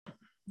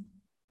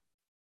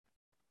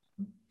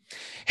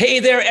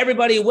Hey there,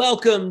 everybody.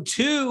 Welcome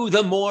to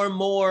the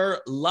More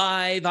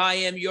Live. I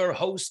am your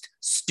host,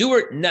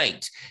 Stuart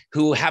Knight,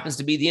 who happens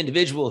to be the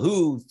individual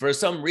who, for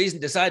some reason,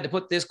 decided to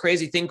put this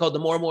crazy thing called the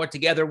More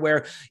together,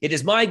 where it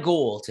is my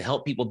goal to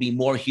help people be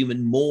more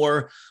human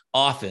more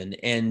often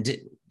and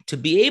to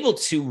be able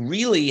to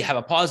really have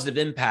a positive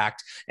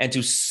impact and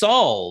to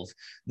solve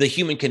the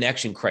human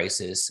connection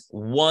crisis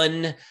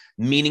one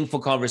meaningful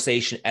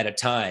conversation at a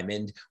time.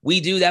 And we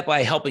do that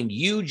by helping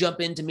you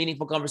jump into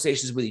meaningful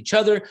conversations with each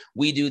other.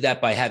 We do that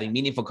by having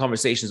meaningful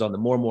conversations on the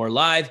More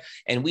Live.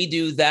 And we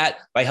do that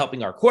by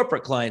helping our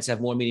corporate clients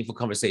have more meaningful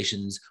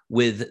conversations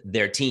with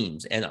their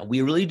teams. And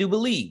we really do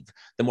believe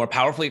the more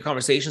powerful your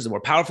conversations, the more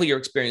powerful your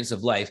experience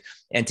of life.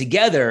 And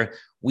together,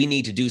 we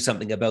need to do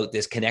something about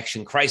this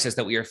connection crisis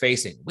that we are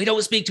facing. We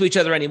don't speak to each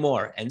other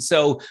anymore. And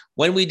so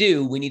when we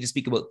do, we need to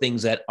speak about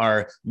things that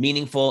are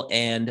meaningful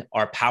and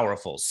are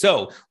powerful.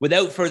 So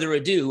without further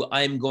ado,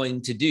 I'm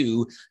going to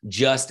do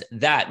just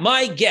that.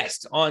 My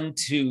guest on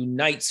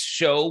tonight's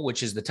show,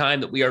 which is the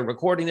time that we are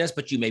recording this,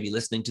 but you may be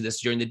listening to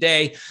this during the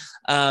day,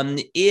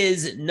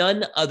 is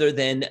none other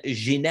than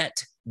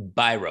Ginette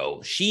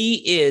Biro. She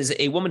is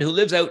a woman who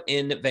lives out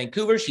in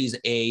Vancouver. She's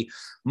a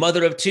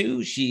mother of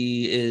two.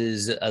 She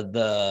is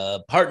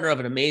the partner of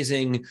an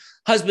amazing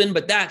husband,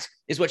 but that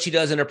is what she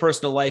does in her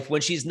personal life. When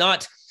she's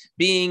not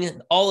being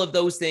all of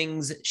those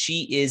things,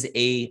 she is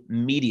a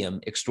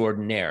medium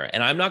extraordinaire.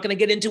 And I'm not going to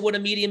get into what a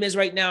medium is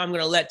right now. I'm going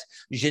to let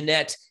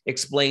Ginette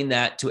explain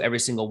that to every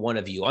single one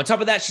of you. On top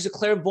of that, she's a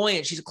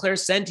clairvoyant. She's a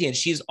clairsentient.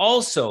 She's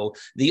also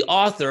the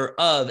author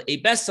of a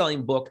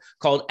best-selling book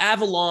called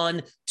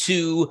Avalon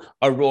to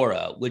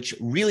Aurora, which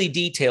really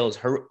details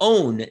her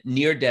own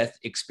near-death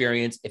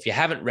experience. If you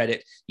haven't read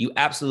it, you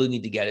absolutely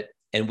need to get it.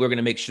 And we're going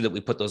to make sure that we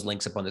put those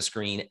links up on the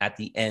screen at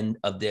the end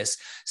of this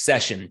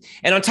session.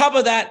 And on top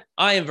of that,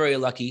 I am very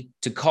lucky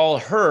to call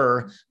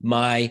her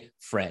my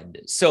friend.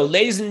 So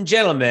ladies and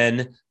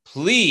gentlemen,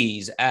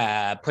 please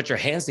put your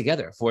hands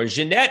together for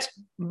Ginette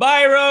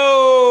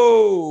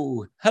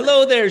Biro.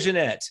 Hello there,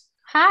 Ginette.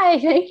 Hi,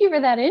 thank you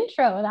for that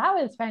intro. That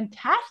was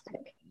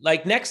fantastic.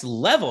 Like next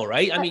level,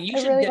 right? I mean, you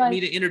should really get me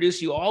to introduce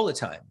you all the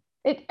time.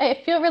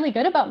 I feel really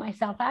good about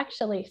myself,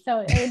 actually.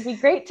 So it would be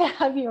great to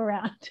have you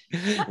around.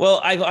 Well,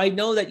 I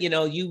know that,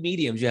 you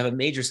mediums, you have a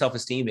major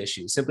self-esteem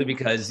issue simply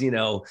because,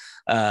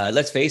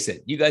 let's face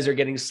it, you guys are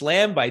getting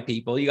slammed by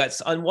people. You got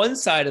on one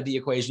side of the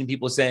equation,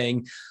 people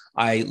saying,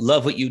 I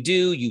love what you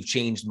do. You've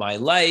changed my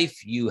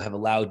life. You have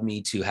allowed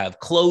me to have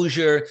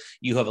closure.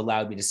 You have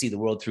allowed me to see the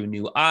world through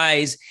new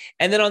eyes.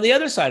 And then on the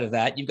other side of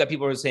that, you've got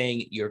people who are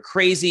saying, you're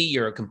crazy.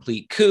 You're a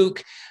complete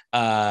kook.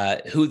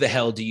 Who the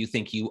hell do you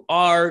think you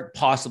are?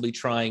 Possibly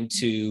trying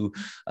to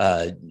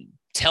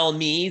tell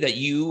me that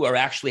you are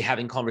actually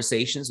having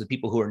conversations with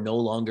people who are no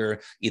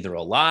longer either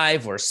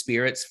alive or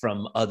spirits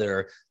from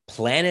other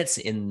planets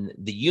in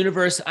the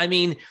universe. I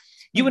mean,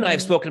 you and I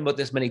have spoken about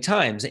this many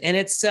times, and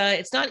it's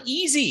not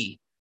easy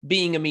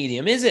being a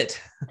medium, is it?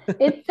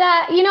 It's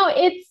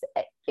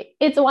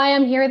why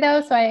I'm here,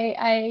 though. So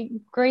I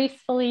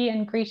gracefully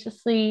and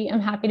graciously am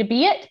happy to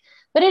be it.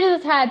 But it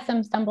has had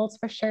some stumbles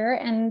for sure.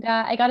 And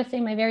I got to say,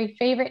 my very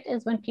favorite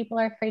is when people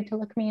are afraid to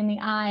look me in the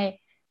eye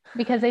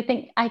because they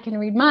think I can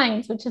read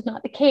minds, which is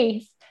not the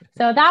case.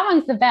 So that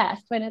one's the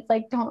best, when it's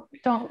like, don't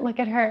look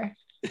at her.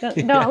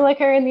 Don't look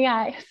her in the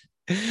eyes.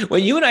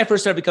 When you and I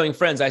first started becoming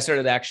friends, I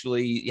started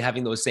actually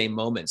having those same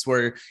moments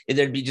where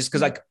there'd be just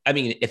because,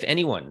 if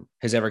anyone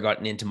has ever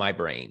gotten into my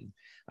brain,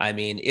 I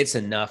mean, it's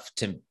enough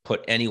to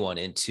put anyone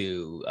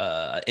into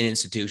an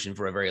institution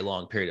for a very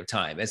long period of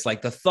time. It's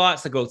like the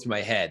thoughts that go through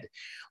my head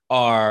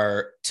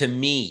are, to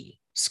me,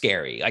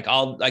 scary. Like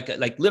I'll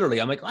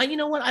literally, I'm like, oh, you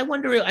know what? I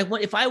wonder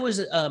if I was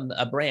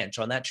a branch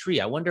on that tree.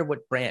 I wonder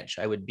what branch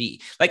I would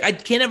be. Like I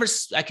can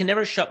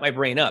never shut my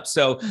brain up.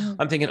 So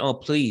I'm thinking, oh,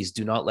 please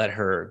do not let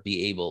her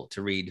be able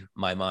to read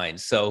my mind.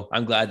 So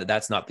I'm glad that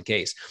that's not the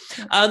case.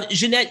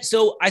 Ginette,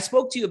 so I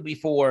spoke to you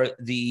before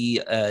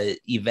the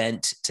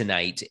event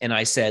tonight, and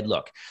I said,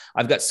 look,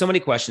 I've got so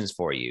many questions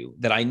for you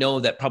that I know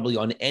that probably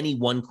on any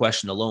one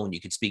question alone, you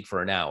could speak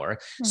for an hour.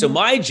 So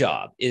my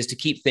job is to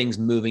keep things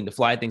moving, to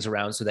fly things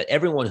around so that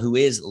everyone who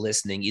is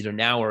listening, either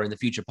now or in the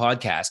future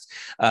podcast,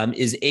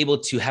 is able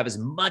to have as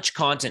much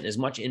content, as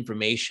much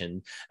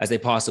information as they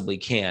possibly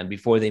can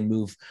before they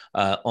move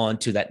on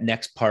to that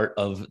next part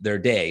of their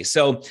day.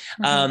 So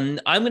I'm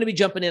going to be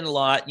jumping in a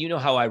lot. You know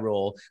how I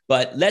roll,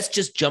 but let's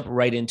just jump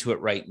right into it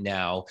right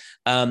now.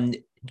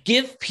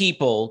 Give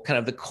people kind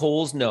of the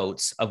Coles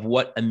notes of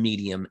what a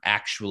medium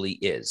actually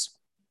is.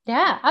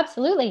 Yeah,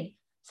 absolutely.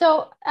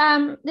 So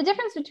the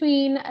difference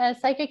between a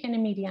psychic and a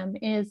medium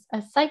is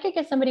a psychic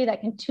is somebody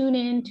that can tune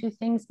in to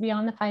things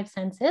beyond the five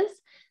senses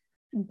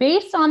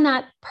based on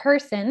that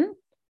person,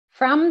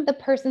 from the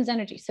person's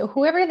energy. So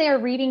whoever they're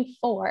reading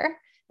for,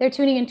 they're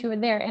tuning into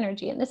their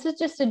energy. And this is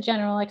just a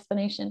general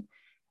explanation.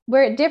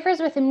 Where it differs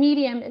with a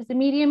medium is the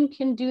medium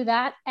can do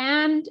that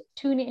and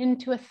tune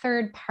into a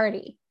third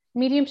party.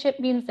 Mediumship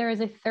means there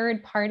is a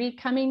third party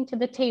coming to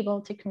the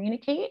table to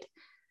communicate.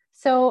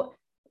 So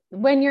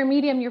when you're a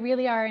medium, you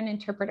really are an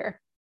interpreter.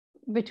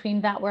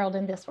 between that world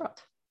and this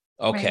world.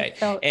 Okay. Right?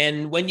 So,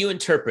 and when you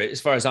interpret,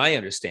 as far as I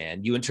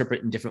understand, you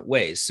interpret in different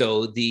ways.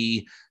 So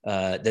the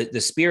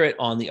spirit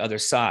on the other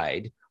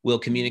side will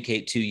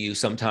communicate to you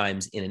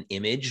sometimes in an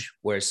image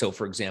where, so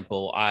for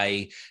example,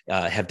 I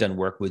have done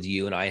work with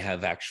you and I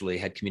have actually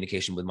had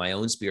communication with my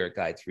own spirit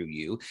guide through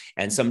you.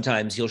 And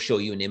sometimes he'll show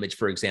you an image,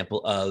 for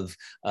example, of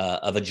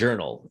a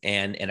journal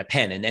and a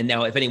pen. And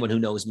now if anyone who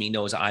knows me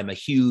knows I'm a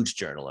huge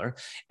journaler.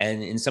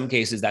 And in some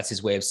cases, that's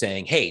his way of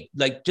saying, hey,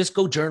 like, just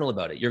go journal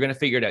about it. You're going to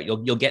figure it out.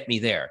 You'll get me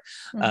there.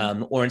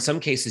 Or in some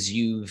cases,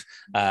 you've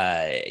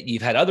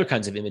had other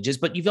kinds of images,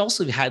 but you've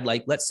also had,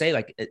 like, let's say,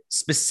 like,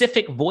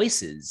 specific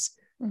voices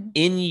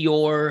in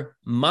your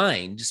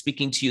mind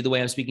speaking to you the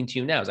way I'm speaking to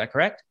you now. Is that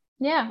correct?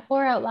 Yeah,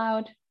 or out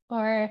loud,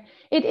 or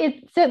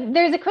so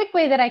there's a quick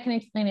way that I can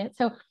explain it.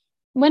 So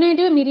when I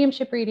do a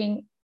mediumship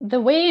reading, the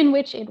way in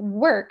which it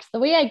works, the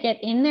way I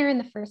get in there in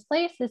the first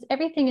place, is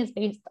everything is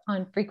based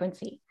on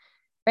frequency,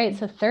 right?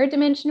 So third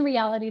dimension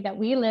reality that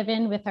we live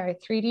in with our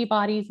 3D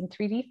bodies and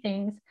 3D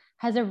things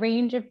has a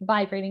range of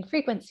vibrating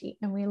frequency.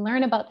 And we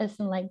learn about this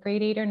in like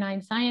grade 8 or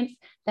 9 science,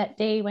 that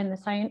day when the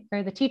science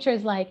or the teacher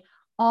is like,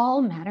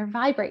 all matter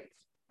vibrates.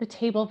 The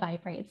table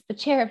vibrates, the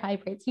chair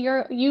vibrates,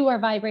 you are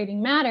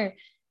vibrating matter.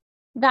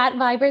 That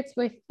vibrates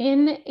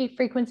within a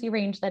frequency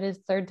range that is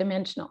third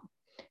dimensional.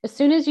 As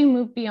soon as you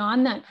move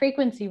beyond that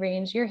frequency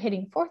range, you're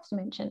hitting fourth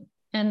dimension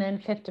and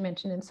then fifth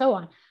dimension and so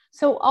on.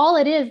 So all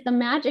it is, the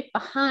magic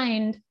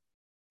behind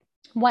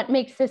what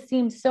makes this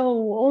seem so,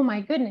 oh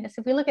my goodness,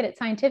 if we look at it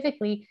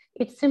scientifically,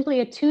 it's simply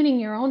attuning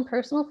your own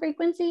personal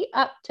frequency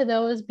up to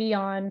those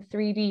beyond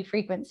 3D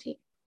frequency.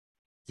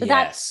 So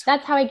yes,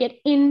 that's how I get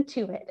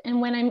into it.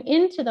 And when I'm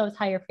into those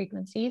higher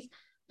frequencies,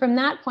 from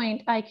that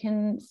point, I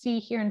can see,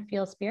 hear, and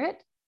feel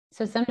spirit.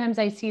 So sometimes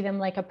I see them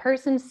like a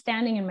person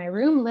standing in my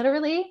room,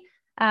 literally,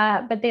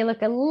 but they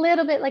look a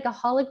little bit like a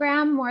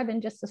hologram more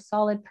than just a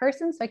solid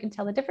person. So I can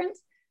tell the difference.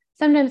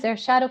 Sometimes they're a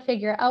shadow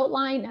figure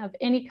outline of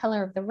any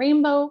color of the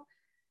rainbow.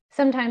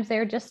 Sometimes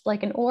they're just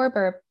like an orb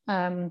or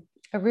a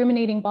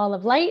ruminating ball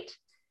of light.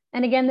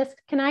 And again, this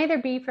can either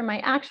be from my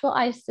actual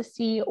eyes to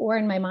see or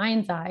in my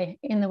mind's eye,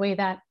 in the way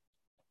that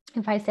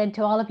if I said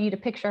to all of you to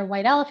picture a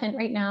white elephant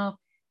right now,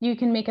 you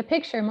can make a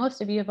picture,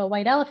 most of you, of a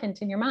white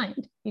elephant in your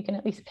mind. You can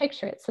at least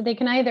picture it. So they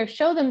can either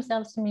show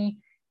themselves to me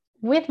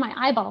with my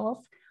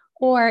eyeballs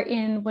or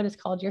in what is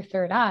called your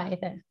third eye,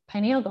 the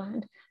pineal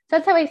gland. So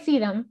that's how I see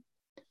them.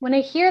 When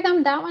I hear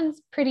them, that one's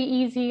pretty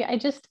easy. I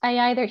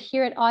either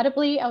hear it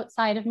audibly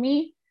outside of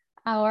me,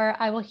 or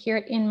I will hear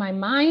it in my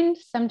mind.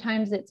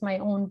 Sometimes it's my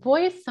own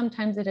voice.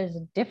 Sometimes it is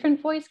a different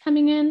voice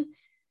coming in.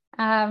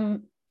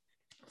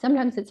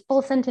 Sometimes it's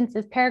full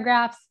sentences,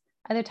 paragraphs.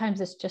 Other times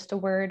it's just a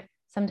word.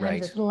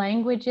 Sometimes it's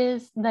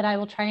languages that I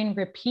will try and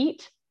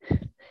repeat.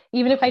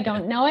 Even if I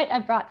don't know it,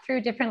 I've brought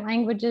through different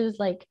languages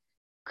like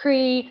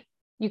Cree,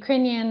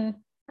 Ukrainian,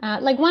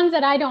 like ones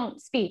that I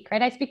don't speak,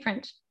 right? I speak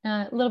French,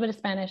 a little bit of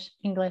Spanish,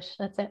 English,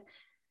 that's it.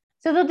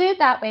 So they'll do it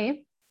that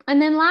way. And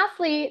then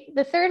lastly,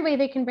 the third way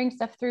they can bring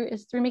stuff through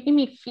is through making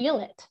me feel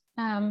it.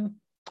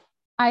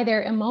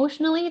 Either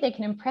emotionally, they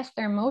can impress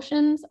their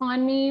emotions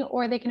on me,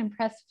 or they can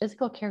impress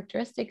physical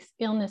characteristics,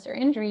 illness or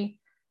injury.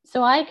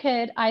 So I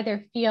could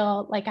either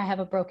feel like I have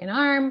a broken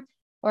arm,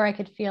 or I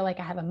could feel like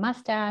I have a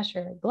mustache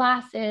or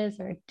glasses,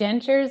 or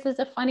dentures is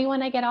a funny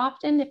one I get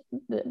often.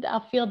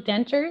 I'll feel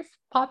dentures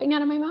popping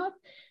out of my mouth.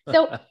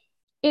 So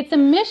it's a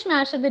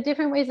mishmash of the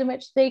different ways in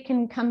which they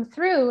can come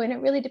through. And it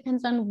really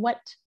depends on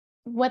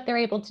what they're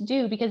able to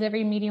do, because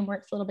every medium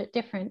works a little bit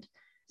different.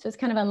 So it's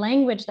kind of a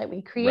language that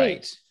we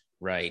create.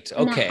 Right.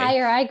 And Okay. the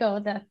higher I go,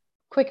 the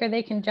quicker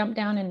they can jump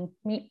down and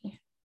meet me.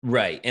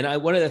 Right.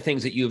 And one of the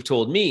things that you have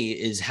told me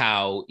is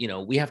how,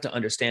 we have to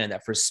understand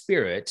that for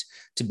spirit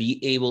to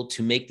be able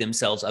to make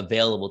themselves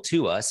available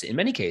to us, in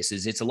many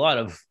cases, it's a lot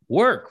of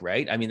work,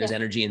 right? I mean, there's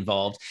energy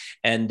involved.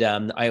 And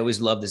I always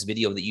love this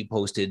video that you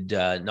posted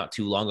not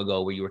too long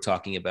ago where you were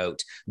talking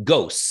about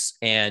ghosts,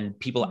 and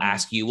people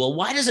ask you, well,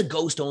 why does a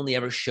ghost only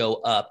ever show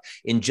up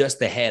in just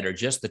the head or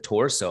just the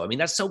torso? I mean,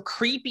 that's so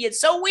creepy.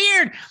 It's so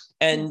weird.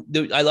 And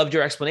I loved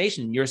your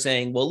explanation. You're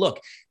saying, well, look,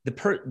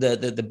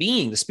 the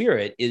being, the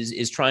spirit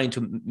is trying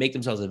to make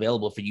themselves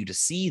available for you to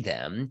see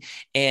them.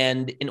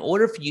 And in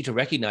order for you to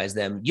recognize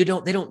them, they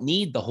don't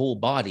need the whole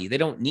body. They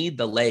don't need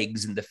the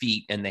legs and the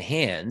feet and the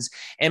hands.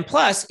 And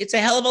plus, it's a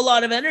hell of a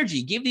lot of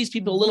energy. Give these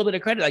people a little bit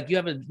of credit. Like, you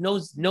have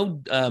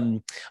no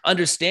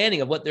understanding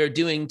of what they're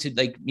doing to,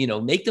 like,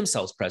 make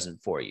themselves present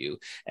for you.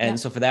 And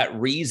so for that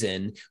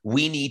reason,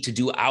 we need to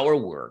do our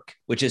work,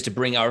 which is to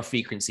bring our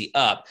frequency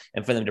up,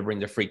 and for them to bring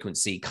their frequency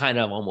kind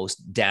of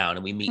almost down.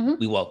 And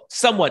we will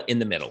somewhat in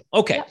the middle.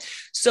 Okay. Yep.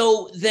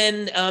 So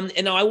then,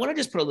 and now I want to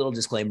just put a little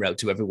disclaimer out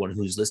to everyone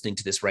who's listening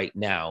to this right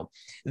now,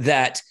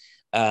 that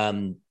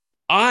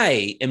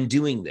I am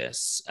doing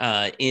this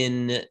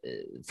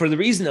for the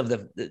reason of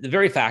the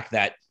very fact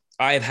that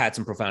I've had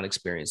some profound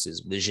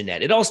experiences with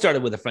Ginette. It all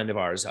started with a friend of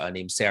ours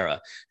named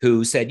Sarah,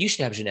 who said, you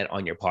should have Ginette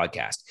on your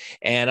podcast.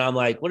 And I'm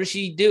like, what does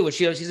she do?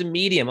 She's a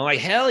medium. I'm like,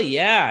 hell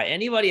yeah.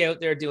 Anybody out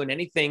there doing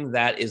anything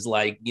that is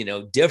like,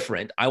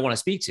 different, I want to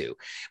speak to.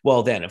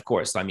 Well, then, of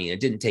course, I mean,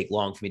 it didn't take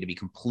long for me to be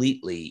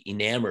completely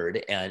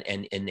enamored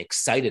and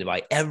excited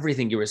by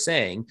everything you were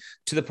saying,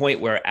 to the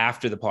point where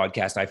after the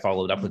podcast, I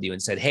followed up with you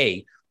and said,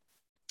 hey,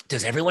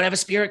 does everyone have a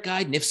spirit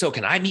guide? And if so,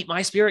 can I meet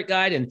my spirit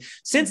guide? And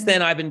since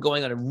then, I've been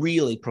going on a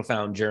really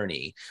profound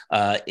journey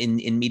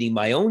in meeting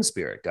my own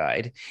spirit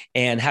guide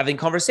and having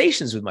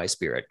conversations with my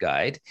spirit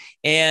guide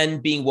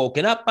and being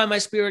woken up by my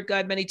spirit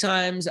guide many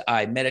times.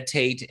 I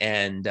meditate,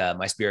 and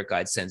my spirit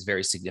guide sends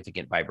very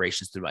significant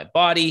vibrations through my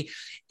body.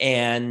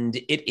 And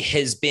it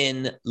has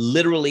been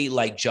literally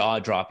like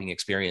jaw-dropping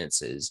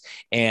experiences.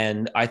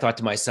 And I thought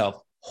to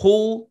myself,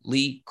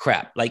 holy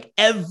crap, like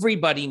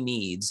everybody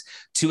needs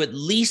to at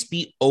least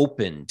be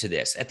open to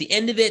this. At the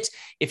end of it,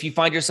 if you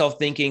find yourself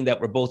thinking that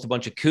we're both a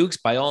bunch of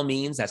kooks, by all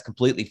means, that's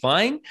completely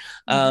fine.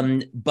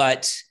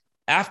 But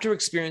after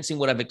experiencing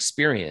what I've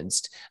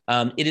experienced,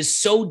 it is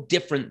so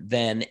different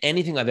than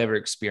anything I've ever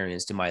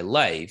experienced in my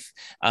life.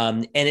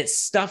 And it's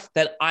stuff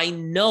that I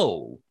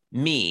know,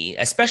 me,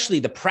 especially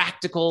the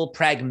practical,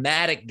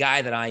 pragmatic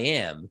guy that I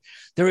am,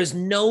 there is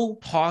no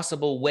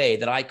possible way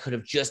that I could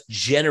have just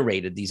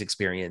generated these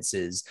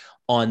experiences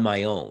on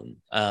my own.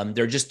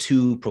 They're just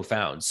too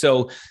profound.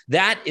 So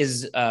that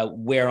is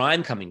where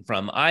I'm coming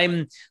from.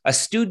 I'm a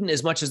student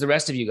as much as the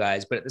rest of you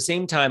guys, but at the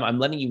same time, I'm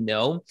letting you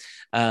know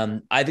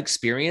I've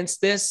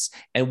experienced this.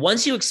 And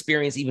once you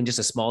experience even just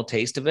a small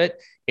taste of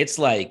it, it's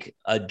like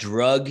a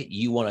drug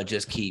you want to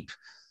just keep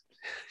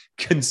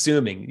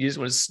consuming. You just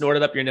want to snort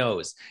it up your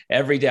nose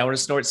every day. I want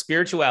to snort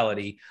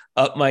spirituality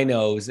up my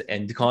nose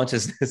and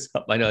consciousness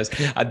up my nose.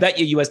 I bet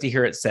you used to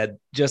hear it said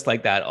just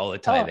like that all the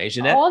time,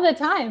 Ginette? All the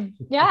time.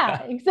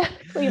 Yeah,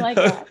 exactly like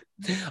that.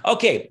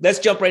 Okay, let's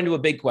jump right into a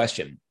big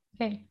question.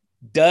 Okay.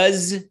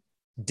 Does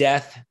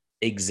death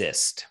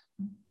exist?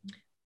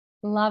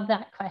 Love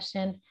that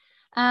question.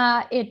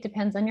 It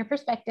depends on your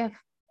perspective.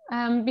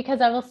 Because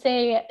I will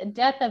say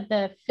death of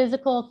the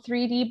physical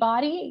 3D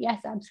body,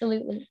 yes,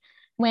 absolutely.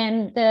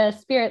 When the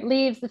spirit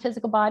leaves the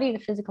physical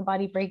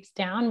body breaks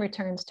down,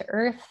 returns to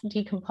earth,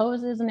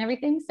 decomposes and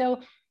everything.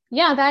 So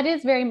yeah, that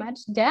is very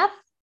much death.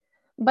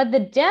 But the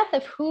death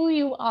of who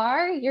you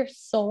are, your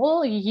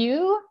soul,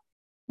 you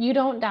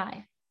don't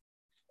die.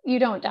 You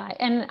don't die.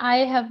 And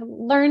I have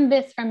learned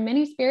this from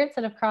many spirits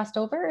that have crossed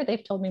over.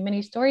 They've told me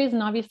many stories,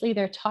 and obviously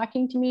they're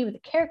talking to me with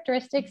the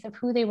characteristics of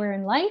who they were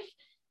in life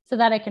so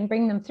that I can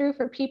bring them through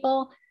for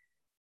people.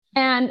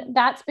 And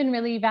that's been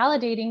really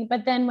validating.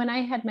 But then when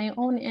I had my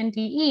own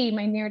NDE,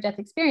 my near-death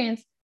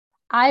experience,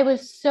 I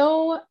was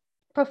so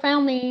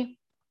profoundly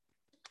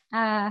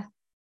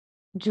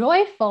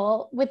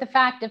joyful with the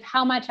fact of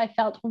how much I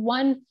felt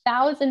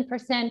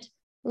 1000%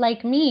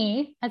 like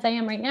me, as I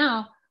am right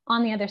now,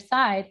 on the other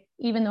side,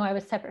 even though I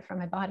was separate from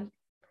my body.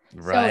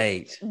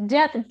 Right. So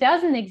death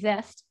doesn't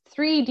exist.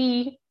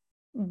 3D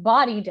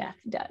body death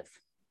does.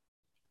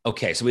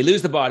 Okay, so we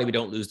lose the body, we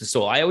don't lose the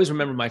soul. I always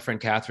remember my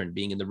friend Catherine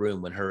being in the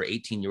room when her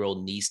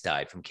 18-year-old niece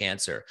died from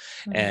cancer.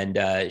 Mm-hmm.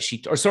 And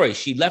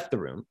she left the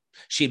room.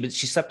 She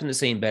slept in the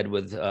same bed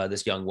with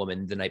this young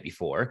woman the night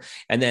before.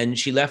 And then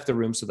she left the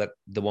room so that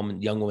the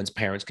young woman's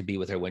parents could be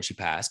with her when she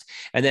passed.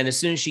 And then as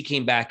soon as she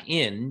came back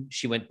in,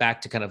 she went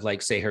back to kind of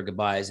like say her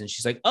goodbyes. And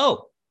she's like,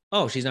 oh,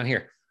 she's not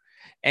here.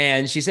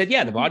 And she said,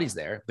 yeah, the body's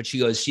there. But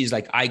she's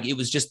like, it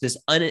was just this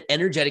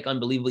energetic,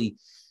 unbelievably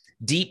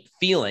deep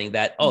feeling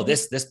that,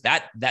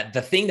 that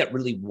the thing that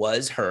really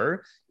was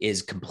her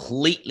is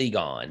completely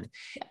gone.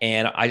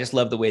 And I just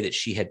love the way that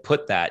she had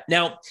put that.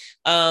 Now,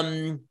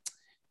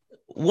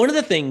 one of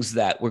the things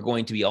that we're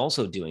going to be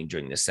also doing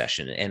during this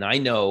session, and I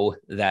know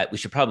that we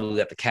should probably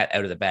let the cat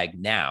out of the bag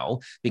now,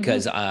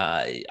 because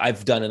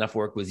I've done enough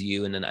work with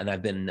you and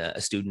I've been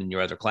a student in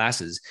your other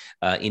classes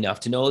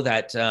enough to know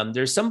that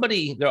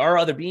there are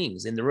other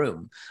beings in the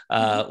room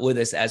with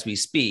us as we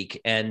speak,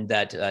 and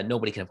that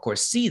nobody can, of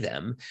course, see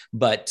them,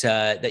 but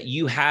that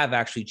you have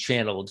actually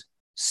channeled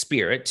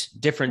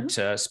different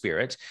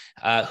spirit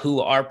who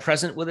are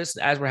present with us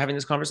as we're having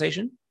this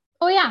conversation.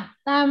 Oh yeah.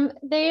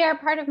 They are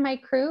part of my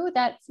crew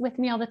that's with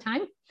me all the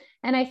time.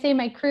 And I say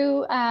my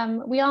crew,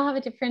 we all have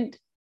a different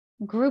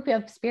group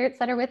of spirits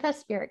that are with us,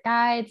 spirit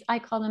guides. I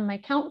call them my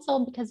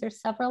council because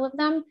there's several of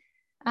them.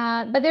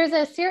 But there's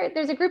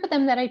a group of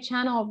them that I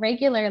channel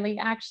regularly,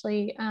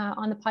 actually,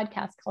 on the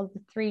podcast called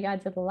the Three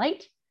Guides of the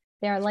Light.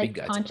 They are light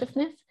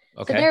consciousness.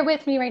 Okay. So they're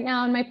with me right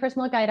now. And my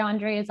personal guide,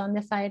 Andre, is on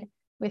this side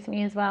with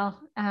me as well.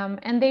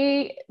 And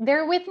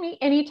they're with me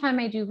anytime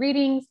I do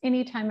readings,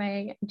 anytime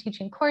I'm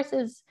teaching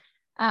courses.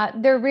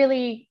 They're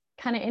really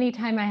kind of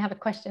anytime I have a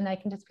question, I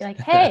can just be like,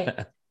 hey,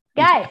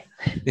 guys,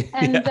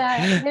 and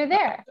they're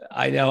there.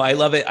 I know. I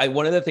love it.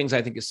 One of the things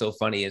I think is so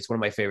funny, it's one of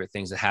my favorite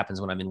things that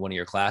happens when I'm in one of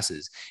your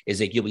classes, is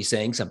like you'll be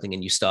saying something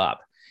and you stop.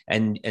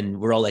 And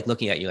we're all like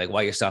looking at you like,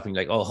 while you're stopping,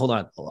 you're like, oh,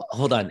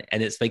 hold on.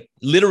 And it's like,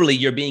 literally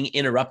you're being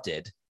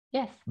interrupted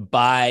Yes.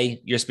 by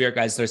your spirit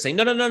guides. They're saying,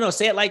 no,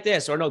 say it like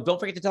this, or no, don't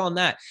forget to tell them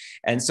that.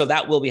 And so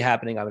that will be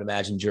happening, I would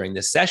imagine, during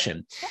this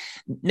session.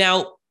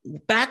 Now,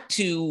 back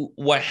to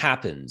what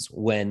happens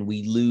when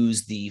we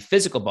lose the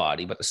physical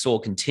body, but the soul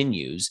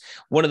continues.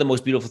 One of the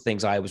most beautiful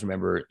things I always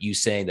remember you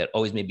saying that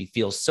always made me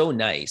feel so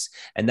nice.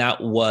 And that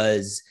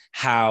was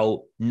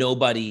how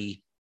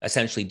nobody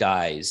essentially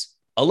dies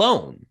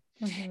alone.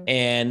 Mm-hmm.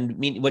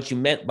 And what you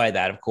meant by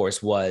that, of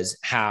course, was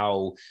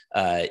how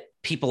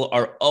people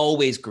are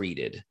always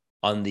greeted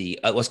on the,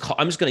 I'm just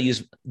going to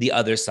use the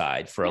other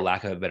side for a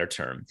lack of a better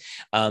term,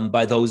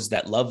 by those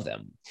that love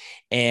them.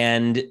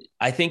 And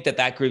I think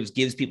that group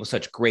gives people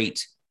such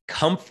great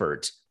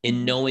comfort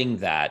in knowing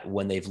that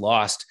when they've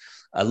lost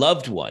a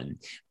loved one.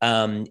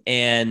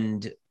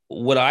 And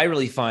what I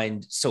really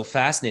find so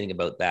fascinating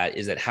about that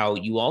is that how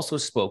you also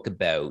spoke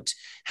about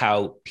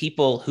how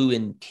people who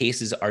in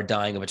cases are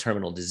dying of a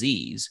terminal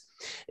disease,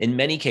 in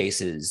many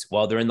cases,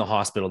 while they're in the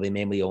hospital, they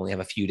mainly only have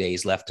a few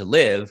days left to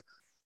live.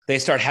 They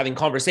start having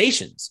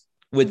conversations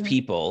with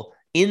people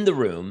in the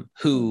room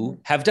who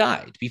have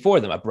died before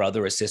them, a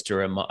brother, a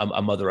sister, a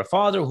mother, a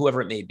father,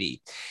 whoever it may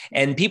be.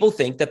 And people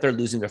think that they're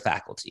losing their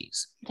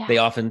faculties. Yeah. They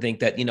often think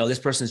that, this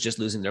person's just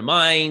losing their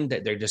mind,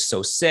 that they're just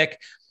so sick.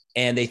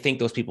 And they think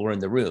those people are in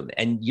the room.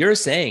 And you're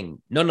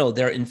saying, no,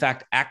 they're in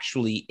fact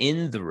actually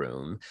in the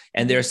room.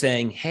 And they're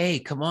saying, hey,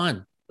 come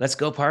on, let's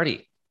go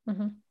party.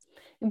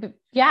 Mm-hmm.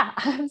 Yeah,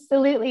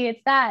 absolutely.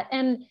 It's that.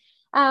 And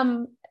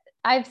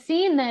I've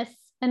seen this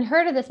and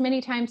heard of this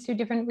many times through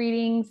different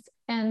readings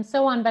and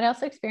so on, but I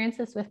also experienced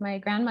this with my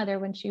grandmother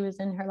when she was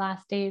in her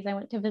last days. I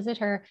went to visit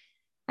her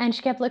and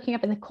she kept looking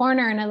up in the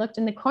corner, and I looked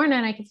in the corner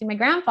and I could see my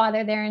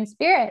grandfather there in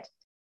spirit.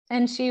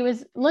 And she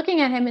was looking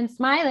at him and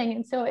smiling.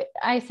 And so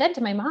I said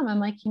to my mom, I'm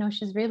like,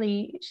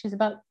 she's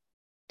about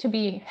to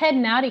be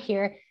heading out of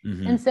here.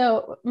 Mm-hmm. And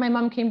so my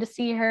mom came to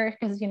see her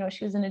because,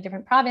 she was in a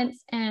different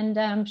province. And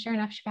sure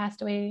enough, she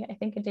passed away, I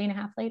think, a day and a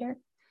half later.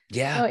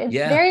 Yeah. So it's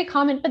very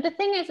common. But the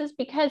thing is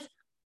because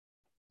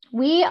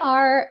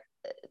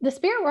the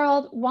spirit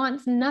world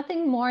wants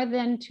nothing more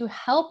than to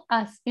help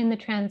us in the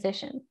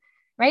transition,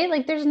 right?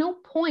 Like there's no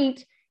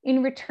point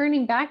in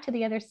returning back to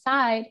the other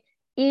side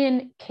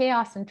in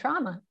chaos and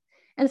trauma.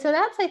 And so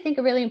that's, I think,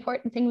 a really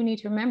important thing we need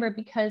to remember,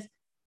 because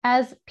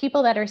as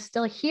people that are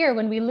still here,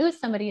 when we lose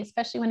somebody,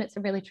 especially when it's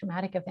a really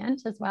traumatic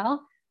event as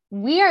well,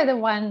 we are the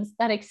ones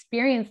that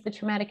experience the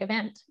traumatic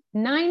event.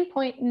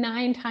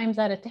 9.9 times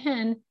out of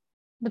 10,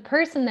 the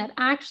person that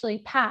actually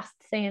passed,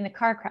 say in the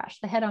car crash,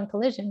 the head-on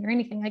collision or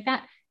anything like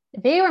that,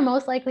 they were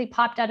most likely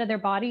popped out of their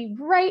body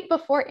right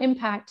before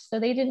impact. So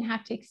they didn't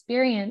have to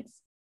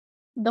experience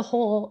the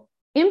whole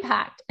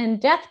impact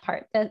and death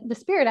part. The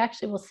spirit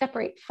actually will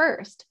separate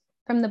first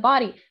from the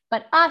body.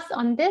 But us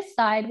on this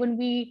side, when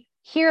we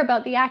hear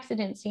about the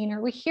accident scene,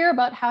 or we hear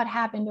about how it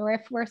happened, or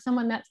if we're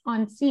someone that's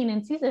on scene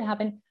and sees it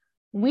happen,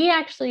 we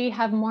actually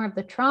have more of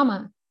the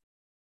trauma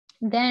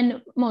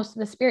than most of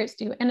the spirits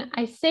do. And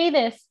I say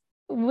this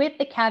with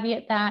the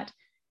caveat that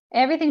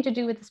everything to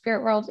do with the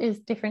spirit world is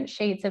different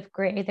shades of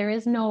gray. There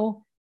is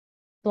no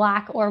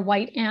black or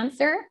white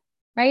answer,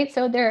 right?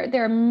 So there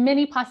are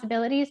many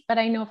possibilities, but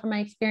I know from my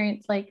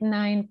experience, like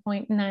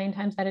 9.9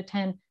 times out of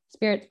 10,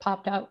 spirits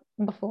popped out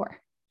before.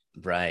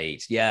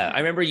 Right. Yeah. I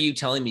remember you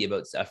telling me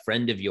about a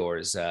friend of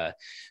yours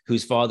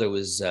whose father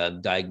was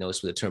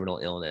diagnosed with a terminal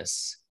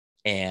illness,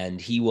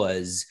 and he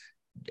was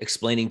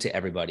explaining to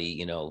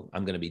everybody,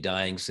 I'm going to be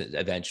dying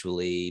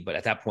eventually. But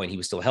at that point, he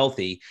was still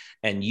healthy,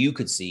 and you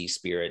could see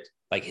spirit,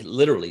 like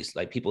literally,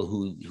 like people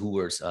who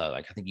were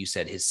like, I think you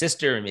said his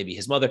sister and maybe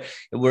his mother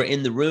were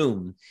in the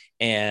room,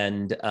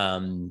 and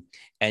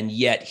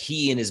yet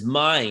he in his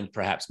mind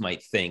perhaps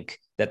might think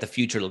that the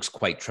future looks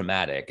quite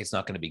traumatic. It's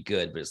not going to be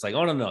good, but it's like,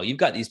 oh, no, you've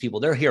got these people.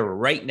 They're here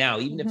right now,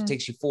 even if it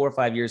takes you 4 or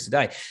 5 years to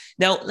die.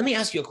 Now, let me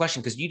ask you a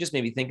question, because you just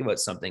made me think about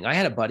something. I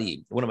had a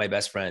buddy, one of my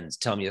best friends,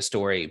 tell me a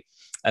story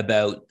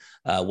about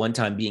one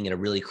time being in a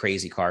really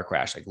crazy car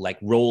crash, like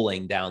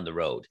rolling down the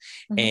road.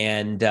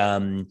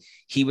 And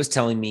he was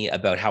telling me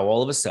about how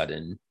all of a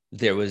sudden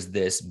there was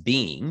this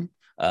being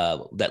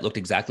that looked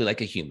exactly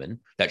like a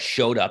human that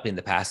showed up in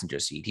the passenger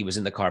seat. He was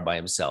in the car by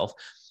himself,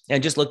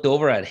 and just looked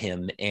over at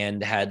him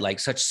and had like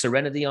such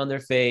serenity on their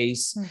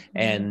face.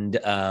 And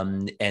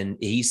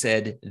he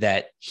said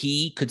that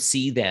he could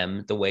see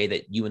them the way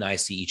that you and I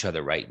see each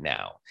other right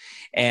now.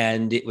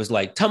 And it was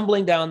like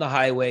tumbling down the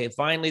highway.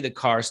 Finally, the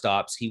car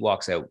stops. He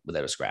walks out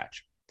without a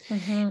scratch.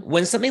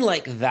 When something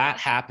like that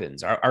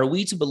happens, are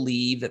we to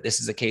believe that this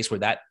is a case where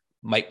that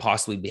might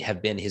possibly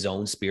have been his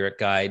own spirit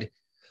guide,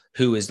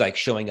 who is like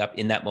showing up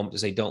in that moment to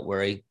say, don't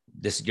worry,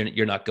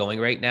 you're not going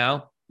right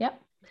now? Yep.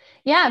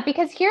 Yeah,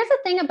 because here's the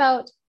thing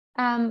about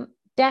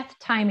death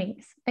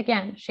timings.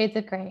 Again, shades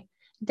of gray.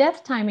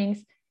 Death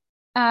timings.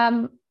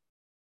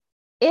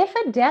 If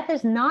a death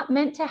is not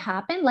meant to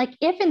happen, like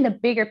if in the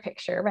bigger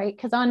picture, right?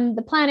 Because on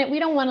the planet, we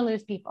don't want to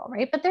lose people,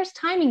 right? But there's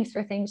timings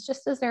for things,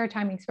 just as there are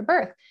timings for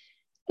birth.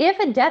 If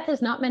a death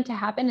is not meant to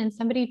happen and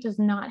somebody does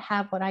not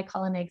have what I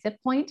call an exit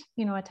point,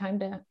 a time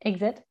to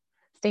exit,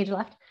 stage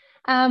left,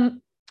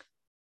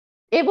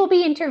 it will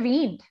be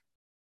intervened.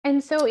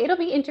 And so it'll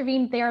be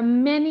intervened. There are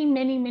many,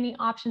 many, many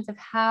options of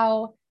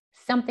how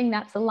something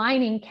that's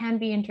aligning can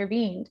be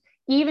intervened,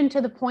 even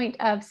to the point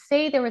of,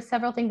 say there were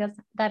several things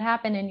that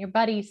happened and your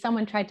buddy,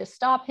 someone tried to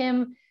stop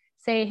him,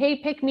 say, hey,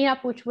 pick me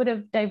up, which would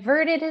have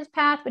diverted his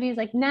path, but he's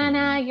like,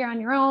 nah, you're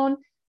on your own.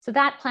 So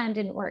that plan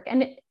didn't work.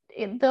 And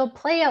they'll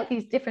play out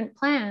these different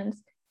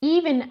plans,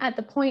 even at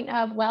the point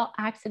of, well,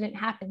 accident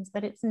happens,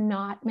 but it's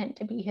not meant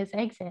to be his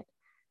exit.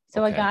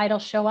 So a guide will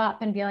show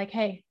up and be like,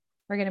 hey,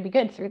 we're going to be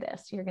good through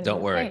this. You're going to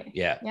Don't worry. Okay.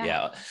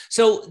 Yeah.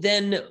 So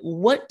then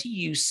what do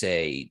you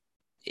say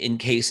in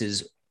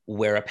cases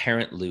where a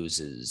parent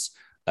loses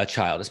a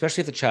child,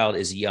 especially if the child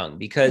is young?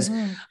 Because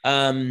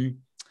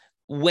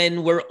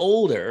when we're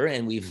older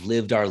and we've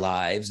lived our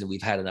lives and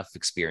we've had enough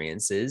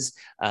experiences,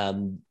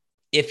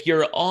 if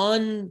you're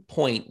on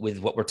point with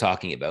what we're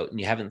talking about and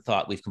you haven't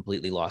thought we've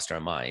completely lost our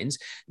minds,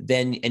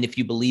 then, and if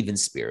you believe in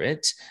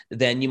spirit,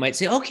 then you might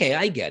say, okay,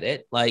 I get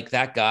it. Like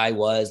that guy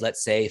was,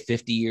 let's say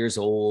 50 years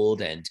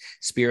old and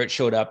spirit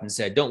showed up and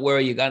said, don't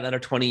worry, you got another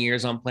 20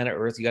 years on planet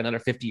Earth. You got another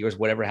 50 years,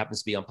 whatever happens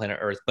to be on planet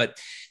Earth. But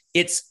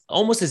it's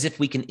almost as if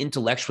we can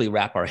intellectually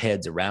wrap our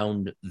heads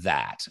around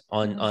that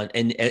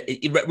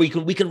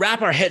we can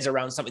wrap our heads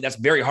around something that's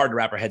very hard to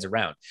wrap our heads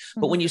around.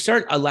 But when you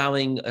start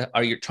allowing,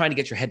 or you're trying to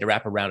get your head to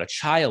wrap around a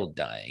child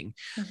dying,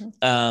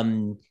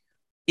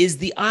 is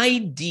the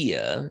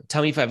idea,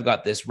 tell me if I've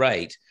got this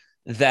right,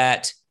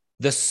 that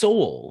the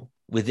soul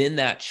within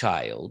that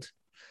child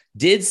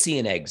did see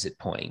an exit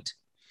point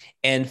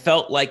and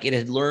felt like it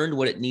had learned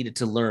what it needed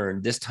to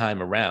learn this time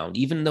around,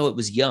 even though it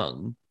was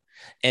young,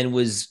 and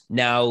was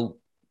now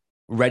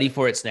ready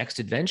for its next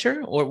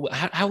adventure? Or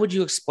how would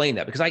you explain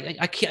that? Because I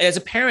can't, as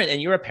a parent,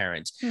 and you're a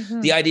parent,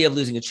 the idea of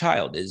losing a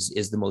child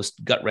is the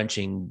most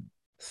gut-wrenching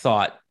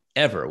thought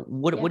ever.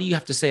 What do you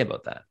have to say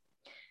about that?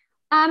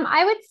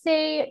 I would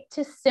say,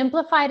 to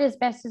simplify it as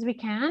best as we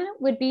can,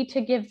 would be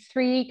to give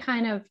three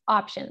kind of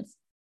options,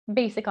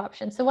 basic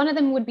options. So one of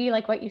them would be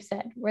like what you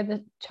said, where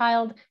the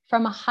child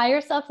from a higher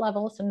self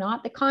level, so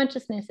not the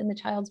consciousness in the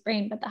child's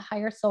brain, but the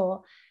higher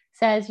soul,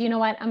 says, you know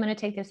what, I'm going to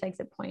take this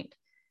exit point.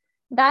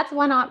 That's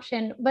one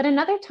option. But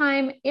another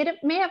time, it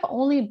may have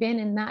only been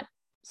in that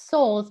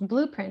soul's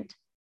blueprint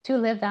to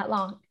live that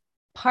long.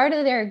 Part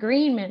of their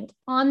agreement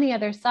on the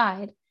other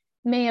side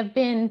may have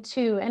been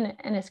to,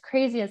 and as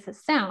crazy as it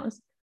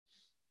sounds,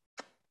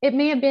 it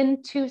may have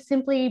been to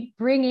simply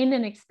bring in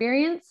an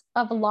experience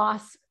of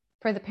loss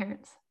for the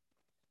parents.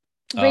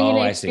 Bring in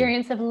an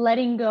experience of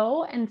letting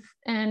go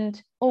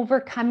and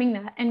overcoming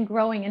that and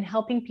growing and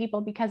helping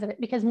people because of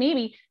it. Because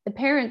maybe the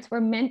parents were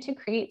meant to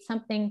create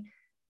something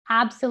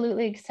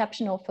absolutely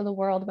exceptional for the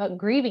world about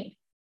grieving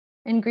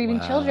and grieving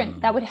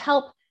children that would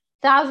help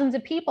thousands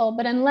of people.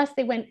 But unless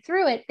they went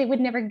through it, they would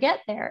never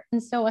get there.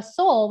 And so a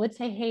soul would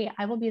say, hey,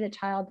 I will be the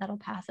child that'll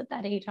pass at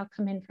that age. I'll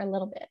come in for a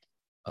little bit.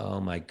 Oh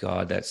my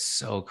God, that's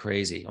so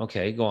crazy.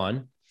 Okay, go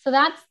on. So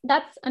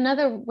that's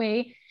another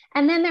way.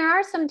 And then there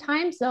are some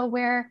times though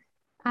where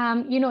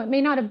it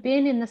may not have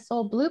been in the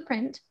soul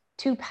blueprint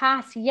to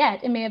pass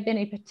yet. It may have been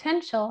a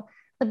potential,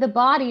 but the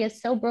body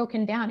is so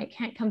broken down, it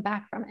can't come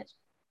back from it.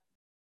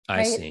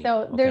 I see.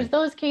 So there's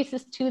those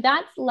cases too.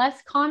 That's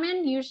less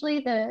common. Usually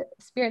the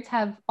spirits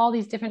have all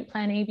these different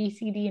plan A, B,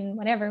 C, D, and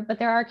whatever, but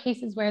there are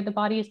cases where the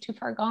body is too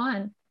far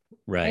gone.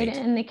 Right.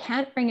 And they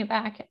can't bring it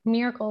back,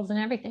 miracles and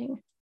everything.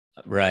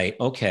 Right.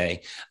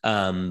 Okay.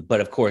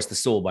 But of course the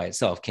soul by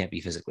itself can't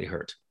be physically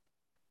hurt.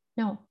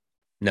 No.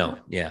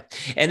 Yeah.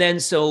 And then,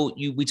 so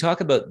we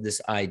talk about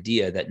this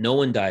idea that no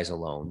one dies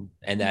alone,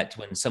 and that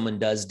when someone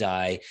does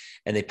die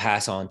and they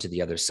pass on to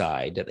the other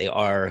side, that they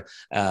are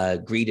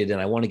greeted.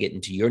 And I want to get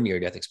into your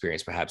near-death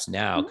experience perhaps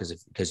now,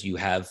 because you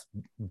have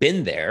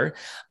been there.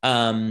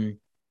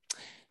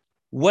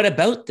 What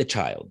about the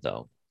child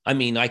though? I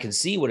mean, I can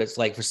see what it's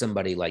like for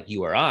somebody like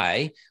you or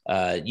I.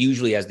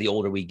 Usually as the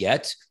older we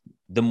get,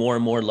 the more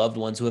and more loved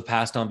ones who have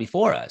passed on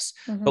before us.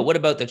 But what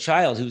about the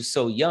child who's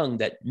so young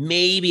that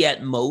maybe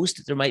at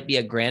most there might be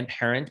a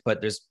grandparent, but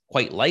there's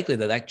quite likely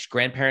that that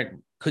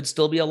grandparent could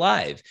still be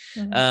alive.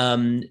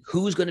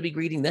 Who's going to be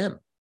greeting them?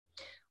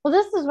 Well,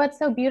 this is what's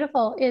so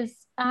beautiful is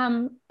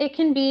it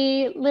can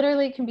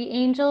be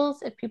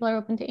angels if people are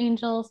open to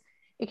angels.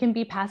 It can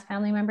be past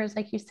family members,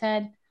 like you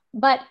said,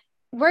 but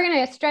we're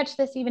going to stretch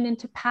this even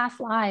into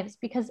past lives,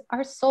 because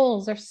our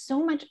souls are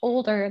so much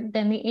older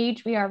than the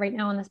age we are right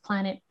now on this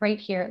planet, right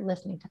here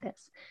listening to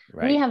this.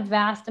 We have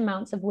vast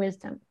amounts of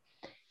wisdom.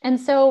 And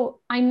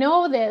so I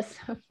know this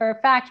for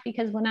a fact,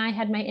 because when I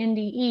had my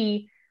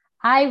NDE,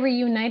 I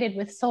reunited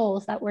with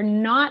souls that were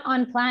not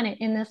on planet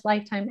in this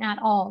lifetime at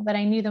all, but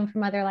I knew them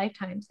from other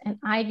lifetimes. And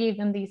I gave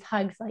them these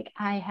hugs like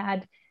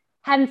I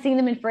hadn't seen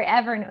them in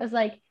forever. And it was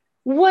like,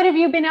 what have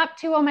you been up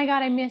to? Oh my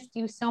God, I missed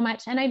you so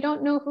much. And I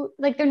don't know who,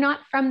 like, they're not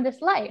from this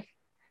life.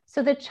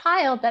 So the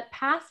child that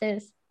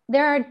passes,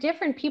 there are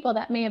different people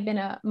that may have been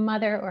a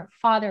mother or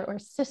father or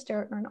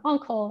sister or an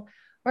uncle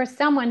or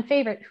someone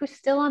favorite who's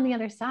still on the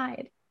other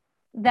side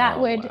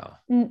that would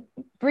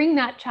bring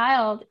that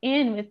child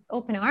in with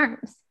open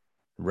arms.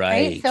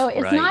 Right. Right. So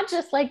it's Right. not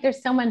just like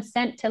there's someone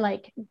sent to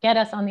like get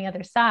us on the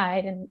other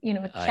side and,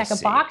 I check a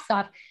see. box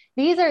off.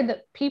 These are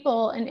the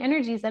people and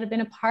energies that have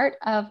been a part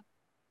of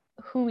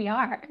who we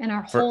are and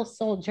our For whole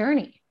soul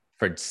journey.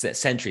 for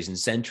centuries and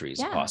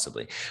centuries, Yeah.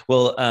 possibly.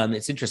 Well,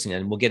 it's interesting,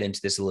 and we'll get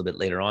into this a little bit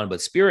later on, but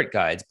spirit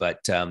guides.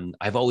 But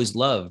I've always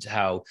loved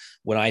how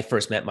when I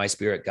first met my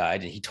spirit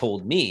guide, and he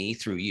told me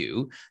through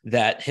you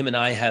that him and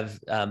I have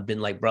been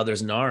like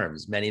brothers in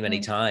arms many, many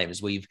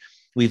times.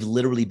 We've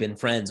literally been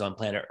friends on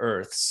planet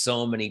Earth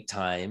so many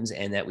times,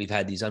 and that we've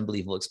had these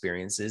unbelievable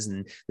experiences.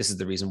 And this is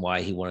the reason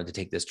why he wanted to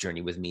take this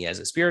journey with me as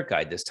a spirit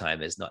guide this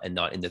time, as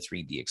not in the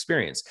 3D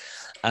experience.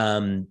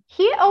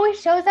 He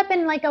always shows up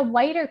in like a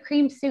white or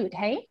cream suit.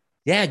 Hey.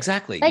 Yeah,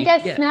 exactly. Like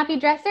a snappy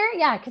dresser.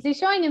 Yeah. Cause he's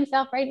showing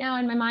himself right now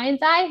in my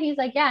mind's eye. He's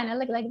like, yeah. And I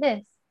look like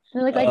this.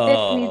 And I look like this.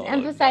 And he's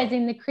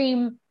emphasizing the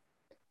cream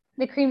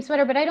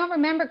sweater, but I don't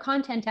remember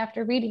content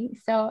after reading.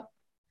 So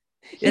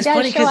he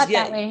does show up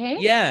that way, hey?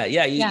 You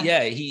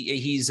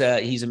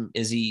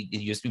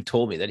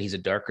told me that he's a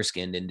darker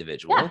skinned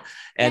individual,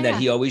 and that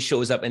he always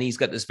shows up, and he's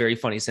got this very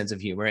funny sense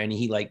of humor, and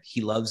he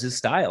loves his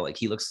style. Like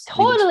he looks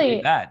really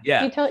bad.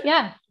 Yeah.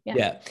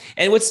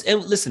 And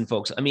listen,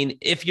 folks, I mean,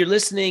 if you're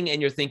listening and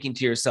you're thinking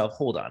to yourself,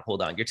 hold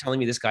on, you're telling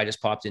me this guy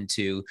just popped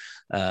into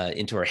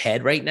our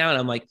head right now. And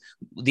I'm like,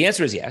 the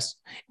answer is yes.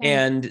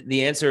 And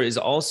the answer is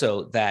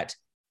also that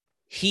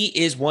he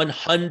is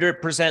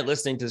 100%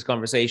 listening to this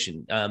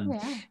conversation.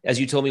 As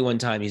you told me one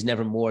time, he's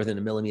never more than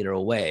a millimeter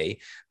away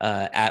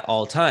at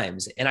all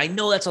times. And I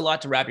know that's a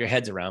lot to wrap your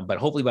heads around, but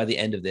hopefully by the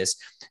end of this,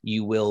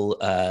 you will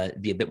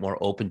be a bit more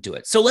open to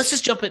it. So let's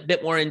just jump a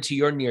bit more into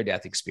your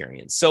near-death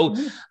experience. So,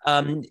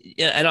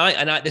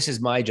 this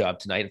is my job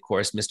tonight, of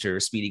course,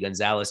 Mr. Speedy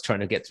Gonzalez, trying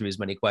to get through as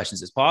many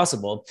questions as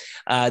possible.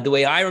 The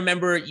way I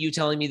remember you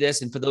telling me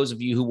this, and for those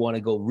of you who want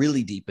to go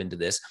really deep into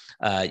this,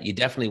 you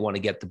definitely want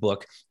to get the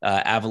book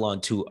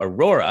Avalon to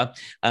Aurora.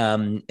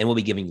 And we'll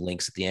be giving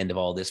links at the end of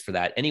all this for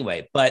that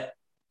anyway. But,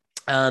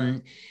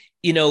 I'm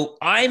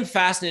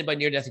fascinated by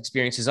near-death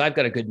experiences. I've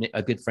got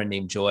a good friend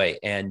named Joy,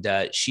 and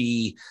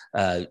she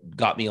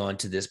got me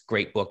onto this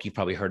great book. You've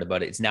probably heard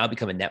about it. It's now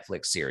become a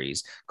Netflix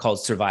series called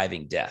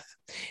Surviving Death.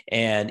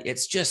 And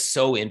it's just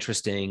so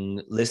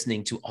interesting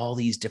listening to all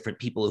these different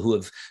people who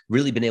have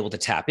really been able to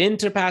tap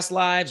into past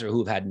lives or who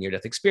have had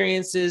near-death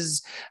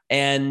experiences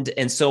and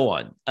so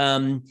on.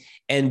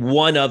 And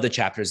one of the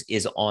chapters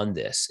is on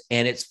this.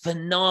 And it's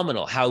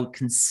phenomenal how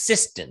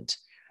consistent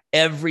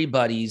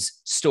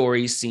everybody's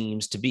story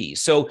seems to be.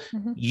 So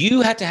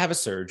you had to have a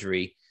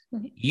surgery.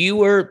 You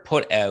were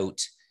put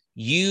out.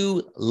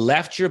 You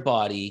left your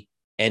body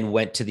and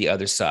went to the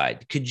other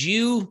side. Could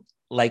you,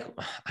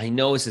 I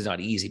know this is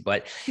not easy,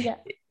 but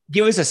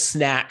give us a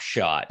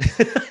snapshot.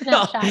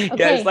 Okay,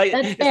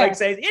 it's like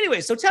saying,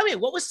 anyway, so tell me,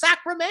 what was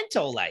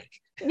Sacramento like?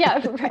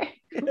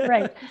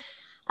 Right.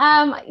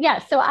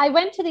 So I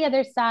went to the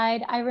other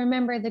side. I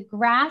remember the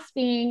grass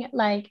being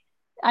like,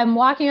 I'm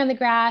walking on the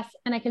grass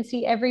and I can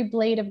see every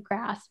blade of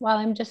grass while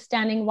I'm just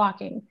standing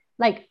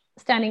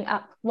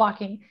up,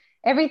 walking.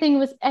 Everything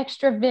was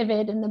extra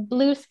vivid and the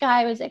blue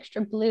sky was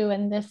extra blue.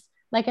 And this,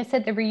 like I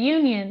said, the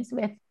reunions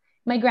with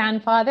my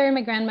grandfather and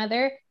my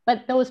grandmother,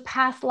 but those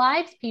past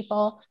lives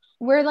people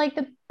were like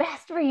the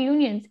best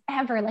reunions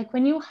ever. Like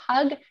when you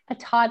hug a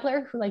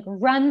toddler who like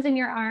runs in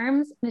your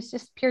arms and it's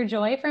just pure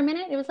joy for a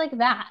minute, it was like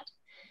that.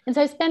 And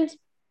so I spent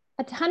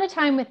a ton of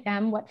time with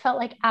them, what felt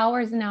like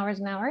hours and hours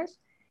and hours.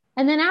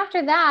 And then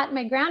after that,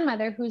 my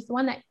grandmother, who's the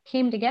one that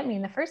came to get me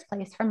in the first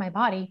place from my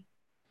body,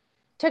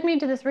 took me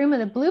to this room of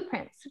the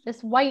blueprints,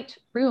 this white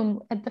room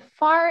at the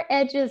far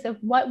edges of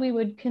what we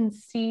would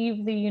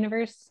conceive the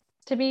universe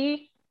to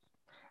be.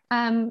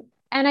 And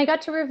I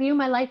got to review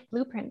my life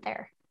blueprint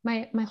there,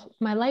 my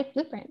life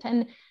blueprint.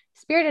 And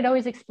Spirit had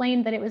always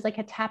explained that it was like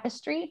a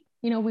tapestry.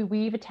 We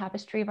weave a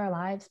tapestry of our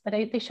lives, but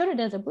they showed it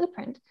as a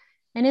blueprint.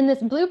 And in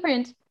this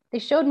blueprint, they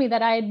showed me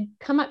that I'd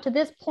come up to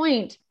this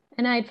point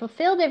and I had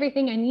fulfilled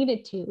everything I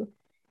needed to.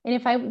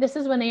 And this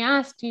is when they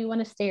asked, do you want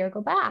to stay or go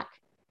back?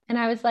 And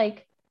I was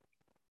like,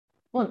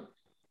 well,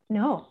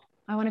 no,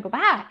 I want to go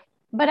back.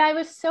 But I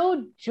was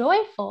so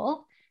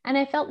joyful and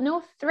I felt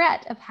no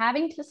threat of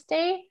having to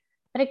stay.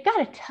 But I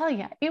got to tell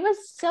you, it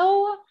was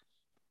so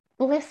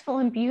blissful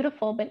and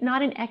beautiful, but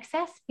not in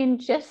excess, in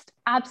just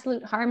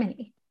absolute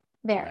harmony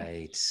there.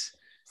 Right.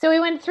 So we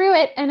went through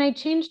it and I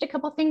changed a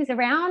couple things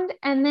around.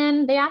 And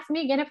then they asked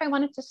me again if I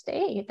wanted to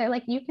stay. They're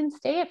like, you can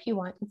stay if you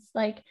want. It's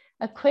like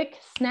a quick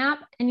snap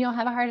and you'll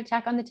have a heart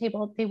attack on the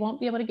table. They won't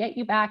be able to get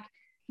you back.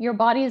 Your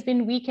body has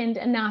been weakened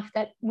enough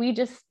that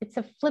it's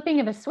a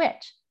flipping of a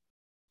switch.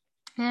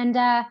 And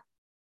I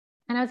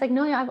was like,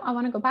 no, I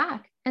want to go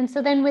back. And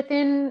so then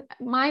within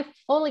my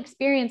full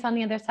experience on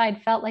the other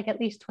side felt like at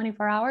least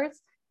 24 hours,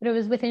 but it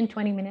was within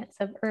 20 minutes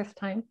of Earth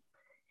time.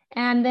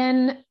 And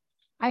then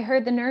I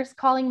heard the nurse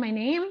calling my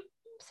name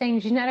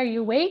saying, Ginette, are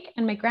you awake?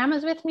 And my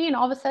grandma's with me. And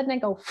all of a sudden I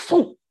go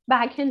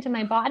back into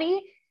my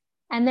body.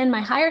 And then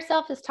my higher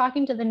self is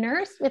talking to the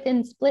nurse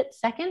within split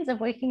seconds of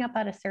waking up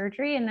out of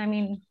surgery. And I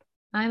mean,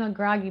 I'm a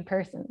groggy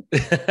person.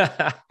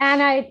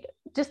 And I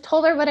just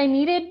told her what I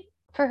needed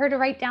for her to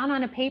write down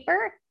on a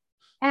paper.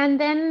 And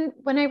then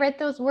when I read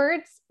those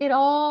words, it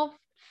all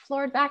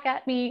floored back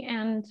at me.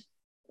 And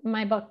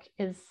my book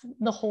is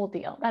the whole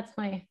deal. That's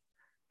my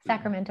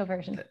Sacramento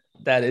version.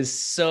 That is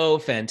so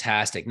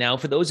fantastic. Now,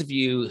 for those of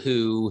you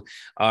who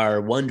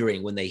are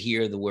wondering when they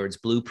hear the words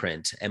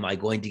blueprint, am I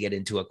going to get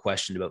into a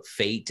question about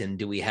fate? And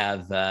do we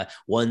have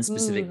one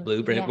specific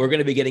blueprint? Yeah. We're going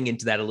to be getting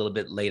into that a little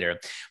bit later.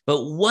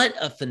 But what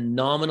a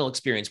phenomenal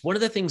experience. One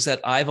of the things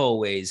that I've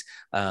always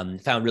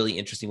found really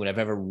interesting when I've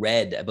ever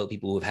read about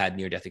people who have had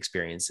near-death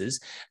experiences,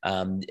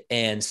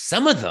 and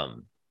some of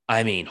them,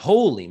 I mean,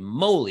 holy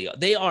moly,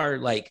 they are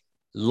like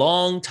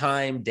long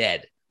time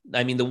dead.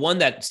 I mean, the one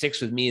that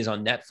sticks with me is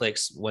on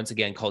Netflix, once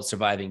again, called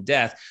Surviving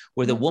Death,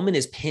 where the woman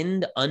is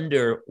pinned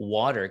under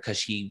water because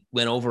she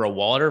went over a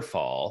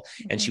waterfall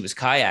and she was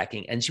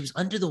kayaking, and she was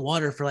under the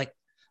water for like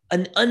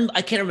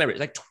I can't remember,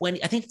 like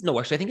 20, I think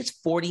it's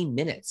 40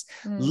 minutes,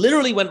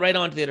 literally went right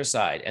on to the other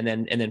side and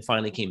then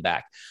finally came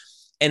back.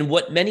 And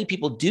what many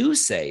people do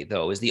say,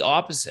 though, is the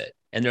opposite.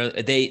 And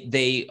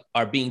they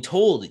are being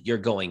told you're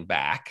going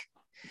back.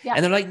 Yeah.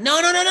 And they're like, no,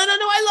 I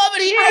love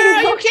it here.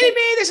 Are you kidding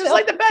me? This is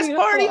like the best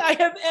party I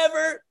have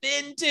ever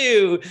been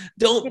to.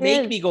 Don't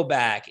make me go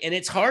back. And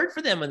it's hard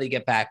for them when they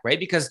get back, right?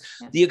 Because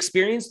the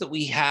experience that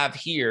we have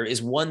here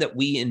is one that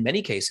we, in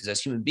many cases,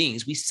 as human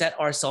beings, we set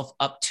ourselves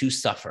up to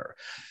suffer,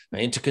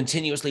 right? And to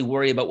continuously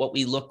worry about what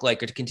we look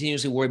like, or to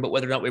continuously worry about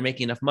whether or not we're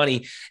making enough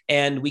money.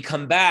 And we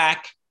come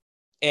back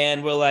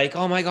and we're like,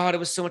 oh my God, it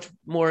was so much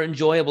more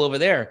enjoyable over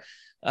there.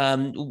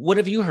 What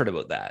have you heard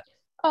about that?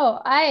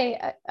 Oh,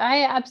 I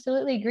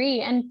absolutely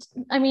agree. And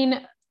I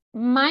mean,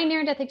 my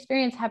near-death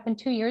experience happened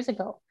 2 years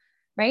ago,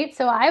 right?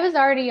 So I was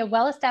already a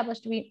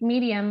well-established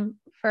medium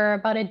for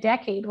about a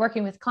decade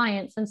working with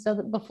clients. And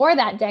so before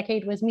that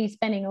decade was me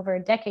spending over a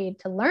decade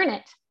to learn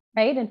it,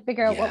 right? And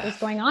figure out what was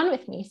going on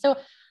with me. So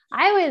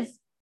I was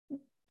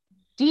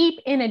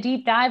deep in a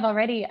deep dive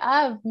already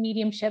of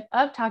mediumship,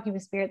 of talking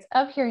with spirits,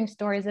 of hearing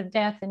stories of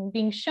death and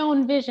being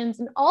shown visions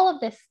and all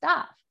of this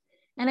stuff.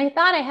 And I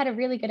thought I had a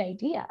really good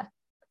idea.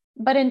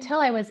 But until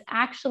I was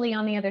actually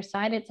on the other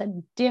side, it's a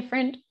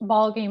different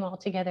ball game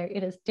altogether.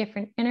 It is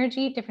different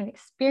energy, different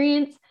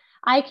experience.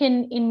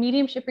 In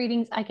mediumship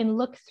readings, I can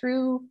look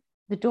through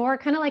the door,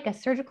 kind of like a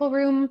surgical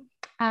room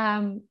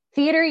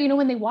theater, you know,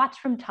 when they watch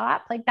from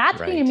top, like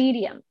that's being a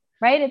medium,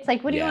 right? It's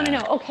like, what do you want to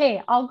know?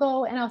 Okay, I'll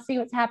go and I'll see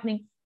what's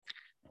happening.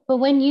 But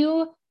when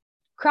you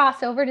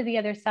cross over to the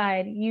other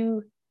side,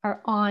 you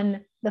are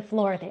on the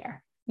floor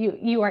there.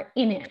 You are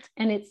in it,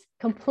 and it's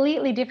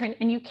completely different.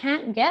 And you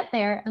can't get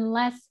there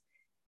unless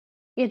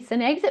it's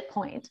an exit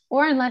point,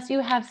 or unless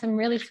you have some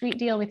really sweet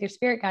deal with your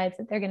spirit guides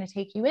that they're going to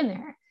take you in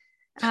there.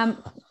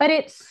 But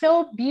it's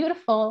so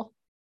beautiful.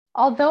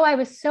 Although I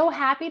was so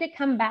happy to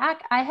come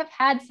back, I have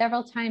had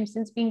several times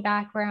since being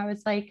back where I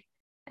was like,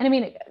 and I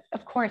mean,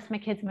 of course, my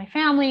kids and my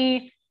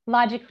family,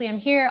 logically I'm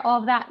here,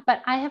 all of that.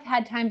 But I have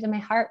had times in my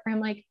heart where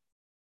I'm like,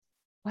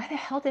 why the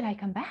hell did I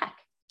come back?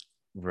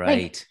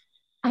 Right. Like,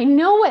 I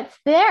know what's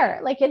there.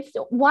 Like,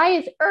 why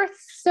is Earth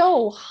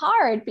so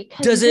hard?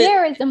 Because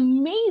there is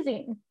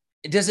amazing.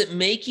 Does it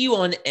make you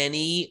on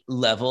any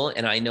level,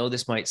 and I know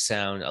this might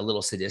sound a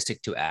little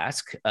sadistic to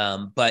ask,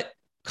 but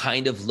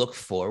kind of look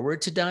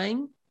forward to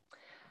dying?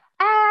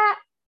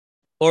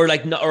 Or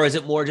like, no, or is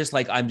it more just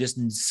like, I'm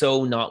just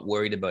so not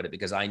worried about it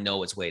because I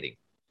know it's waiting?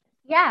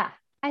 Yeah,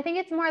 I think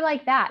it's more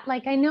like that.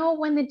 Like, I know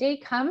when the day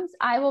comes,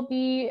 I will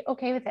be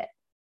okay with it.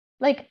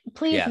 Like,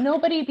 please,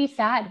 nobody be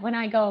sad when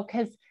I go,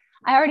 because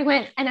I already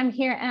went and I'm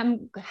here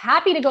and I'm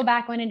happy to go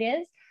back when it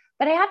is.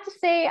 But I have to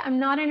say, I'm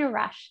not in a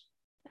rush.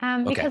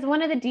 Because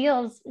one of the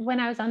deals when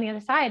I was on the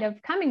other side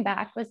of coming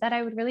back was that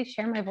I would really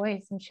share my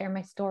voice and share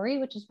my story,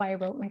 which is why I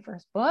wrote my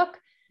first book,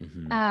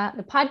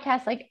 the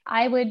podcast. Like,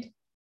 I would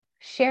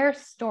share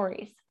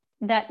stories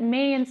that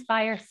may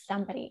inspire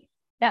somebody,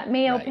 that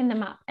may open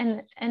them up.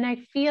 And I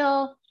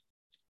feel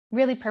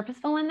really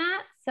purposeful in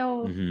that.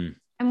 So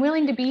I'm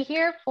willing to be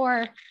here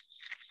for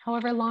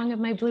however long of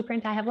my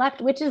blueprint I have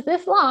left, which is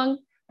this long,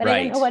 but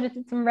I don't know what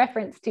it's in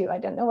reference to. I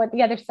don't know what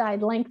the other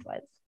side length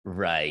was.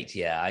 Right.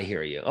 Yeah, I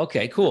hear you.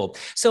 Okay, cool.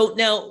 So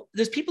now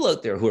there's people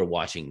out there who are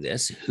watching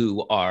this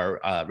who are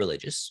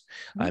religious.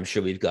 I'm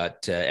sure we've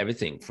got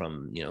everything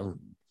from, you know,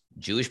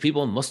 Jewish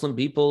people, Muslim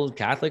people,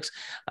 Catholics,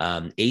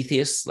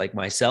 atheists like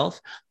myself,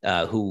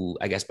 who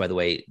I guess, by the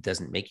way,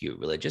 doesn't make you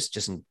religious,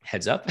 just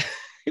heads up.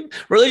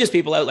 Religious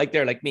people out like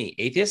they're like me,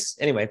 atheists.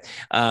 Anyway,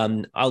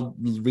 I'll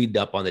read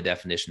up on the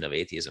definition of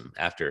atheism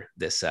after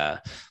this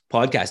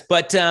podcast.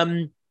 But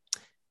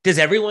does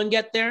everyone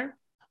get there?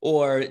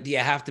 Or do you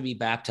have to be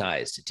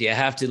baptized? Do you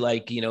have to,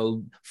 like, you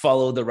know,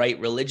 follow the right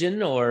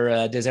religion,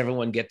 or does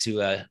everyone get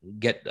to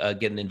get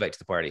an invite to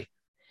the party?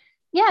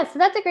 Yeah, so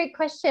that's a great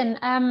question.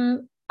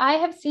 I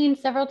have seen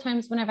several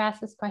times when I've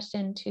asked this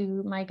question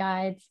to my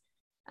guides,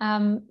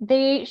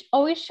 they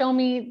always show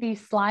me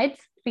these slides,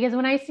 because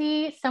when I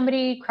see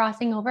somebody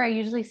crossing over, I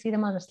usually see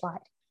them on a slide.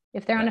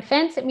 If they're on a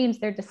fence, it means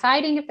they're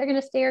deciding if they're going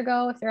to stay or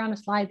go. If they're on a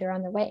slide, they're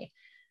on their way.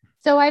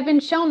 So I've been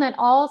shown that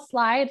all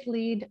slides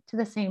lead to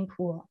the same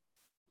pool.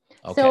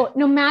 Okay. So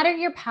no matter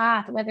your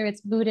path, whether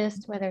it's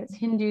Buddhist, whether it's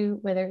Hindu,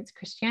 whether it's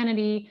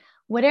Christianity,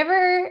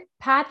 whatever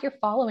path you're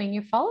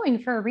following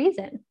for a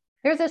reason.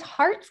 There's this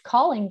heart's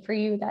calling for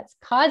you that's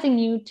causing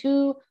you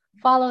to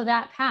follow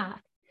that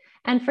path.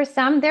 And for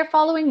some, they're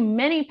following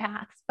many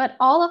paths, but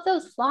all of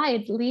those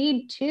slides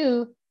lead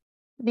to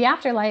the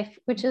afterlife,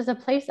 which is a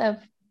place of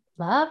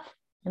love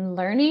and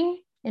learning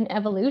and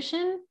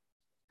evolution,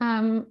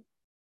 and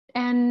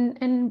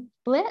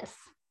bliss.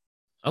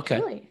 Okay.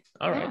 Really.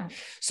 All right. Yeah.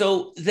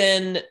 So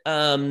then,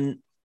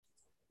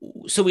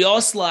 so we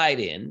all slide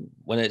in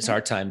when it's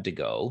our time to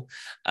go.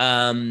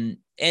 And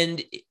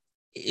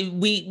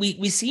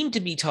we seem to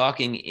be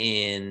talking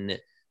in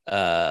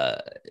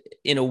a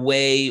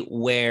way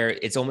where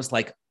it's almost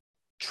like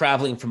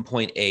traveling from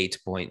point A to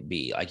point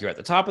B. Like you're at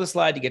the top of the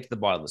slide to get to the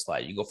bottom of the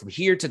slide. You go from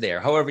here to there,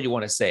 however you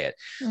want to say it.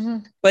 Mm-hmm.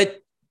 But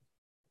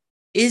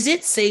is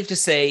it safe to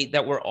say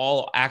that we're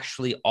all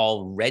actually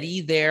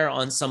already there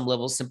on some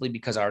level simply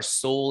because our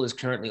soul is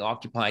currently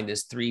occupying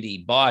this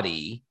 3D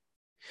body,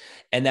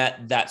 and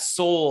that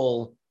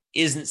soul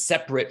isn't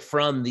separate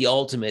from the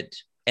ultimate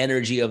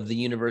energy of the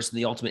universe and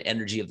the ultimate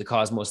energy of the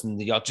cosmos and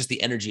just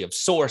the energy of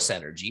source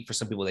energy? For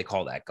some people, they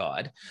call that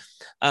God.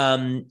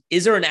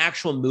 Is there an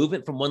actual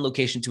movement from one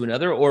location to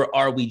another, or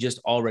are we just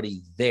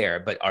already there,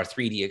 but our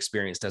 3D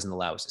experience doesn't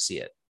allow us to see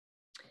it?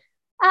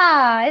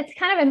 It's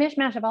kind of a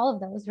mishmash of all of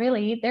those,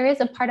 really. There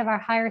is a part of our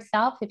higher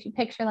self, if you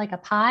picture like a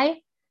pie,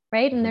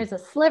 right? And there's a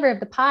sliver of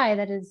the pie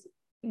that is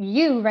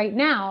you right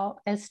now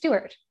as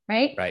Stuart,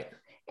 right? Right.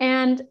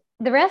 And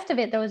the rest of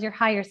it, though, is your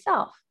higher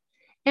self.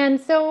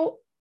 And so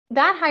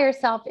that higher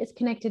self is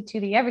connected to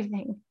the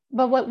everything.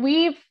 But what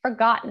we've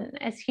forgotten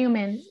as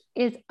humans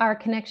is our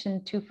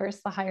connection to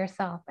first the higher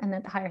self, and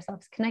that the higher self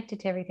is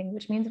connected to everything,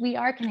 which means we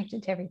are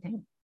connected to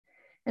everything.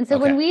 And so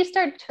when we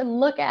start to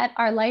look at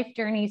our life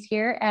journeys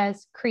here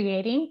as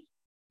creating,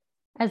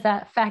 as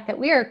that fact that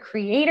we are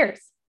creators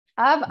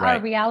of our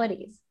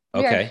realities,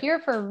 we are here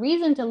for a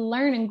reason to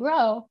learn and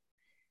grow.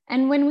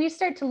 And when we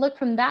start to look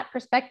from that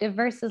perspective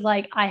versus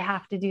like, I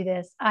have to do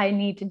this, I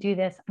need to do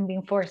this, I'm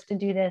being forced to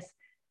do this,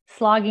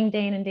 slogging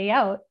day in and day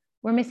out,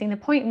 we're missing the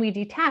point and we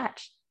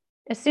detach.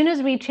 As soon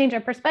as we change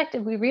our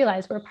perspective, we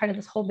realize we're part of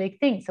this whole big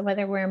thing. So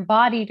whether we're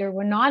embodied or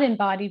we're not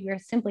embodied, we're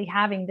simply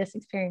having this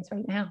experience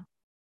right now.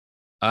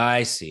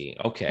 I see.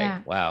 Okay. Yeah.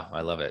 Wow.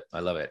 I love it.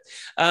 I love it.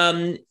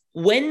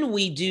 When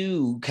we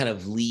do kind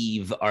of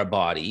leave our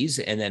bodies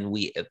and then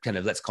we kind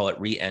of, let's call it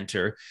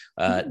re-enter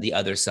the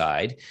other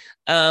side,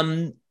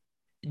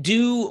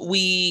 do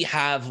we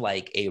have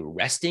like a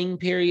resting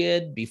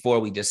period before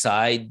we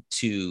decide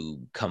to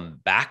come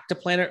back to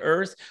planet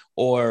Earth?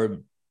 Or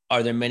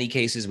are there many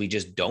cases we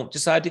just don't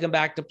decide to come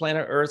back to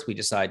planet Earth? We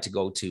decide to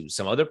go to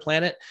some other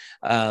planet?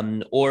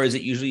 Or is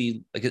it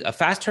usually like a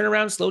fast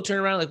turnaround, slow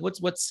turnaround? Like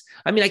what's,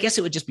 I mean, I guess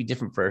it would just be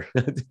different for,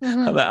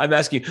 I'm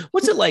asking you,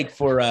 what's it like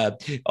for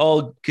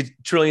all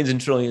trillions and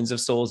trillions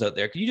of souls out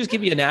there? Can you just give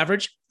me an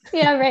average?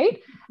 Yeah,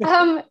 right.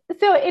 So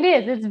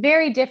it's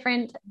very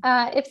different.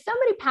 If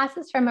somebody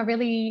passes from a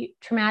really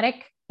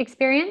traumatic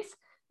experience,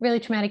 really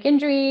traumatic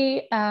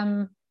injury,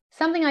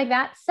 something like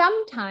that,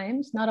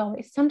 sometimes, not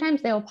always,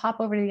 sometimes they'll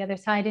pop over to the other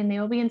side and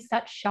they'll be in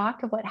such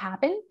shock of what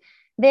happened.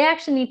 They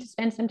actually need to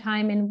spend some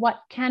time in what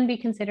can be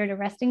considered a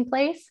resting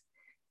place.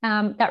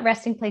 That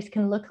resting place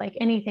can look like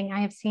anything.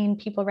 I have seen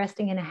people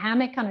resting in a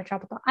hammock on a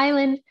tropical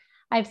island.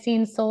 I've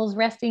seen souls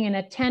resting in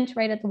a tent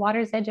right at the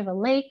water's edge of a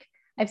lake.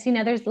 I've seen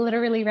others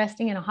literally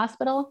resting in a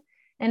hospital.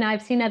 And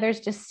I've seen others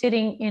just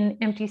sitting in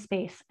empty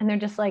space. And they're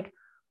just like,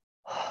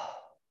 oh,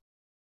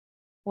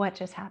 what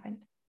just happened?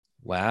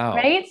 Wow.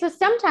 Right. So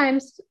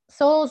sometimes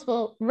souls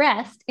will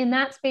rest in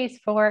that space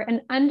for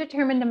an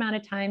undetermined amount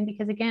of time,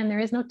 because again, there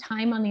is no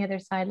time on the other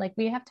side like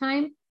we have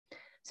time.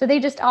 So they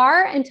just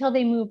are until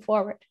they move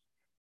forward.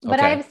 But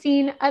I've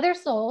seen other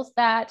souls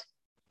that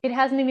it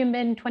hasn't even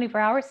been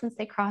 24 hours since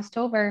they crossed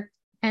over,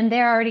 and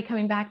they're already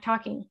coming back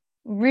talking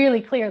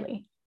really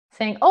clearly,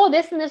 saying, oh,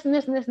 this and this and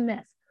this and this and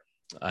this.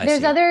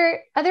 There's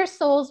other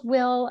souls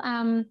will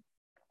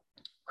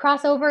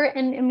cross over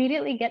and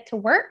immediately get to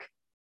work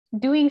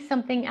doing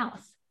something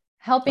else,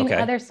 helping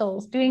other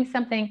souls, doing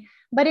something.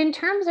 But in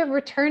terms of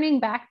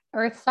returning back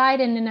earthside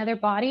in another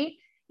body,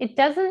 it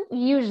doesn't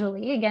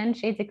usually, again,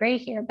 shades of gray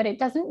here, but it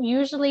doesn't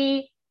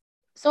usually,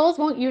 souls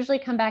won't usually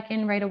come back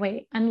in right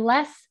away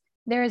unless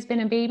there has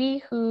been a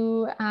baby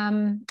who,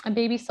 a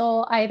baby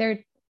soul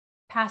either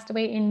passed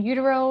away in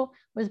utero,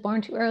 was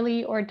born too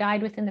early, or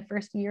died within the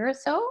first year or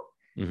so.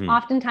 Mm-hmm.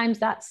 Oftentimes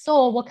that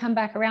soul will come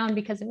back around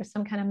because there was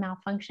some kind of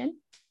malfunction.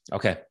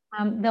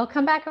 They'll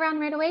come back around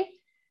right away,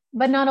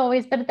 but not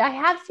always. But I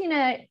have seen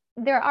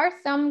there are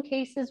some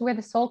cases where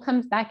the soul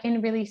comes back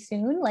in really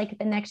soon, like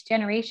the next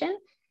generation.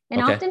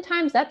 And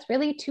oftentimes that's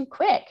really too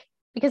quick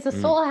because the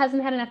soul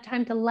hasn't had enough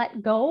time to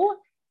let go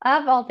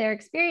of all their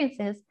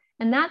experiences.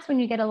 And that's when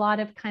you get a lot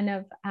of kind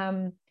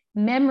of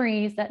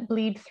memories that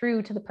bleed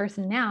through to the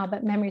person now,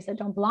 but memories that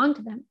don't belong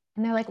to them.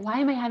 And they're like, why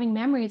am I having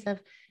memories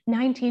of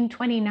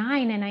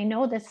 1929? And I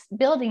know this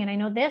building and I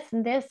know this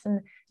and this.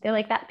 And they're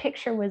like, that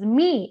picture was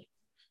me,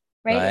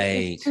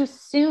 right? It's too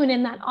soon.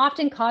 And that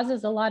often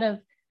causes a lot of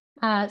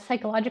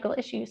psychological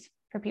issues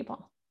for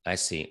people. I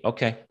see.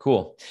 Okay,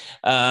 cool.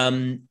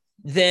 Then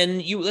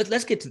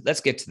let's get to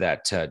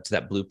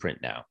that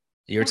blueprint now.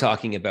 You're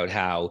talking about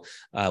how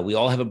we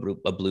all have a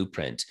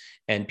blueprint,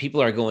 and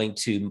people are going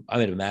to, I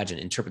would imagine,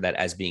 interpret that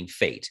as being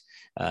fate.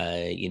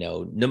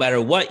 No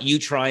matter what you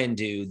try and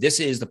do, this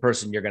is the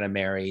person you're going to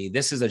marry.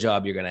 This is the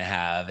job you're going to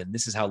have, and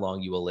this is how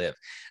long you will live.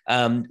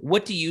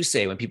 What do you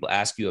say when people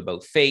ask you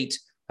about fate,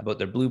 about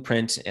their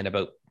blueprint, and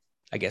about,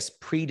 I guess,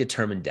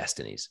 predetermined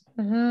destinies?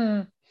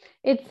 Mm-hmm.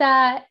 It's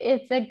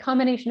a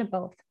combination of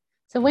both.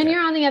 So when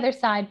you're on the other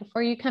side,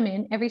 before you come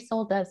in, every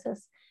soul does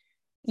this.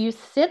 You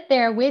sit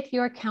there with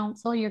your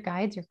council, your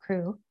guides, your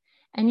crew,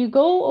 and you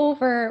go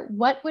over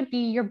what would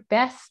be your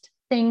best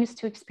things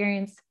to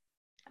experience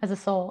as a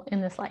soul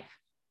in this life,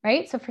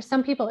 right? So for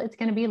some people, it's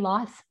going to be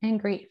loss and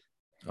grief.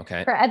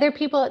 Okay. For other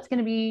people, it's going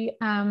to be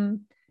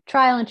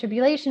trial and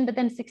tribulation, but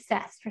then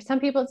success. For some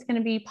people, it's going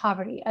to be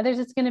poverty. Others,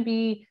 it's going to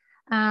be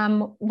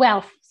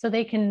wealth, so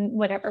they can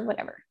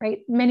whatever, right?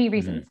 Many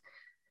reasons.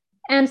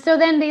 And so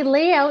then they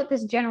lay out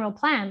this general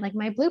plan, like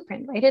my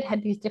blueprint, right? It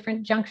had these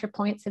different juncture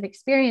points of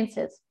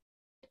experiences.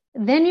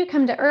 Then you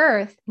come to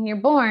Earth and you're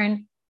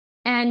born,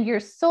 and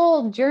your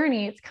soul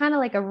journey, it's kind of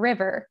like a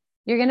river.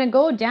 You're going to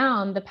go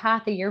down the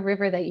path of your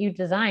river that you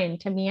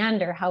designed to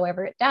meander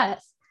however it does.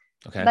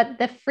 Okay. But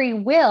the free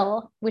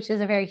will, which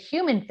is a very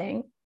human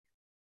thing,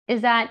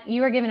 is that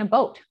you are given a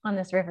boat on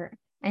this river,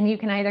 and you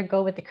can either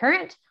go with the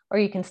current, or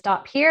you can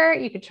stop here.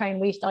 You could try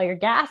and waste all your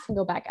gas and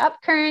go back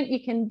up current.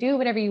 You can do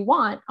whatever you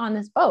want on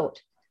this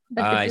boat.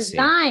 But the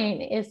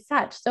design is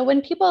such. So when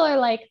people are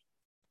like,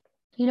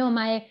 am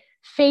I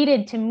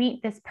fated to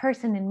meet this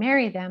person and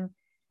marry them?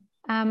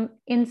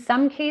 In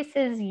some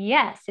cases,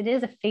 yes, it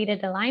is a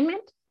fated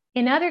alignment.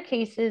 In other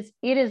cases,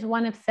 it is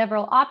one of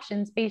several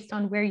options based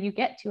on where you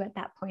get to at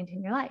that point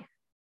in your life.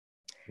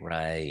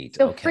 Right.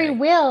 So free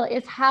will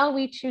is how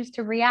we choose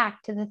to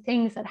react to the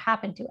things that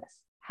happen to us,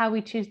 how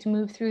we choose to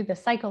move through the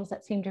cycles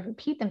that seem to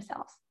repeat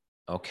themselves.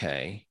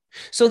 Okay.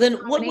 So then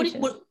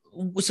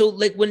so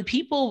like when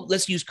people,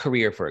 let's use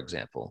career, for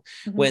example,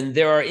 when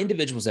there are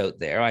individuals out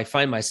there, I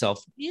find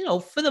myself,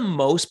 for the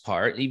most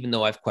part, even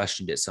though I've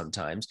questioned it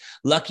sometimes,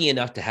 lucky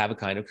enough to have a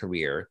kind of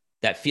career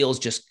that feels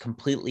just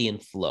completely in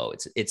flow.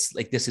 It's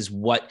like, this is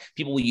what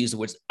people will use the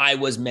words, I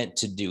was meant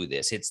to do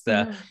this. It's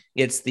the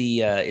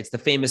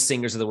famous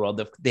singers of the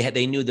world.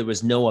 They knew there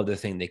was no other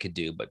thing they could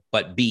do,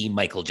 but be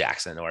Michael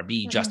Jackson or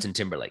be Justin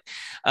Timberlake.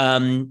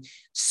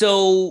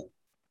 So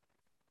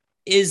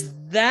is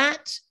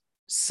that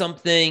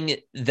something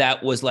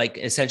that was like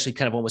essentially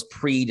kind of almost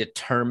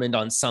predetermined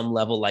on some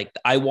level? Like,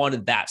 I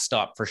wanted that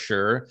stop for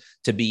sure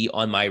to be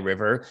on my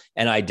river,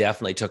 and I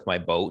definitely took my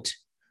boat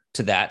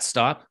to that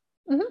stop.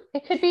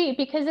 It could be,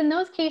 because in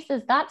those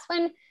cases, that's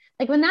when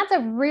that's a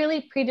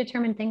really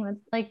predetermined thing with,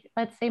 like,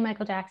 let's say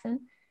Michael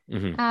Jackson,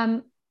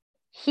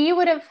 he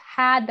would have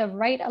had the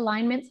right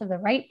alignments of the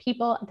right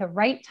people at the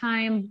right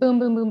time, boom,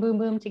 boom, boom, boom,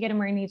 boom, to get him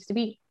where he needs to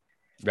be.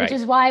 Right. Which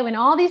is why when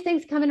all these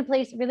things come into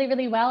place really,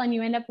 really well, and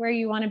you end up where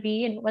you want to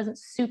be, and it wasn't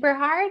super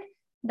hard,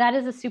 that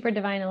is a super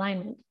divine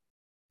alignment.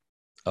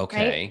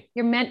 Okay. Right?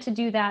 You're meant to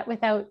do that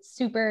without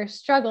super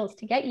struggles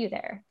to get you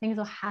there. Things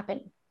will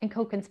happen and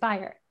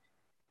co-conspire.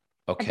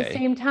 Okay. At the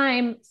same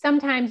time,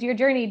 sometimes your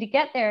journey to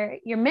get there,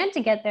 you're meant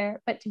to get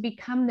there, but to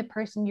become the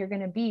person you're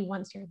going to be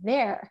once you're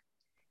there,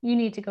 you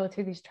need to go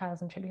through these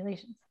trials and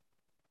tribulations.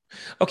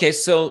 Okay.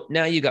 So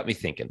now you got me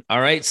thinking.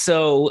 All right.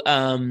 So,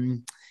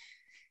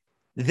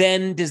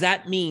 then does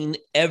that mean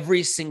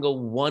every single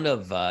one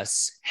of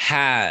us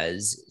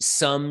has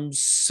some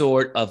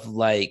sort of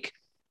like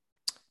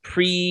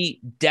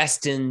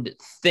predestined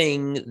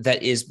thing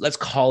that is, let's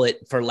call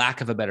it, for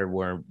lack of a better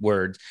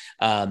word,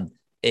 our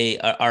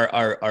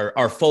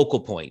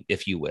focal point,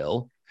 if you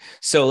will?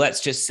 So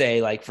let's just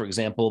say, like, for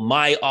example,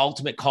 my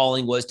ultimate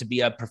calling was to be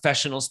a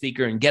professional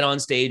speaker and get on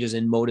stages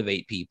and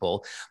motivate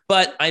people.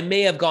 But I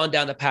may have gone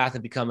down the path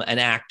of becoming an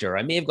actor.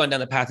 I may have gone down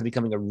the path of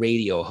becoming a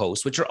radio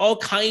host, which are all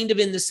kind of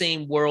in the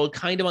same world,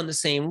 kind of on the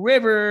same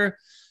river,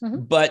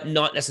 but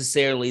not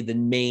necessarily the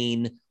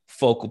main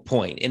focal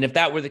point. And if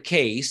that were the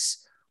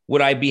case,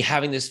 would I be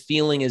having this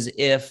feeling as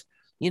if,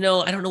 I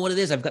don't know what it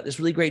is. I've got this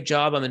really great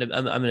job.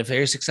 I'm a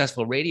very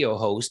successful radio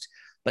host,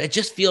 but it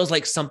just feels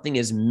like something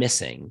is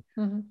missing.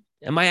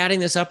 Am I adding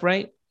this up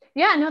right?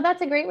 Yeah, no,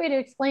 that's a great way to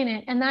explain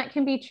it. And that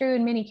can be true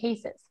in many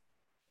cases.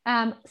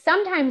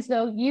 Sometimes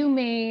though, you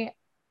may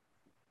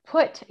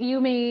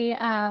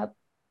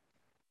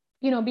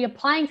be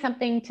applying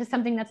something to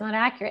something that's not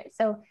accurate.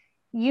 So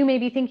you may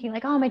be thinking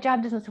like, oh, my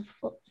job doesn't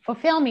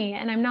fulfill me,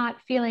 and I'm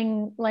not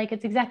feeling like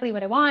it's exactly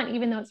what I want,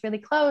 even though it's really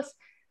close.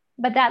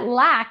 But that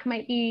lack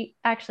might be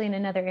actually in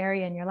another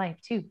area in your life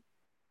too.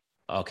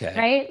 Okay.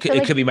 Right.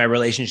 It could be my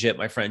relationship,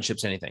 my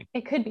friendships, anything.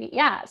 It could be.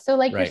 Yeah.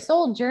 So your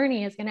soul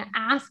journey is going to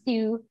ask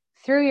you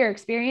through your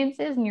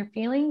experiences and your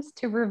feelings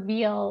to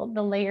reveal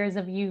the layers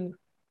of you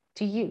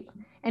to you.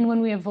 And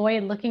when we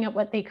avoid looking at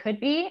what they could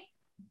be,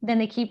 then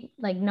they keep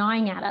like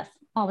gnawing at us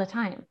all the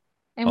time.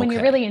 And when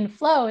you're really in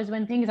flow is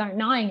when things aren't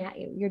gnawing at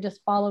you. You're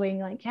just following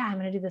like, yeah, I'm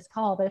going to do this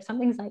call. But if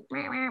something's like,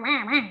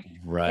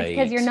 right, it's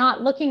because you're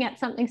not looking at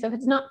something. So if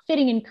it's not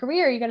fitting in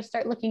career, you got to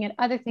start looking at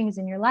other things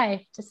in your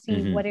life to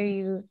see what are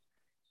you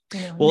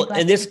well,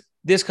 neglecting. And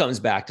this comes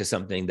back to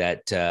something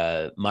that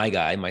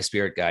my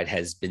spirit guide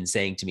has been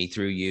saying to me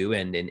through you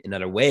and in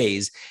other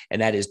ways.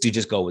 And that is to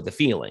just go with the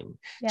feeling,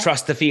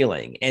 trust the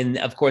feeling. And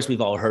of course,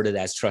 we've all heard it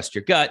as trust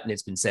your gut. And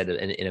it's been said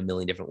in a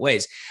million different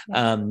ways.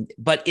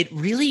 But it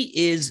really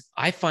is,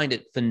 I find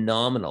it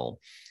phenomenal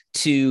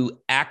to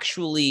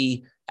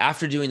actually,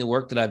 after doing the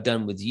work that I've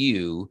done with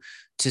you,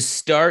 to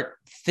start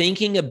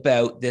thinking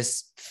about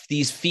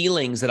these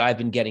feelings that I've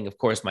been getting, of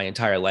course, my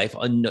entire life,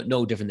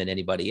 no different than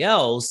anybody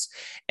else,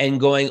 and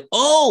going,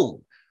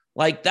 oh,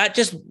 like that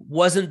just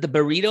wasn't the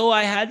burrito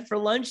I had for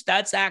lunch.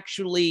 That's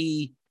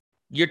actually,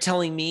 you're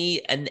telling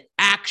me, an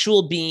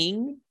actual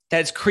being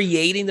that's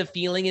creating the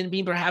feeling in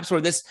me, perhaps,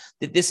 or that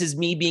this is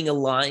me being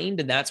aligned,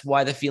 and that's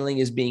why the feeling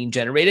is being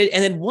generated.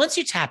 And then once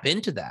you tap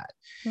into that,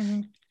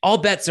 all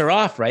bets are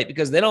off, right?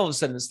 Because then all of a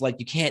sudden it's like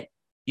you can't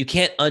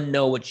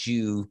unknow what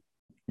you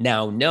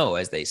now know,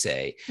 as they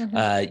say.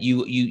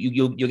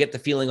 You'll get the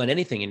feeling on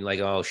anything and you're like,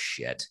 oh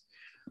shit,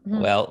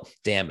 well,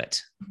 damn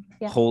it,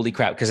 holy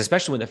crap. Because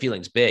especially when the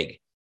feeling's big,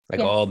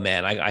 like, oh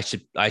man, I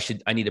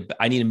need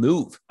to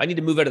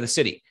move out of the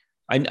city.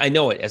 I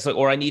know it. It's like,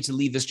 or I need to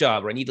leave this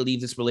job, or I need to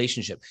leave this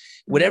relationship,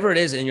 whatever it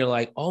is. And you're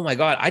like, oh my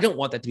God, I don't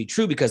want that to be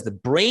true, because the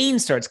brain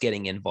starts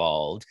getting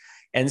involved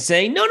and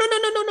saying, no.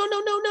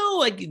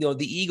 Like,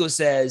 the ego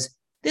says,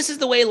 this is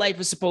the way life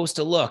is supposed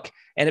to look.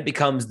 And it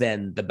becomes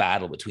then the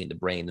battle between the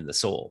brain and the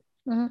soul.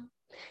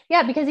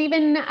 Yeah, because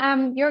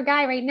even your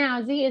guy right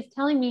now, Z, is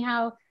telling me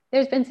how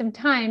there's been some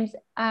times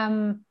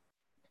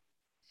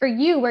for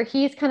you where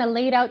he's kind of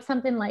laid out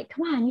something like,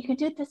 come on, you can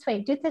do it this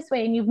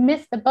way. And you've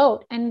missed the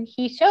boat. And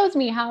he shows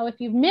me how if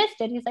you've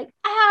missed it, he's like,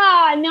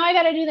 now I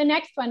got to do the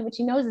next one, which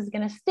he knows is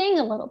going to sting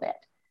a little bit.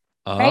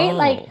 Right?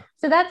 Like,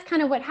 so that's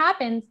kind of what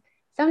happens.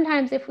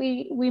 Sometimes if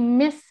we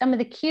miss some of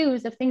the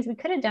cues of things we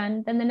could have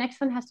done, then the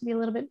next one has to be a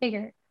little bit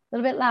bigger, a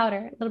little bit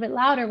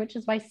louder, which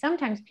is why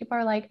sometimes people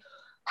are like,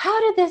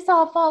 how did this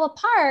all fall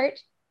apart?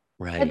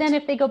 Right. But then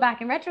if they go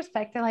back in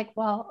retrospect, they're like,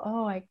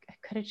 well, I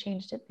could have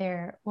changed it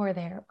there or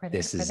there or there.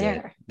 This is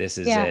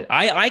it.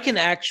 I can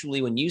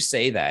actually, when you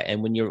say that,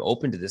 and when you're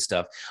open to this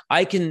stuff,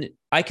 I can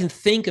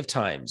think of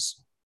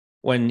times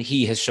when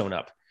he has shown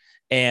up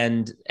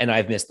and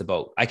I've missed the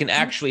boat. I can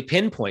actually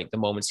pinpoint the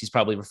moments he's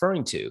probably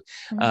referring to,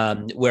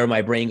 where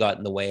my brain got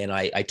in the way and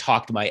I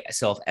talked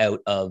myself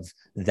out of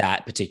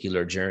that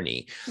particular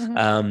journey.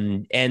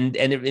 And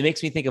it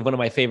makes me think of one of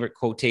my favorite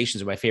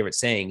quotations or my favorite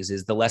sayings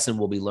is, the lesson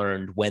will be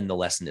learned when the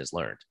lesson is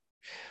learned.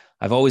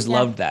 I've always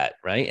loved that.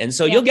 Right. And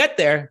so you'll get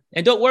there,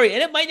 and don't worry.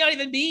 And it might not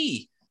even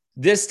be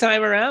this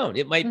time around.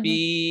 It might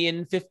be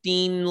in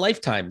 15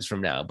 lifetimes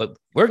from now, but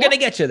we're going to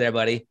get you there,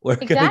 buddy. We're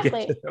going to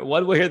get you there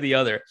one way or the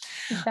other.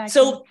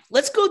 So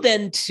let's go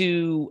then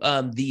to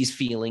these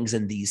feelings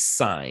and these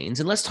signs,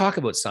 and let's talk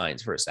about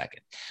signs for a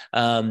second.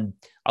 A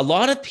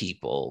lot of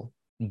people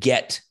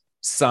get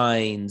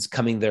signs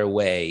coming their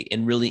way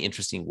in really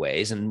interesting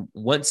ways. And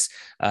once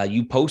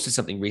you posted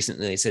something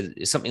recently, they said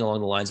something along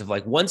the lines of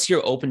like, once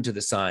you're open to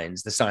the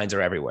signs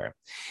are everywhere.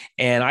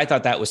 And I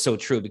thought that was so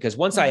true, because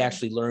once I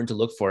actually learned to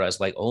look for it, I was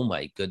like, oh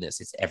my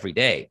goodness, it's every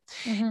day.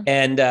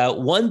 And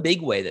one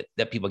big way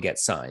that people get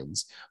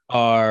signs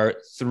are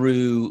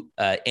through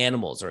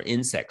animals or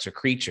insects or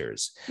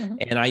creatures.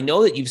 And I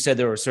know that you've said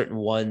there are certain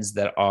ones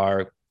that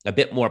are a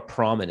bit more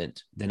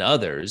prominent than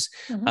others,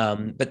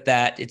 but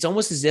that it's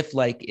almost as if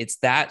like it's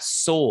that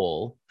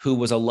soul who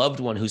was a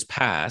loved one who's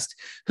passed,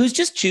 who's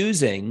just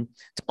choosing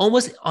to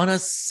almost, on a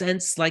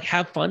sense, like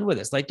have fun with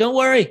us. Like, don't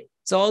worry,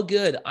 it's all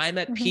good. I'm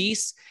at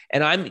peace,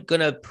 and I'm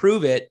going to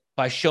prove it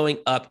by showing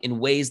up in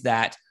ways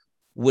that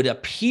would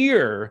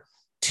appear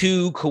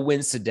too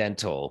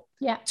coincidental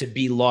to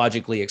be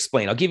logically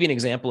explained. I'll give you an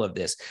example of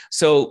this.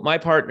 So my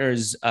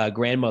partner's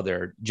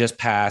grandmother just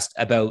passed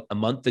about a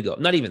month ago,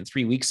 not even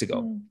 3 weeks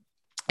ago.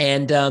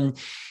 And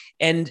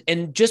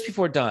just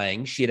before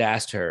dying, she had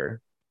asked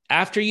her,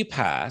 after you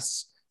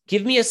pass,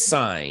 give me a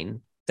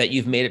sign that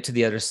you've made it to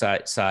the other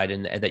side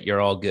and that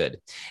you're all good,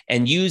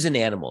 and use an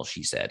animal,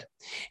 she said.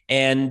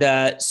 And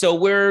so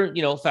we're,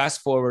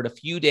 fast forward a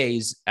few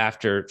days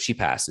after she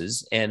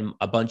passes, and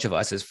a bunch of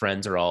us as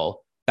friends are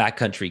all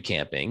backcountry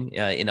camping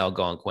in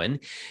Algonquin,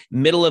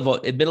 middle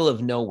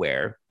of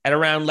nowhere. At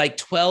around like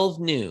 12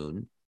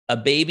 noon, a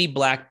baby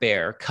black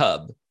bear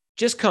cub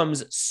just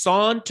comes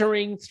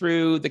sauntering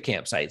through the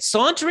campsite,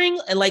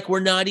 and like we're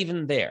not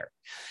even there.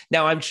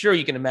 Now, I'm sure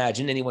you can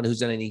imagine, anyone who's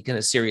done any kind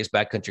of serious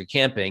backcountry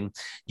camping,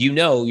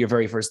 your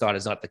very first thought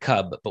is not the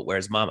cub, but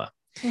where's mama?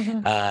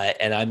 And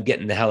I'm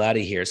getting the hell out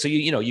of here. So,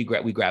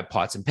 we grab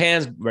pots and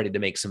pans, ready to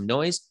make some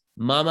noise.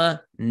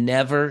 Mama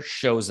never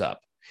shows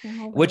up.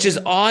 which is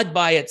odd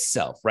by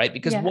itself, right?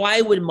 Because Yeah.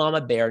 why would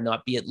Mama Bear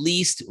not be at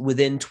least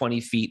within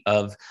 20 feet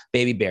of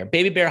Baby Bear?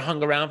 Baby Bear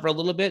hung around for a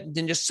little bit and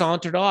then just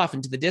sauntered off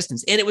into the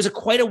distance. And it was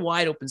quite a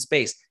wide open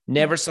space.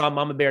 Never saw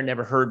Mama Bear,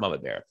 never heard Mama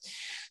Bear.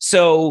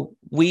 So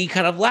we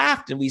kind of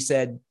laughed and we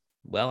said,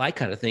 well, I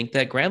kind of think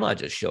that Grandma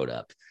just showed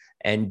up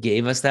and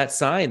gave us that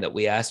sign that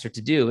we asked her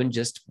to do and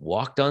just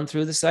walked on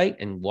through the site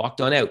and walked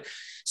on out.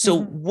 So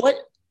what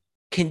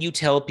can you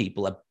tell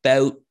people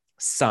about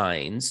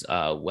signs,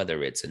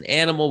 whether it's an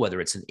animal,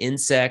 whether it's an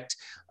insect?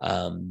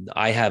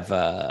 I have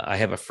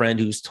a friend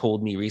who's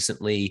told me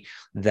recently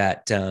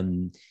that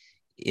in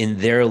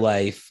their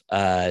life,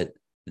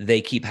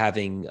 they keep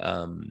having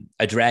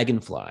a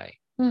dragonfly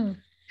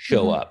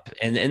show up,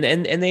 and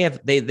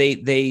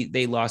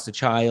they lost a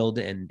child,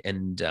 and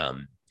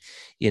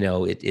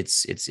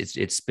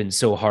it's been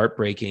so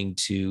heartbreaking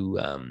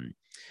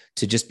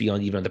to just be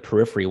even on the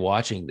periphery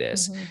watching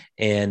this.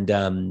 And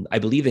I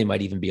believe they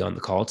might even be on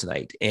the call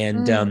tonight.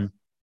 And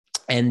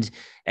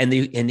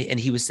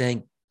he was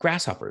saying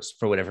grasshoppers,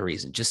 for whatever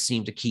reason, just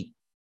seem to keep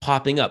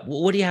popping up.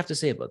 What do you have to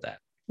say about that?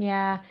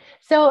 Yeah.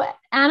 So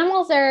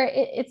animals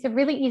it's a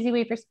really easy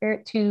way for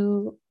spirit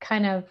to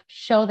kind of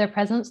show their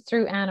presence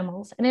through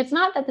animals. And it's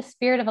not that the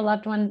spirit of a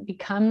loved one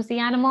becomes the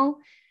animal.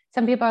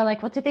 Some people are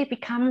like, well, did they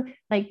become,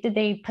 like, did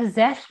they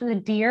possess the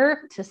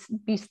deer to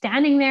be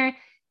standing there?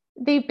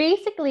 They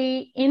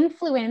basically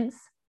influence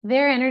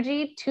their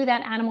energy to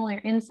that animal or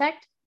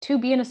insect to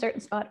be in a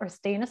certain spot or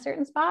stay in a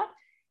certain spot,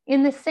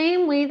 in the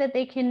same way that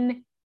they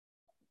can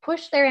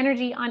push their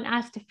energy on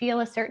us to feel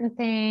a certain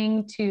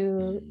thing,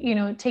 to,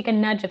 take a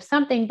nudge of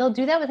something. They'll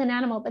do that with an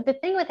animal. But the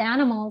thing with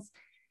animals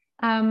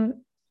and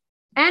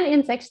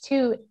insects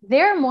too,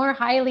 they're more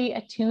highly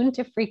attuned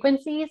to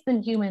frequencies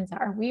than humans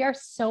are. We are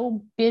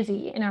so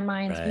busy in our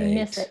minds. Right. We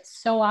miss it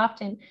so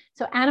often.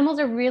 So animals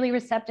are really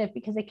receptive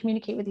because they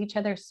communicate with each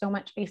other so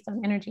much based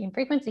on energy and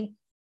frequency.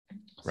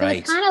 So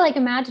It's kind of like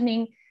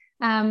imagining,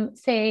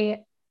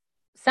 say,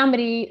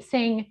 somebody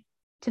saying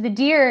to the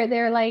deer,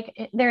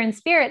 they're in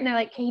spirit and they're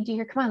like, hey,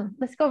 deer, come on,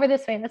 let's go over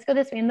this way. Let's go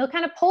this way. And they'll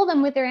kind of pull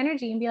them with their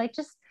energy and be like,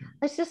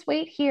 let's just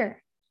wait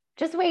here.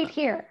 Just wait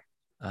here.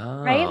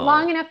 Right?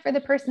 Long enough for the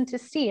person to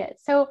see it.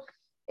 So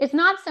it's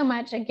not so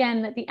much,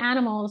 again, that the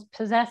animal is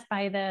possessed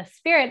by the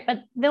spirit, but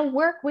they'll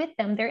work with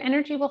them. Their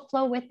energy will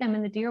flow with them,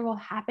 and the deer will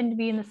happen to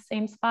be in the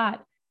same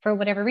spot for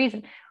whatever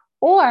reason.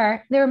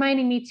 Or they're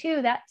reminding me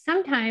too that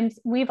sometimes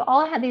we've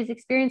all had these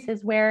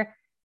experiences where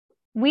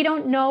we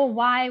don't know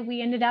why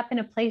we ended up in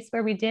a place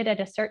where we did at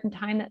a certain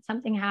time that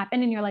something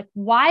happened. And you're like,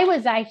 why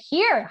was I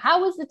here?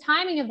 How was the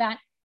timing of that?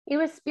 It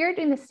was spirit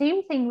doing the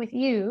same thing with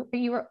you,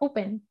 but you were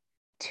open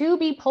to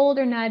be pulled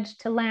or nudged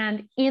to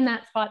land in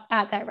that spot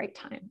at that right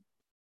time.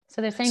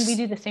 So they're saying we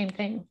do the same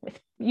thing with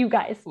you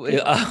guys.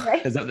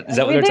 Right? Is that what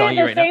they're telling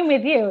you right now? Same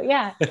with you.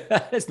 Yeah.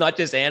 It's not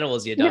just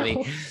animals, you dummy.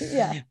 No.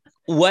 Yeah.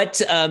 What,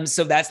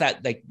 so that's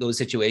that, like those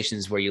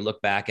situations where you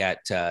look back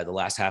at the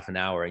last half an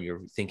hour and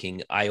you're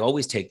thinking, I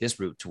always take this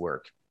route to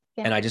work.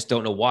 Yeah. And I just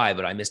don't know why,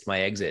 but I missed my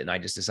exit and I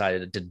just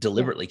decided to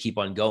deliberately keep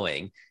on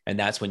going. And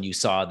that's when you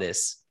saw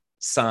this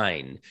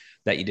sign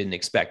that you didn't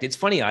expect. It's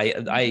funny.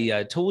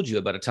 I told you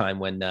about a time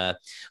when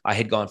I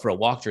had gone for a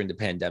walk during the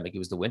pandemic. It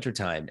was the winter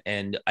time,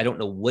 and I don't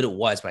know what it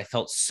was, but I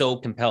felt so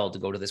compelled to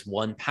go to this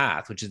one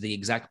path, which is the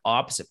exact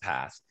opposite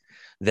path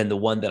than the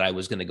one that I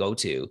was going to go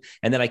to.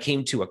 And then I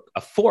came to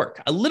a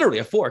fork, literally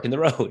a fork in the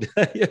road.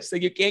 So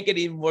you can't get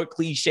even more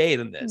cliche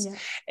than this. Yeah.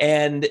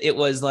 And it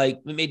was like,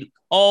 it made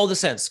all the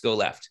sense to go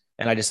left.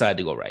 And I decided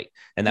to go right.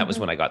 And that was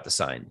when I got the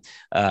sign.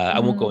 I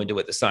won't go into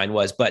what the sign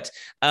was, but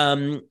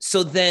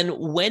so then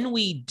when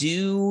we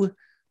do,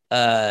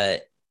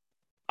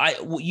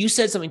 you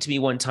said something to me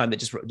one time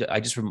that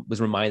I just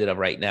was reminded of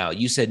right now.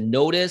 You said,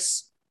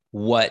 notice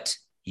what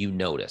you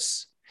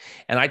notice.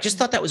 And I just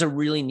thought that was a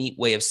really neat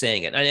way of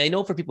saying it. And I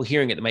know for people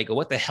hearing it, they might go,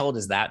 what the hell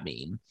does that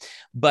mean?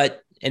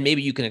 And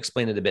maybe you can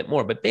explain it a bit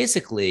more, but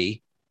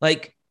basically,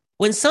 like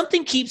when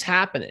something keeps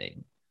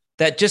happening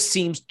that just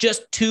seems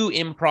just too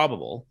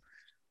improbable,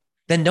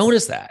 then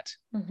notice that.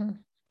 Mm-hmm.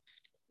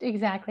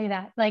 Exactly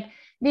that. Like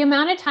the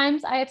amount of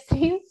times I have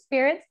seen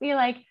spirits be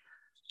like,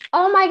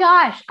 oh my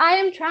gosh, I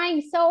am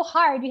trying so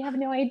hard. You have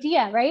no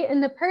idea. Right.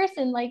 And the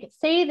person, like,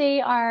 say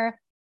they're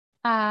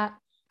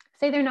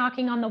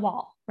knocking on the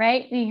wall,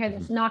 right? And you hear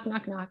this knock,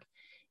 knock, knock.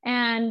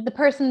 And the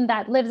person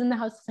that lives in the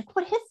house is like,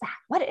 what is that?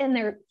 What? And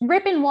they're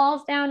ripping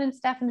walls down and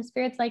stuff. And the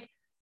spirit's like,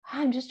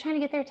 I'm just trying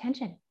to get their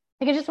attention.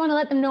 Like, I just want to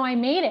let them know I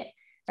made it.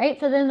 Right.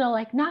 So then they'll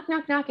like knock,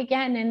 knock, knock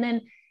again. And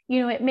then,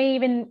 it may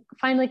even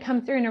finally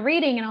come through in a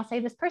reading and I'll say,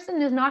 this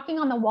person is knocking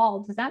on the wall.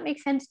 Does that make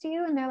sense to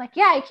you? And they're like,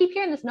 yeah, I keep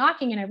hearing this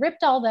knocking and I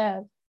ripped all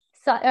the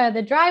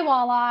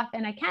drywall off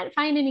and I can't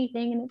find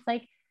anything. And it's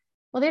like,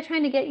 well, they're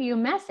trying to get you a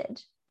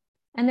message.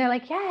 And they're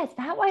like, yeah, is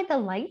that why the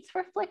lights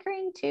were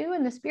flickering too?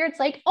 And the spirit's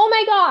like, oh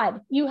my God,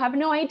 you have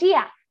no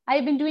idea.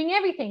 I've been doing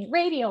everything,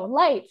 radio,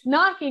 lights,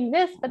 knocking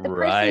this, but the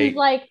person's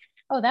like,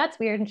 oh, that's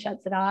weird, and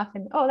shuts it off.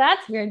 And oh,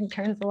 that's weird, and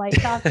turns the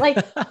lights off.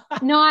 Like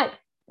not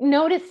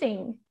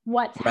noticing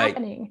what's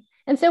happening.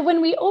 And so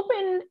when we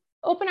open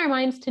open our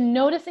minds to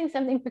noticing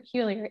something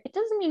peculiar. It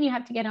doesn't mean you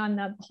have to get on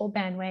the whole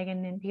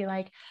bandwagon and be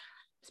like,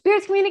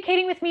 Spirit's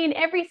communicating with me in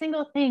every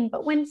single thing.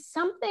 But when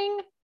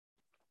something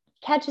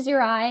catches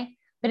your eye,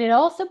 but it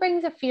also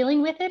brings a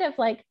feeling with it of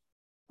like,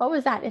 what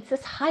was that? It's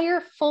this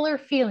higher, fuller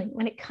feeling.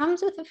 When it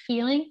comes with a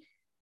feeling,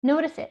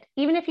 notice it.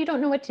 Even if you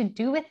don't know what to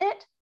do with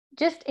it,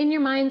 just in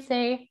your mind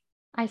say,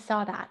 I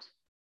saw that.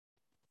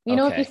 You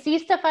know, if you see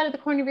stuff out of the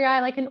corner of your eye,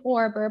 like an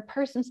orb or a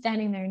person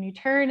standing there, and you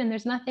turn and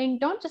there's nothing,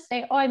 don't just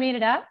say, oh, I made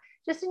it up.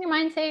 Just in your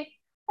mind say,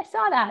 I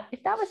saw that.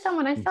 If that was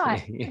someone, I saw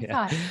it.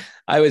 Yeah. I saw it.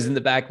 I was in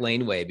the back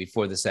laneway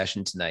before the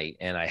session tonight,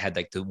 and I had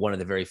like one of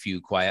the very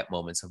few quiet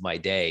moments of my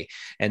day.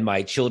 And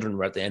my children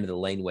were at the end of the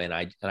laneway, and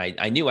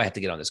I knew I had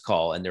to get on this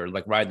call, and they're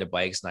like riding their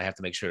bikes, and I have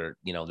to make sure,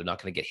 you know, they're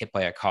not going to get hit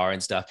by a car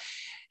and stuff.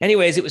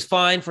 Anyways, it was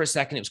fine for a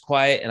second. It was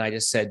quiet. And I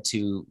just said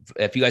to,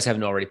 if you guys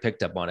haven't already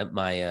picked up on it,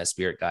 my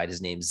spirit guide,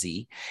 his name's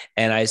Z.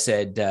 And I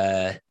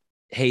said,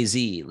 hey,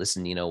 Z,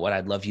 listen, you know what?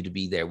 I'd love you to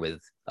be there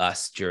with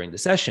us during the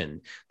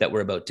session that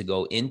we're about to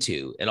go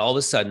into. And all of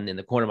a sudden in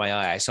the corner of my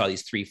eye, I saw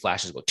these 3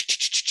 flashes go,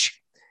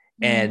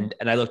 and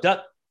I looked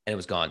up and it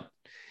was gone.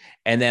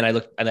 And then I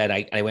looked, and then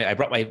I went, I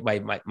brought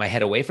my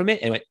head away from it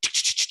and went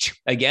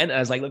again. And I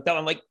was like, looked up,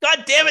 I'm like,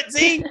 God damn it,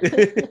 Z,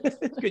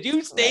 could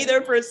you stay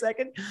there for a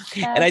second?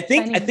 And I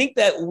think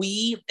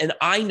that and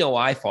I know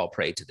I fall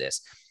prey to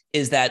this,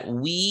 is that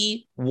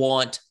we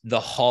want the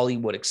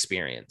Hollywood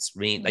experience. I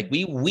mean, like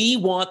we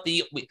want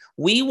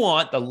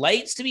the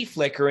lights to be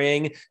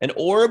flickering, an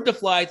orb to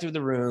fly through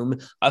the room,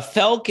 a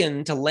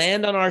falcon to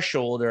land on our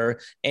shoulder,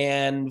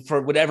 and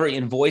for whatever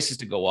invoices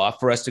to go off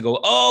for us to go,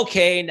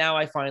 okay, now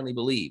I finally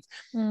believe.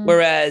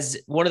 Whereas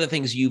one of the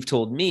things you've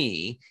told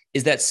me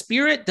is that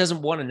Spirit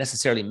doesn't want to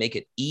necessarily make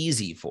it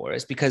easy for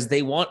us, because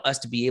they want us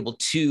to be able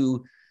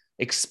to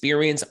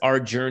experience our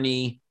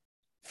journey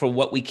for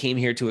what we came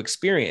here to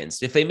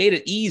experience. If they made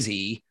it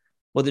easy,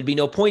 well, there'd be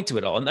no point to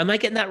it all. Am I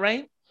getting that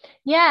right?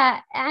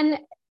 Yeah. And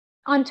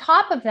on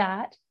top of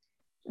that,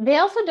 they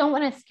also don't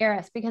want to scare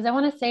us, because I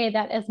want to say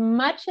that as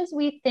much as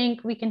we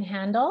think we can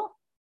handle,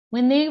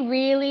 when they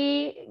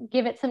really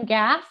give it some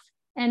gas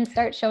and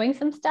start showing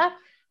some stuff,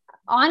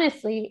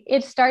 honestly,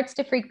 it starts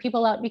to freak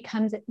people out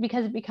because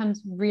it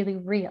becomes really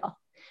real.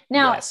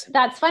 Now,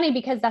 That's funny,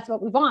 because that's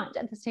what we want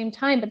at the same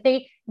time, but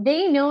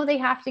they know they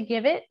have to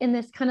give it in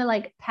this kind of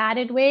like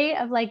padded way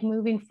of like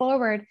moving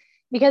forward.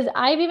 Because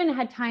I've even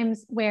had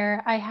times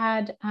where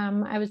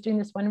I was doing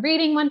this one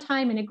reading one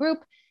time in a group,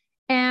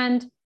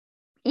 and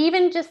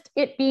even just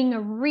it being a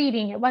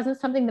reading, it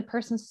wasn't something the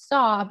person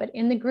saw, but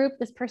in the group,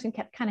 this person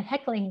kept kind of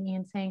heckling me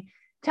and saying,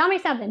 tell me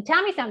something,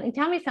 tell me something,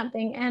 tell me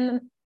something.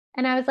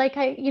 And I was like,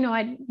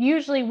 I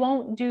usually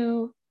won't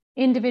do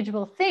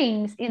individual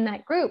things in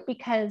that group,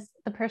 because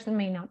the person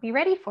may not be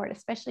ready for it,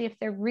 especially if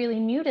they're really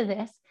new to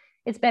this.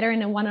 It's better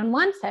in a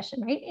one-on-one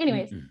session, right?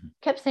 Anyways,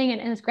 kept saying it.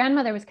 And his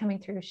grandmother was coming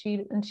through,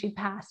 she'd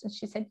passed, and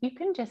she said, you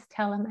can just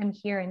tell him I'm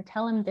here and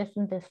tell him this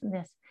and this and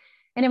this.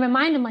 And in my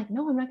mind, I'm like,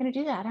 no, I'm not going to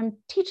do that. I'm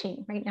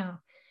teaching right now.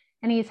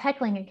 And he's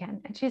heckling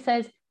again. And she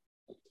says,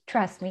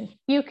 trust me,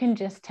 you can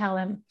just tell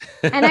him.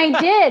 And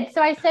I did.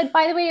 So I said,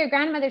 by the way, your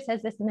grandmother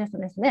says this and this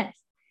and this and this.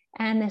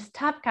 And this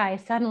tough guy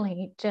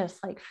suddenly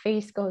just like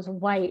face goes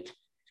white.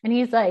 And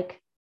he's like,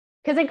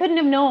 because I couldn't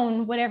have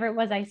known whatever it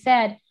was I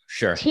said,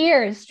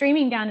 tears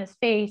streaming down his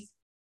face.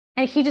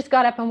 And he just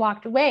got up and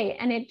walked away.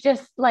 And it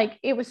just like,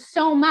 it was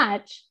so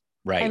much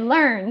I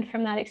learned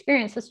from that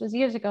experience. This was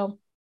years ago,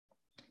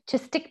 to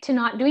stick to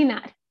not doing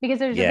that, because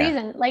there's a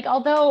reason. Like,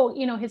 although,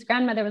 his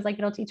grandmother was like,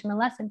 it'll teach him a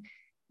lesson.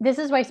 This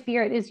is why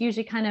Spirit is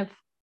usually kind of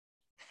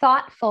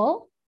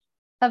thoughtful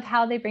of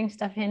how they bring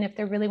stuff in. If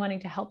they're really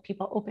wanting to help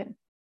people open,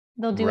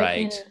 they'll do it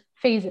in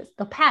phases.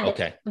 They'll pad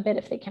it a bit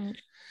if they can.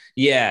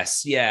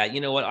 Yes. Yeah.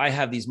 You know what? I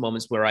have these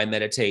moments where I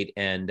meditate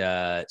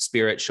and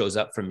Spirit shows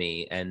up for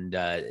me, and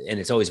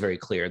it's always very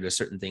clear. There's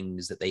certain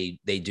things that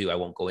they do. I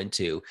won't go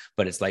into,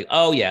 but it's like,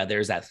 oh yeah,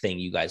 there's that thing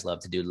you guys love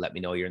to do to let me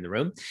know you're in the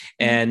room.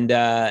 And,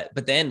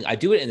 but then I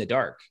do it in the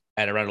dark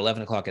at around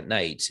 11 o'clock at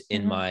night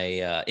in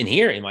my,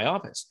 in my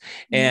office.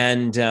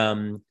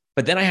 And,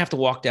 but then I have to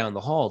walk down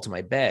the hall to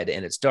my bed,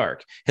 and it's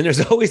dark. And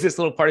there's always this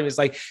little part of me that's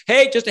like,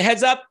 hey, just a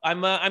heads up.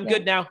 I'm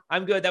good now.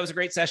 I'm good. That was a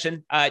great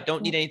session.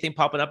 Don't need anything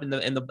popping up in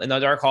the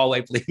dark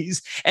hallway,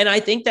 please. And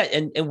I think that,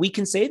 and we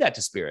can say that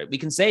to Spirit. We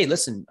can say,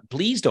 listen,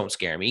 please don't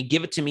scare me.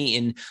 Give it to me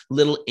in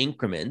little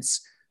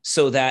increments,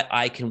 so that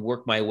I can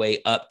work my way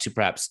up to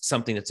perhaps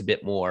something that's a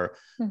bit more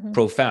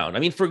profound. I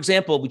mean, for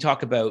example, we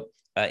talk about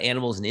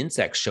animals and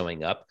insects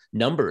showing up,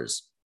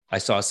 numbers. I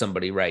saw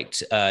somebody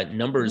write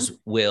numbers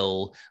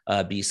will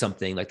be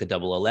something like the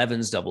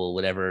 11s, double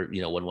whatever,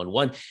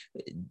 111.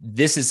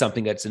 This is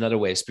something that's another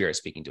way of Spirit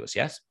speaking to us.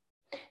 Yes.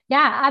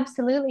 Yeah,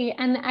 absolutely.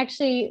 And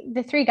actually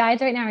the 3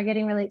 guides right now are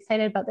getting really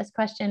excited about this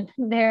question.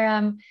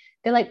 They're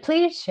like,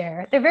 please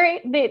share.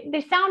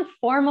 They sound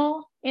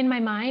formal in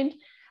my mind,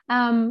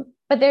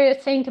 but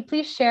they're saying to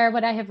please share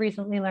what I have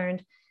recently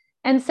learned.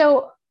 And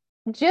so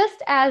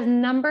just as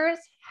numbers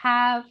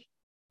have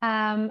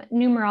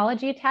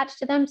numerology attached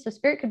to them. So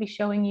Spirit could be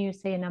showing you,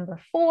 say, a number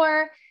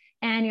 4.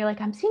 and you're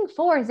like, I'm seeing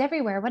 4s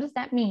everywhere. What does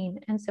that mean?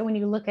 And so when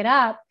you look it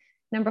up,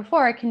 number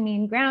 4 can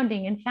mean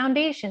grounding and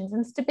foundations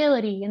and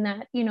stability, and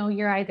that, you know,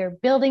 you're either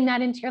building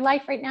that into your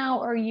life right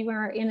now, or you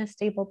are in a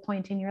stable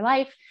point in your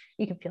life.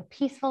 You can feel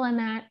peaceful in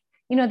that.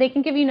 You know, they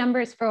can give you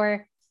numbers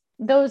for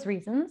those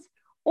reasons,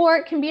 or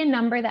it can be a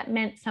number that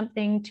meant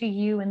something to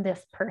you and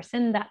this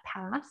person that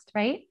passed,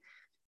 right?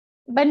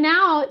 But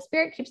now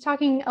Spirit keeps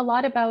talking a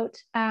lot about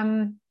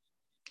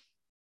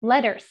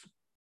letters,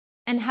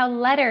 and how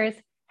letters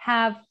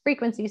have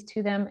frequencies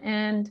to them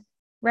and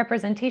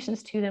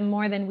representations to them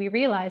more than we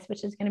realize,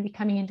 which is going to be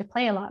coming into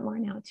play a lot more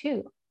now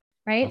too,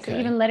 right? Okay. So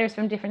even letters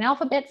from different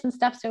alphabets and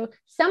stuff. So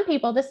some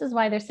people, this is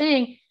why they're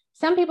saying,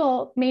 some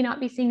people may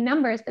not be seeing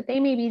numbers, but they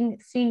may be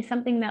seeing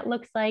something that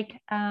looks like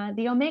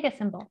the Omega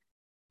symbol.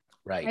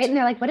 Right. And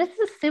they're like, what is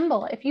this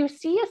symbol? If you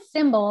see a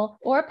symbol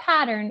or a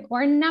pattern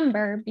or a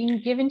number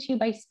being given to you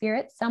by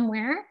Spirit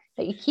somewhere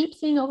that you keep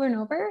seeing over and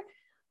over,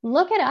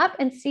 look it up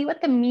and see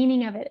what the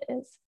meaning of it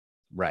is.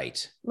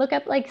 Right. Look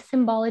up like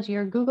symbology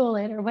or Google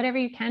it or whatever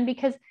you can,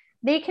 because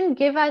they can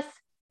give us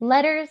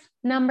letters,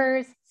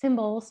 numbers,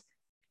 symbols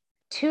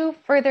to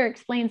further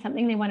explain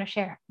something they want to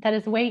share. That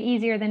is way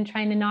easier than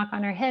trying to knock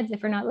on our heads.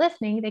 If we're not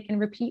listening, they can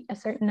repeat a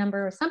certain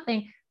number or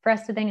something for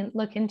us to then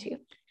look into.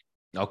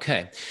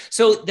 Okay.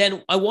 So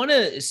then I want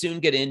to soon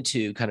get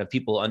into kind of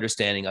people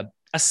understanding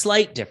a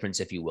slight difference,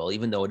 if you will,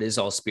 even though it is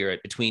all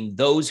spirit, between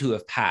those who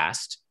have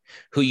passed,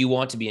 who you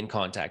want to be in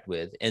contact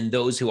with, and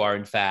those who are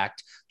in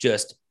fact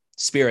just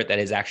spirit that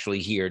is actually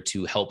here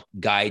to help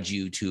guide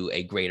you to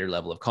a greater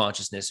level of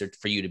consciousness, or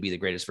for you to be the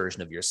greatest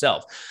version of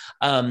yourself.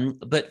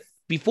 But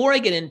before I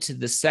get into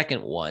the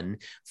second one,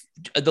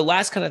 the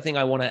last kind of thing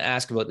I want to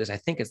ask about this, I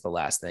think it's the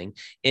last thing,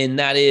 and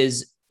that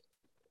is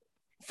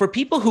for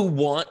people who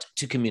want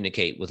to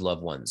communicate with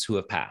loved ones who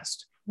have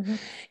passed,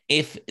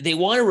 if they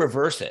want to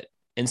reverse it,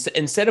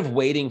 instead of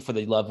waiting for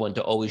the loved one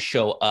to always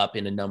show up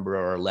in a number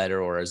or a letter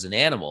or as an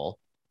animal,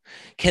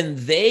 can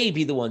they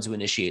be the ones who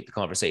initiate the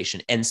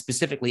conversation and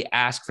specifically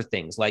ask for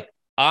things like,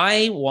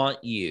 I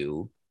want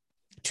you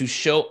to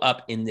show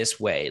up in this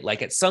way.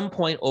 Like at some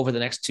point over the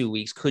next 2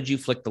 weeks, could you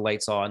flick the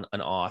lights on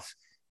and off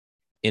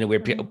in a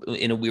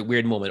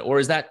weird moment? Or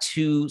is that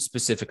too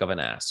specific of an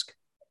ask?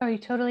 Oh, you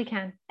totally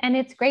can. And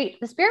it's great.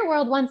 The spirit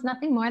world wants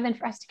nothing more than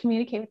for us to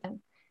communicate with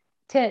them,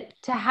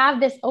 to have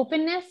this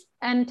openness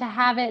and to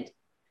have it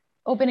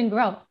open and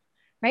grow,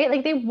 right?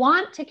 Like they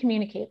want to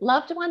communicate.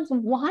 Loved ones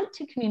want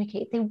to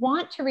communicate. They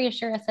want to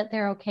reassure us that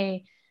they're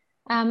okay.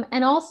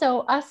 And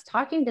also us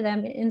talking to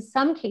them in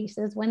some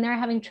cases when they're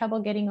having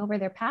trouble getting over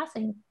their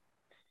passing.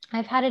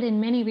 I've had it in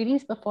many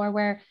readings before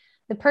where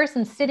the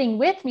person sitting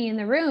with me in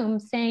the room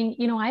saying,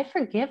 you know, I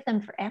forgive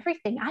them for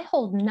everything. I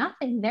hold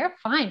nothing. They're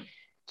fine.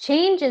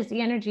 Changes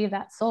the energy of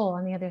that soul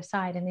on the other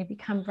side, and they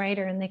become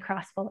brighter and they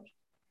cross fully.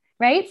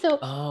 Right. So,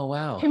 oh,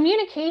 wow.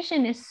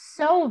 Communication is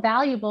so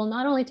valuable,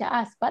 not only to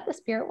us, but the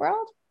spirit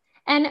world.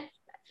 And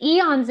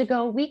eons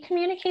ago, we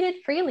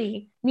communicated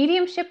freely.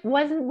 Mediumship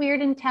wasn't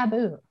weird and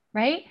taboo,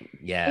 right?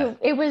 Yeah.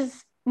 It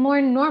was more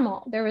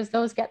normal. There was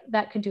those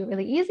that could do it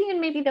really easy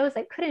and maybe those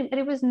that couldn't, but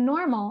it was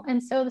normal.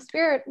 And so the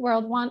spirit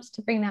world wants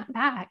to bring that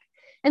back.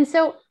 And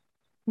so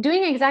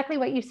doing exactly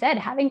what you said,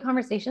 having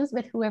conversations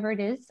with whoever it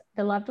is,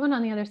 the loved one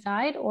on the other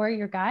side or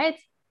your guides,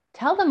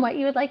 tell them what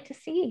you would like to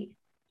see.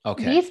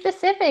 Okay. Be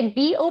specific,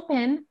 be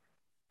open,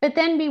 but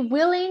then be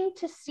willing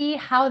to see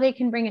how they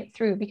can bring it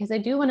through. Because I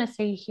do want to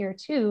say here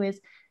too,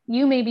 is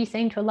you may be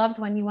saying to a loved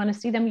one, you want to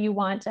see them, you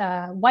want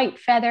a white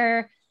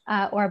feather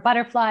or a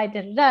butterfly,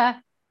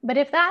 But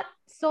if that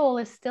soul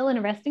is still in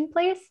a resting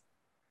place,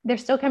 they're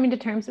still coming to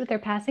terms with their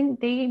passing,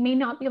 they may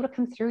not be able to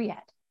come through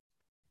yet.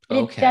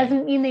 But it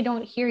doesn't mean they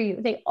don't hear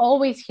you. They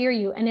always hear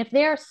you. And if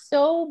they're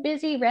so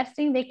busy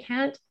resting, they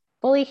can't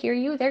fully hear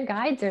you, their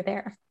guides are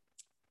there.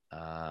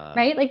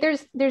 Right? Like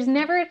there's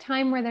never a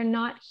time where they're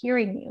not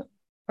hearing you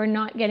or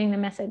not getting the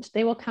message.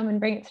 They will come and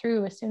bring it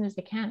through as soon as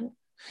they can.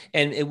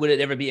 And would it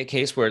ever be a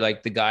case where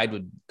like the guide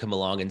would come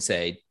along and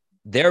say,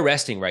 they're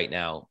resting right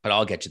now, but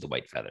I'll get you the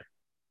white feather?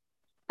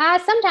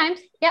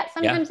 Sometimes. Yeah.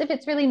 Sometimes if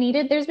it's really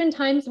needed. There's been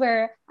times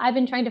where I've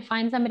been trying to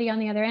find somebody on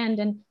the other end,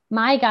 and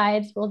my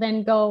guides will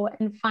then go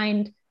and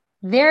find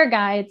their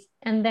guides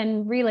and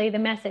then relay the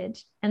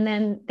message. And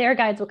then their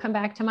guides will come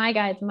back to my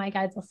guides, and my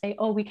guides will say,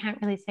 oh, we can't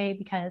really say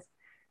because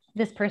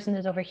this person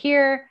is over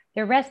here.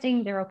 They're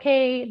resting. They're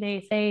okay.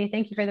 They say,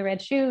 thank you for the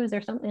red shoes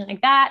or something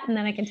like that. And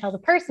then I can tell the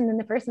person, and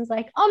the person's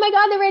like, oh my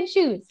God, the red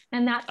shoes.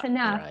 And that's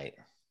enough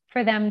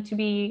for them to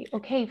be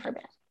okay for a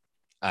bit.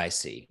 I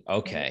see.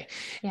 Okay.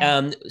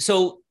 Yeah.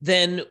 So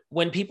then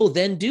when people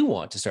then do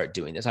want to start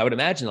doing this, I would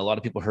imagine a lot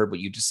of people heard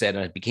what you just said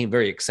and became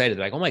very excited.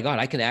 Like, oh my God,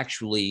 I can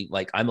actually,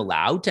 like, I'm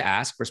allowed to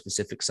ask for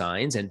specific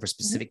signs and for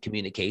specific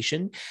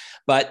communication.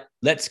 But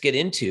let's get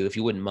into, if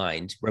you wouldn't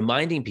mind,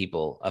 reminding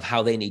people of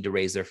how they need to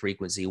raise their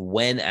frequency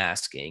when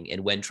asking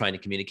and when trying to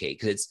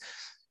communicate. Because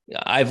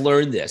I've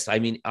learned this. I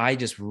mean, I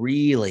just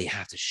really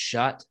have to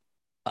shut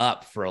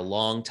up for a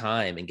long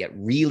time and get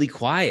really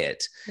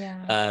quiet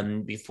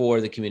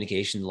before the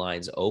communication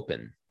lines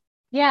open.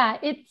 Yeah,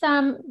 it's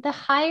the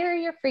higher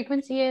your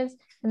frequency is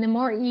and the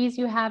more ease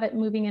you have at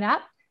moving it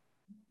up,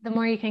 the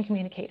more you can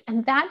communicate.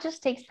 And that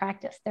just takes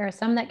practice. There are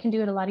some that can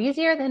do it a lot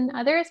easier than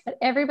others, but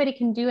everybody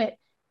can do it.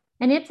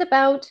 And it's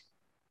about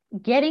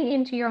getting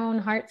into your own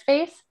heart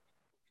space,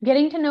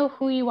 getting to know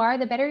who you are.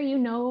 The better you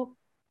know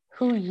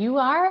who you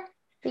are,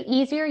 the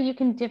easier you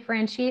can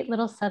differentiate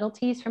little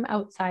subtleties from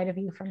outside of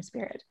you from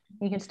spirit.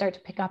 You can start to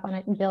pick up on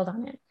it and build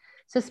on it.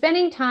 So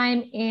spending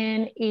time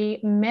in a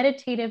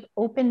meditative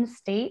open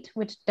state,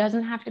 which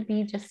doesn't have to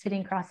be just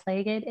sitting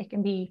cross-legged. It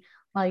can be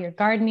while you're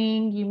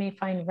gardening. You may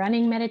find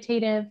running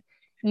meditative.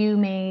 You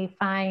may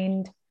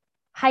find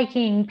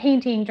hiking,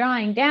 painting,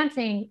 drawing,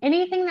 dancing,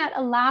 anything that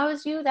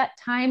allows you that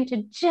time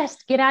to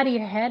just get out of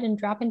your head and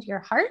drop into your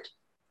heart.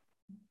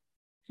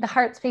 The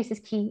heart space is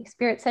key.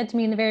 Spirit said to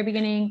me in the very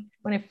beginning,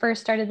 when I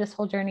first started this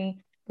whole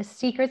journey, the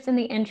secrets in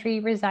the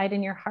entry reside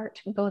in your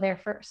heart. Go there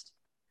first.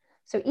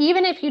 So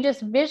even if you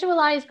just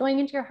visualize going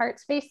into your heart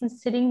space and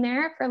sitting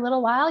there for a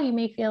little while, you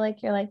may feel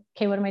like you're like,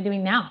 okay, what am I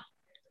doing now?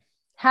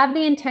 Have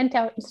the intent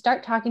out and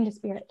start talking to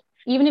spirit.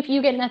 Even if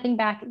you get nothing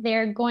back,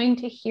 they're going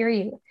to hear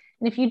you.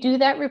 And if you do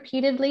that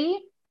repeatedly,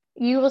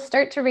 you will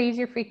start to raise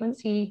your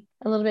frequency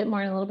a little bit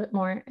more and a little bit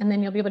more, and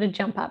then you'll be able to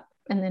jump up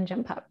and then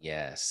jump up.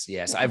 Yes.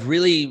 Yes. I've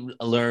really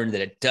learned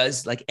that it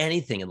does, like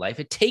anything in life,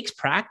 it takes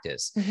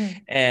practice.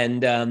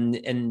 And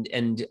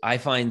I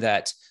find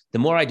that the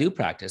more I do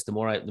practice, the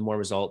more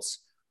results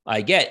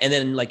I get. And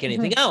then like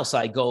anything else,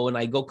 I go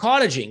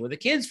cottaging with the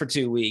kids for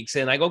 2 weeks,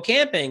 and I go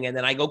camping, and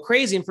then I go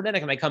crazy and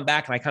frenetic, and I come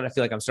back and I kind of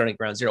feel like I'm starting at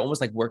ground zero, almost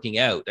like working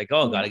out, like,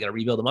 oh God, I got to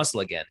rebuild the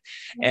muscle again.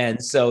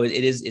 And so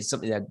it's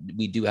something that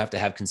we do have to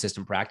have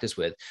consistent practice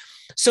with.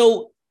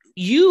 So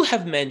you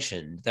have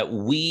mentioned that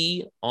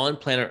we on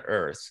planet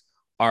Earth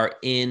are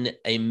in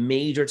a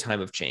major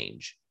time of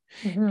change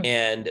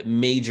and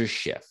major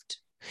shift,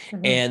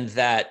 and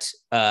that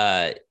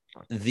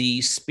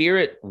the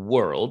spirit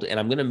world, and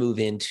I'm going to move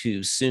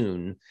into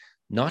soon,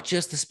 not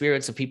just the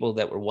spirits of people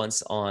that were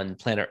once on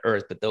planet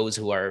Earth, but those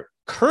who are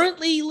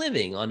currently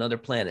living on other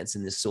planets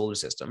in this solar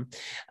system.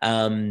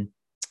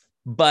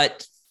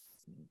 But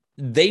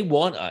they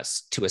want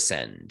us to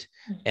ascend,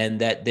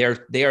 and that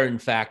they are in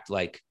fact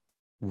like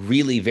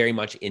really very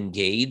much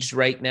engaged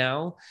right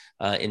now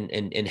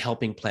in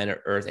helping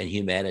planet Earth and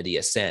humanity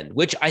ascend,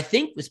 which I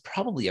think is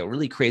probably a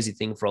really crazy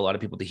thing for a lot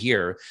of people to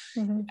hear,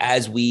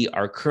 as we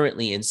are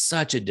currently in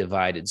such a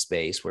divided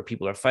space where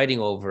people are fighting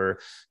over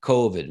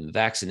COVID and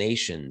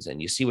vaccinations, and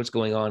you see what's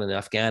going on in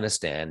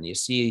Afghanistan, and you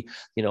see,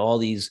 all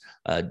these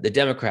the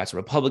Democrats and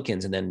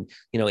Republicans, and then,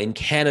 in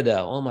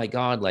Canada, oh my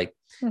God, like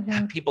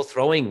people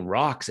throwing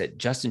rocks at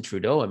Justin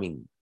Trudeau. I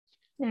mean,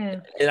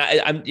 and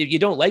I'm if you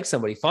don't like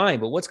somebody,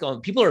 fine, but what's going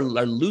on? People are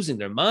losing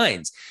their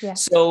minds.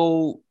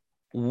 So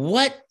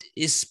what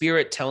is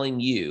spirit telling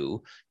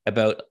you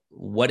about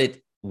what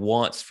it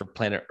wants for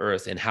planet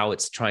Earth and how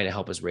it's trying to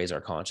help us raise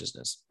our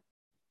consciousness?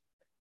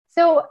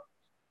 So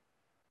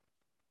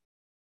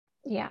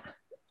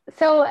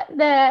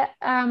the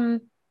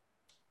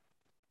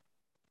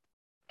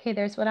okay,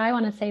 there's what I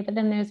want to say, but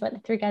then there's what the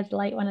three guys of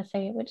light want to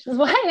say, which is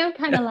why I'm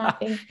kind of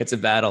laughing. It's a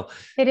battle.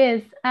 It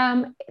is.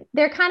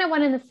 They're kind of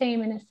one and the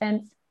same in a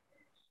sense.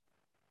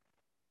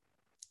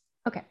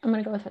 Okay, I'm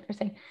going to go with what they're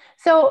saying.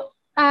 So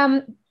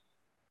at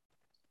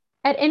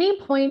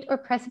any point or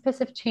precipice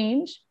of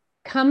change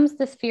comes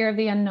this fear of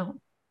the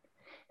unknown.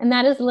 And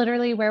that is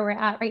literally where we're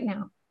at right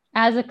now.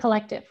 As a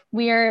collective,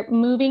 we are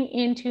moving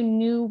into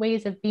new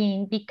ways of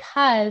being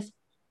because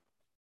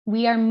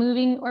we are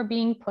moving or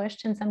being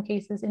pushed in some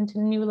cases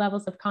into new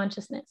levels of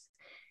consciousness.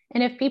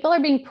 And if people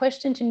are being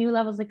pushed into new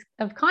levels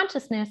of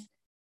consciousness,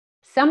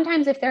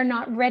 sometimes if they're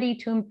not ready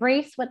to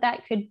embrace what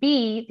that could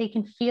be, they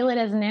can feel it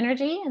as an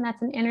energy. And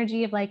that's an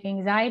energy of like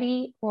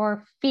anxiety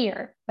or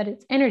fear, but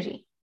it's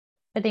energy,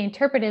 but they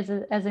interpret it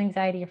as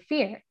anxiety or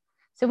fear.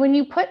 So when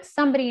you put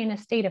somebody in a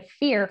state of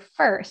fear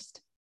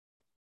first,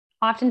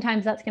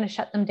 oftentimes that's going to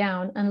shut them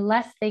down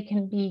unless they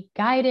can be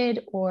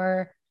guided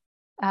or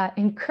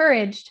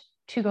encouraged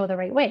to go the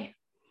right way.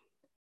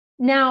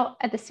 Now,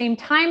 at the same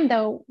time,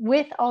 though,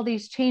 with all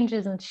these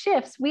changes and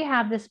shifts, we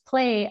have this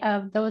play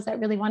of those that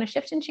really want to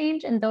shift and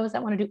change and those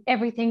that want to do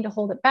everything to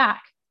hold it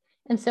back.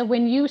 And so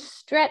when you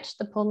stretch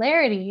the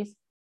polarities,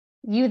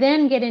 you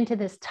then get into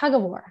this tug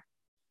of war,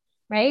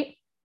 right?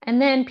 And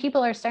then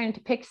people are starting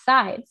to pick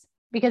sides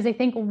because they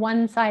think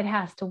one side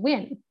has to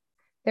win.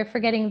 They're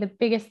forgetting the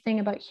biggest thing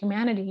about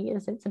humanity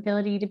is its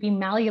ability to be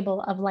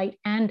malleable of light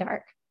and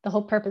dark. The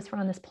whole purpose for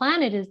on this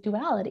planet is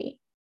duality.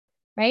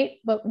 Right?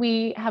 But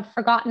we have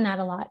forgotten that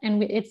a lot.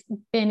 And it's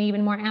been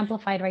even more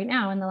amplified right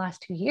now in the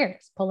last 2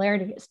 years.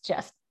 Polarity is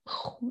just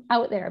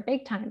out there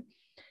big time.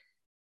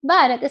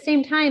 But at the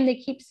same time, they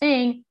keep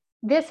saying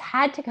this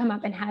had to come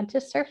up and had to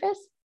surface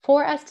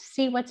for us to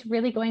see what's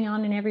really going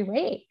on in every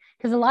way.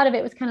 Because a lot of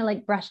it was kind of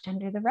like brushed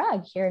under the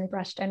rug here and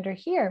brushed under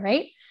here,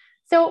 right?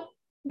 So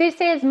they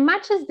say as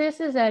much as this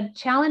is a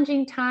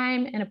challenging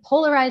time and a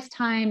polarized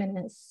time and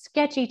a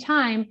sketchy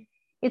time,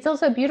 it's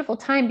also a beautiful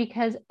time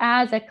because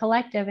as a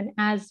collective and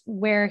as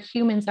where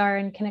humans are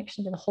in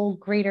connection to the whole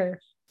greater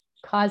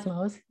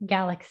cosmos,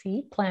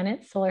 galaxy,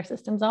 planets, solar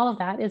systems, all of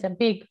that is a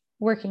big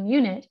working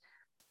unit.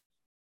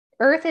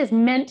 Earth is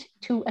meant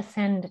to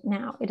ascend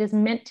now. It is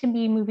meant to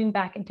be moving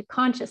back into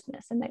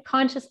consciousness. And that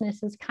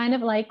consciousness is kind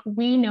of like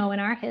we know in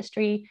our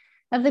history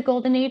of the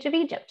golden age of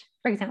Egypt,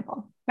 for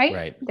example,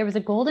 right? There was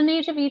a golden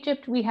age of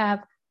Egypt. We have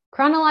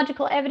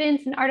chronological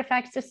evidence and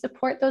artifacts to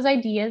support those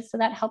ideas. So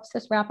that helps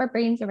us wrap our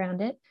brains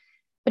around it.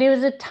 But it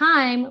was a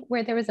time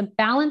where there was a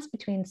balance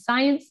between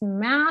science and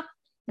math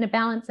and a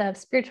balance of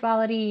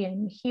spirituality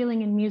and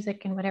healing and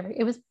music and whatever.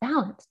 It was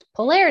balanced,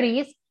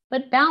 polarities,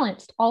 but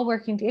balanced, all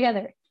working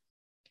together.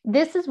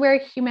 This is where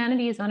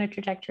humanity is on a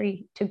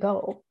trajectory to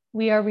go.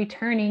 We are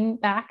returning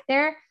back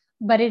there,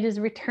 but it is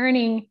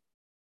returning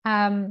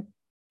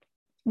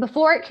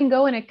before it can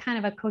go in a kind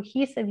of a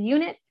cohesive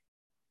unit.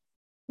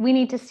 We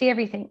need to see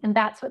everything. And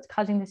that's what's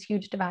causing this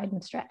huge divide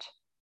and stretch.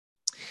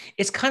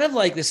 It's kind of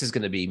like, this is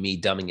going to be me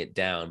dumbing it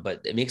down,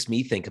 but it makes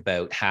me think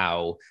about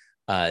how,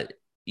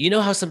 you know,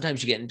 how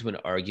sometimes you get into an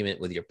argument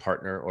with your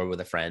partner or with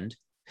a friend,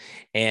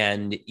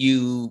 and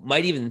you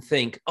might even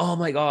think, oh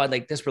my God,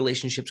 like this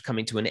relationship's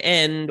coming to an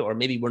end, or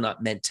maybe we're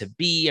not meant to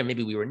be, or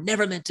maybe we were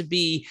never meant to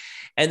be.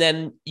 And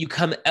then you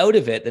come out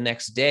of it the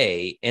next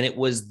day, and it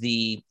was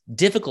the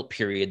difficult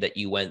period that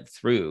you went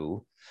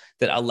through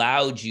that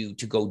allowed you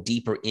to go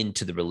deeper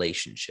into the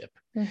relationship.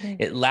 Mm-hmm.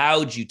 It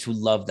allowed you to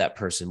love that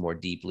person more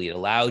deeply. It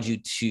allowed you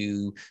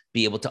to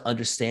be able to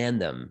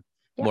understand them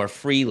more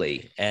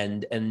freely.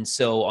 And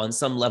so on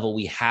some level,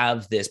 we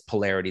have this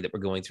polarity that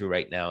we're going through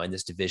right now, and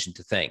this division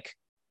to think.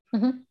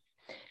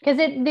 Because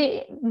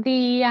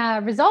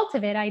the result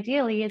of it,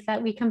 ideally, is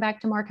that we come back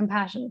to more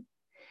compassion.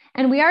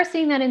 And we are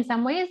seeing that in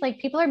some ways, like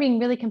people are being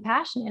really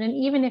compassionate. And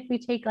even if we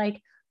take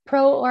like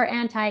pro or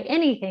anti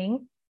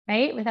anything,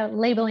 right, without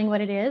labeling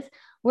what it is,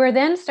 we're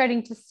then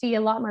starting to see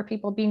a lot more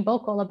people being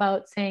vocal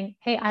about saying,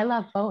 hey, I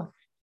love both.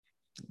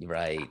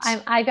 Right.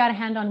 I got a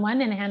hand on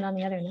one and a hand on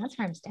the other, and that's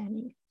where I'm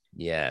standing.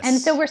 Yes. And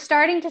so we're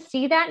starting to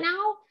see that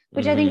now,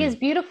 which I think is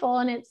beautiful.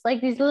 And it's like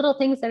these little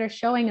things that are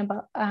showing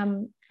about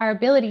our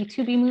ability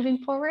to be moving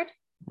forward.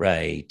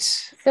 Right.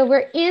 So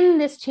we're in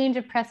this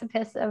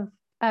precipice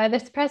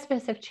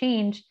of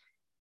change,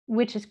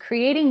 which is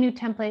creating new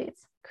templates,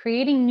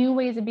 creating new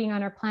ways of being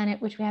on our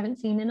planet, which we haven't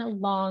seen in a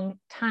long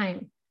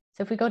time.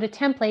 So if we go to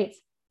templates,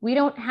 we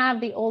don't have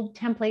the old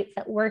templates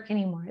that work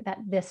anymore, that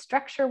this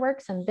structure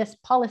works and this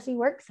policy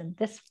works and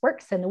this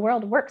works and the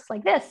world works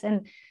like this.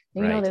 And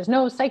you know, there's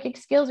no psychic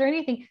skills or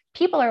anything.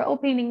 People are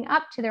opening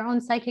up to their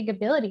own psychic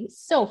abilities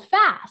so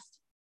fast.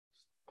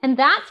 And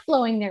that's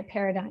blowing their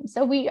paradigm.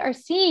 So we are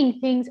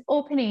seeing things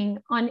opening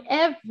on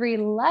every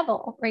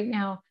level right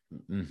now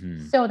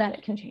so that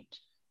it can change.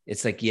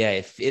 It's like,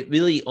 if it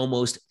really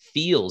almost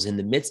feels in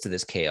the midst of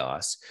this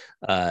chaos,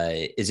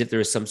 as if there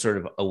is some sort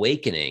of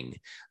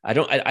awakening. I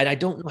don't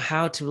know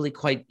how to really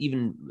quite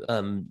even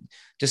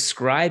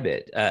describe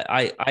it.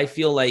 I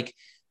feel like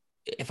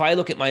if I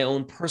look at my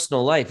own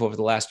personal life over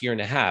the last year and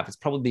a half, it's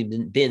probably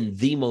been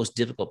the most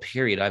difficult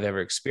period I've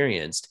ever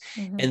experienced.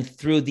 And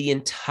through the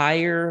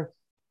entire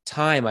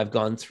time I've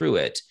gone through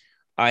it,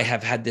 I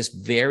have had this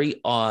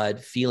very odd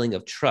feeling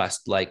of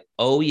trust, like,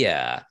 oh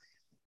yeah,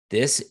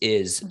 this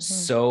is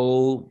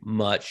so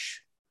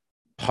much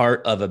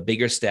part of a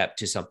bigger step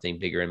to something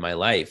bigger in my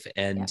life,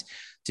 and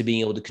to being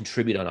able to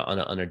contribute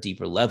on a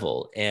deeper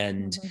level.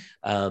 And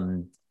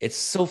it's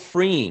so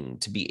freeing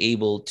to be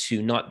able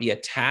to not be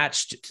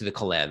attached to the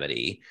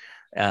calamity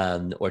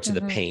or to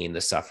the pain,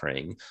 the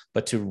suffering,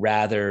 but to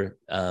rather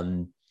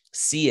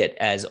see it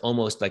as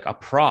almost like a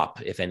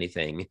prop, if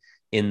anything,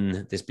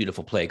 in this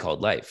beautiful play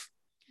called life.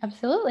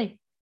 Absolutely.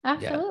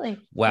 Absolutely. Yeah.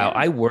 Wow. Yeah.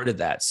 I worded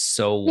that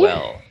so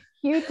well.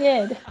 You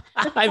did.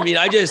 I mean,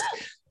 I just,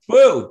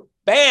 woo,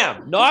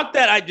 bam, knock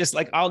that.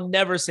 I'll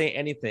never say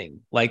anything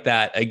like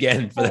that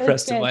again for the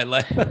rest of my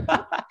life.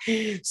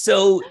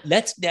 So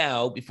let's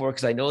now,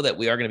 because I know that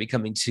we are going to be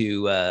coming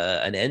to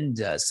an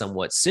end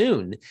somewhat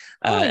soon.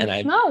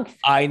 I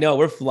know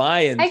we're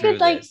flying. I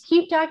could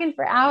keep talking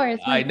for hours.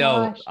 I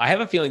know. Gosh. I have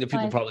a feeling that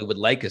people probably would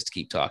like us to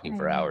keep talking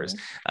for hours.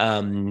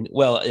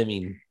 Well, I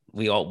mean,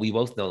 we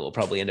both know we'll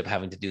probably end up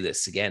having to do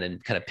this again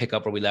and kind of pick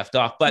up where we left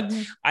off. But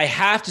I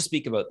have to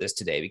speak about this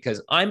today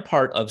because I'm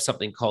part of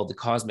something called the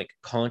Cosmic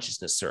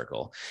Consciousness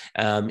Circle.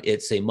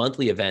 It's a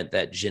monthly event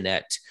that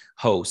Ginette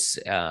hosts,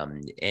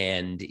 and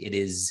it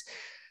is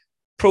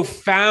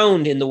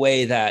profound in the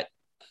way that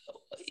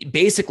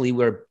basically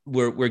we're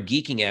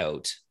geeking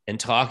out and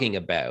talking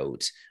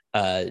about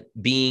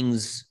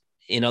beings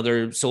in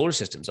other solar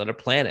systems, other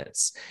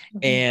planets.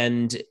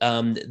 And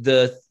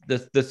the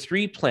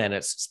three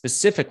planets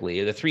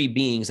specifically, the three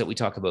beings that we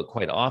talk about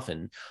quite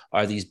often,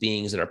 are these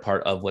beings that are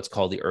part of what's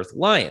called the Earth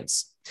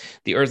Alliance.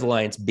 The Earth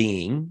Alliance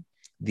being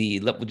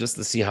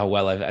let's see how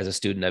well as a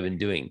student I've been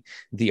doing,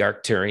 the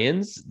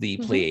Arcturians, the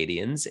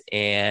Pleiadians,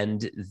 and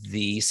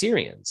the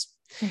Sirians.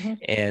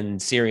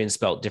 And Syrians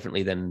spelled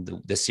differently than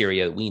the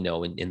Syria we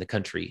know in the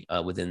country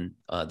within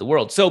the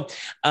world. So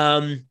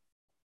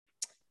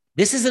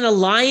this is an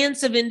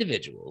alliance of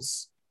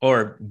individuals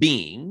or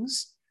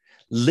beings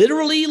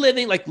literally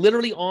living, like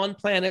literally on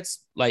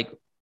planets, like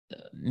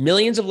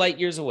millions of light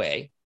years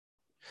away,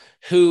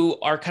 who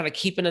are kind of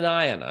keeping an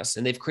eye on us.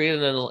 And they've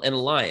created an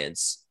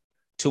alliance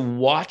to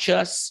watch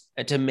us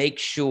and to make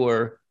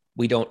sure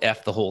we don't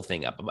F the whole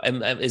thing up.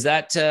 Is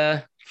that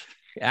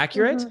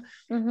accurate?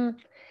 Mm-hmm. Mm-hmm.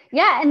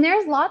 Yeah. And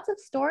there's lots of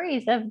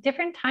stories of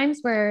different times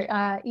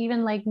where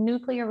even like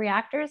nuclear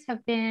reactors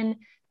have been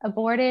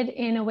aborted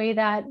in a way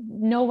that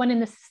no one in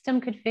the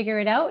system could figure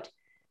it out.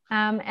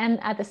 And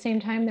at the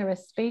same time, there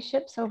was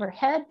spaceships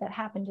overhead that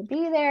happened to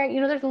be there.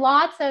 You know, there's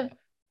lots of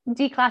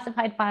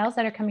declassified files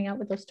that are coming out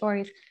with those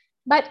stories.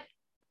 But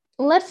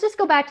let's just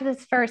go back to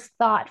this first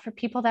thought for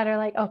people that are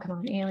like, oh, come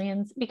on,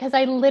 aliens, because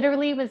I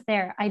literally was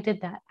there. I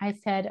did that. I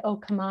said, oh,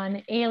 come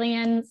on,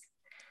 aliens.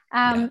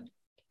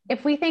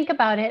 If we think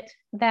about it,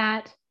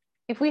 that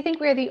if we think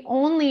we're the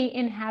only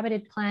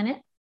inhabited planet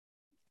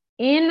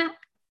in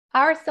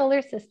our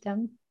solar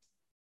system,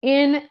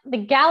 in the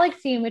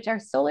galaxy in which our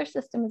solar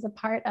system is a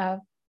part of,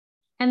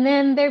 and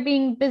then there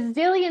being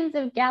bazillions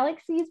of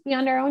galaxies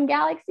beyond our own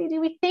galaxy, do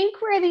we think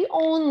we're the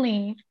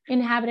only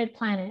inhabited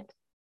planet?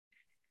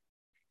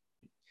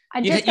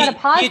 I just got to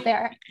pause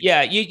there.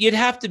 Yeah, you'd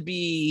have to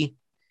be,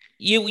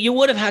 you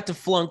would have had to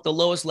flunk the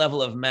lowest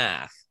level of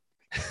math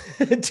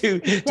to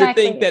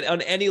think that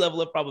on any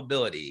level of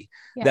probability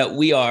that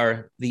we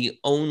are the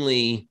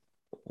only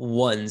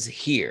ones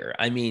here.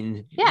 I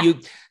mean,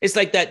 it's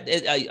like that.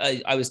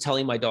 I was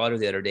telling my daughter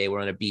the other day, we're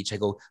on a beach. I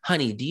go,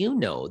 honey, do you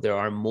know there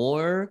are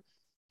more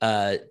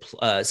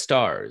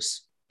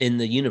stars in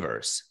the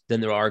universe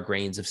than there are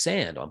grains of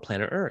sand on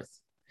planet Earth?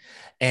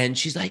 And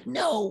she's like,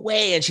 no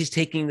way. And she's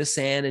taking the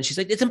sand and she's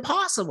like, it's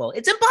impossible.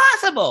 It's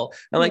impossible.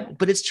 I'm like,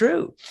 but it's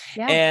true.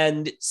 Yeah.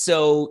 And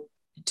so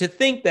to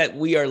think that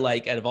we are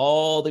like, out of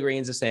all the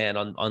grains of sand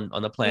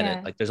on the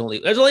planet, like there's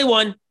only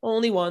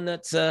one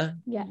that's there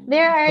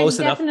are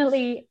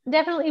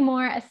definitely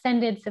more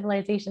ascended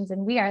civilizations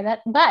than we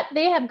are, but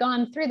they have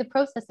gone through the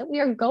process that we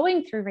are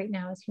going through right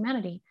now as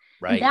humanity.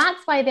 Right. And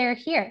that's why they're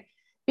here,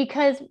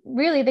 because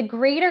really the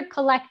greater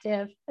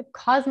collective, the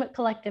cosmic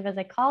collective, as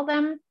I call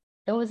them,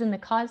 those in the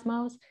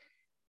cosmos,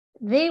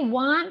 they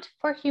want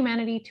for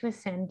humanity to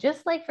ascend,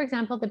 just like, for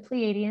example, the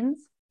Pleiadians,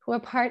 who are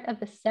part of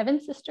the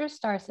Seven Sisters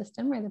star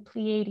system, or the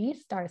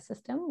Pleiades star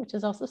system, which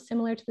is also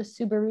similar to the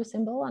Subaru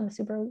symbol on the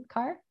Subaru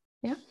car.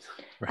 Yeah.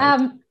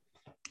 Right.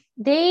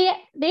 They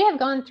have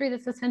gone through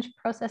this ascension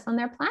process on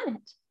their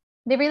planet.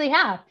 They really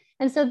have.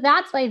 And so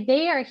that's why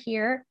they are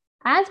here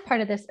as part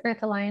of this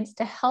Earth Alliance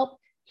to help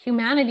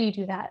humanity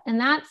do that. And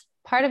that's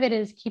part of it,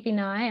 is keeping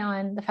an eye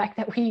on the fact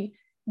that we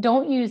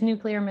don't use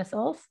nuclear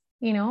missiles.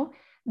 You know,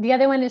 the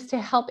other one is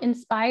to help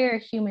inspire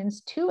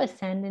humans to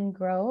ascend and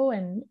grow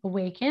and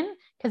awaken,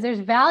 because there's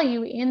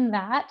value in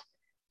that.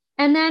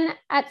 And then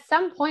at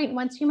some point,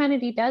 once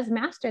humanity does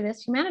master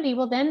this, humanity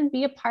will then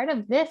be a part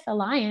of this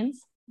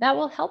alliance that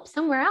will help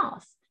somewhere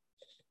else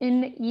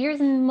in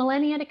years and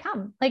millennia to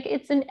come. Like,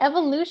 it's an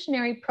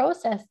evolutionary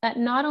process that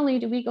not only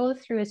do we go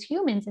through as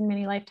humans in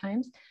many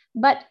lifetimes,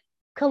 but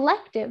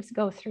collectives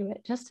go through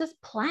it, just as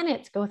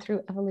planets go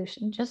through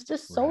evolution, just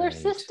as solar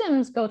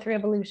systems go through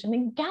evolution,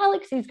 and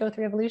galaxies go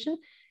through evolution.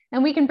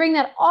 And we can bring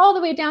that all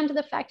the way down to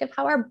the fact of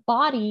how our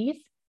bodies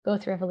go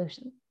through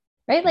evolution,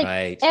 right?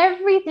 Like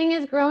everything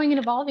is growing and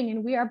evolving,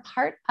 and we are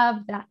part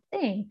of that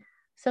thing.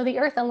 So the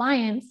Earth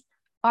Alliance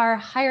are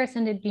higher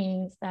ascended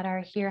beings that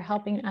are here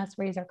helping us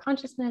raise our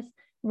consciousness,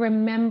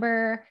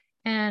 remember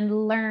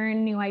and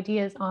learn new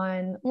ideas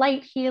on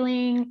light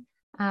healing,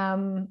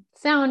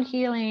 sound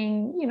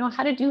healing, you know,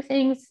 how to do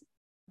things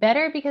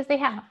better, because they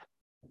have.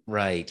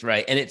 Right.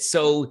 And it's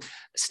so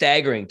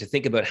staggering to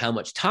think about how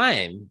much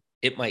time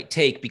it might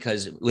take,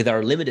 because with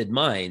our limited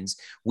minds,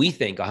 we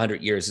think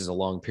 100 years is a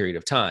long period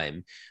of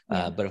time.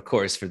 But of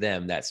course, for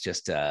them, that's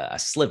just a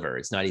sliver.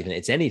 It's not even,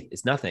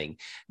 it's nothing.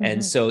 Mm-hmm.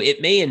 And so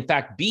it may in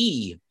fact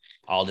be,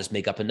 I'll just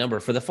make up a number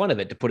for the fun of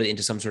it to put it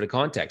into some sort of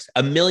context,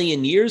 1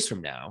 million years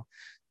from now,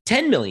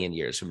 10 million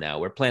years from now,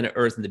 where planet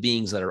Earth and the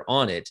beings that are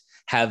on it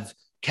have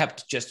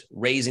kept just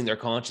raising their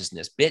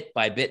consciousness bit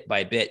by bit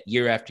by bit,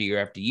 year after year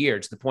after year,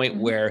 to the point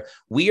where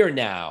we are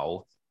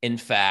now, in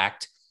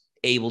fact,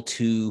 able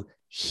to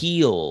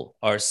heal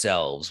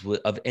ourselves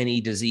of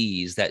any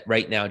disease that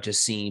right now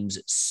just seems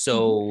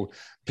so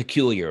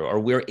peculiar, or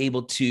we're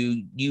able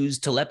to use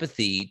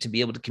telepathy to be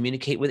able to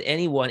communicate with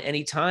anyone,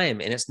 anytime.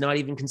 And it's not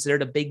even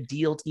considered a big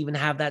deal to even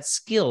have that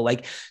skill.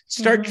 Like,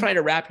 start trying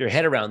to wrap your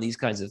head around these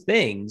kinds of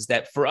things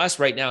that for us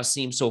right now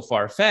seem so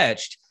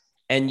far-fetched.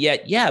 And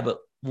yet, but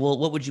well,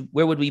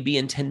 where would we be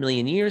in 10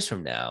 million years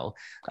from now?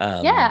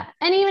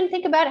 And even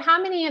think about how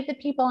many of the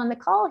people on the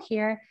call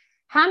here,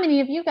 how many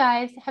of you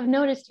guys have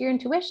noticed your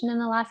intuition in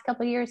the last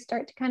couple of years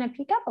start to kind of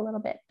peak up a little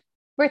bit,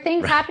 where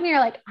things happen, you're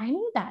like, I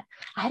knew that.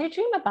 I had a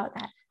dream about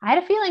that. I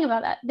had a feeling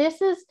about that.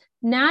 This is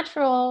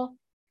natural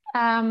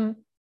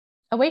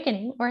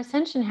awakening or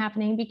ascension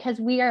happening, because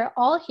we are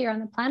all here on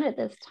the planet at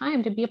this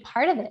time to be a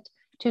part of it,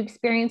 to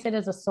experience it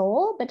as a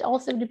soul, but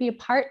also to be a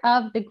part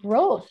of the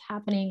growth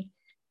happening.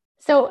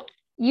 So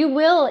you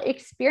will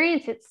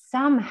experience it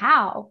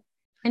somehow.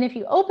 And if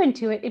you open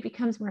to it, it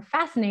becomes more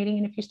fascinating.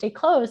 And if you stay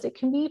closed, it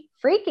can be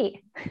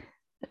freaky.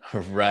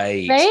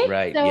 Right. Right?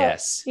 Right. So,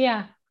 Yes.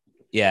 yeah.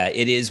 Yeah,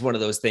 it is one of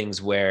those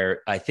things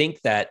where I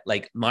think that,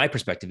 like, my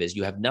perspective is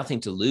you have nothing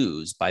to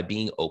lose by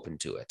being open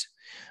to it,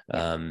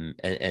 Yeah.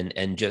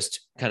 and just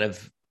kind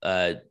of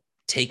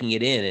taking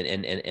it in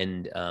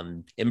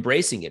and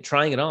embracing it,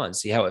 trying it on,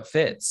 see how it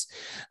fits.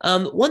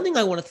 One thing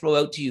I want to throw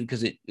out to you,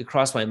 because it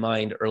crossed my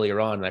mind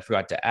earlier on and I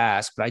forgot to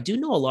ask, but I do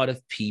know a lot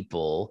of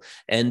people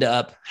end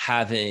up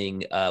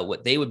having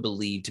what they would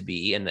believe to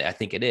be, and I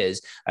think it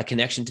is, a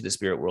connection to the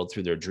spirit world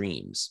through their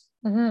dreams.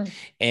 Mm-hmm.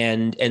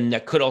 And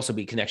that could also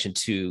be connection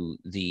to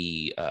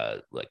the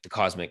like the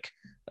cosmic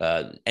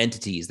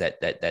entities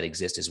that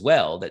exist as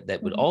well,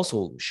 that would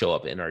also show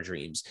up in our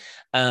dreams.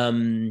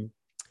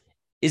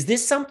 Is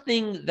this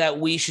something that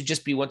we should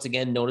just be, once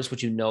again, notice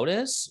what you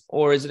notice,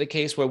 or is it a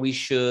case where we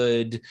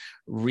should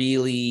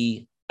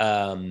really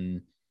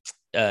go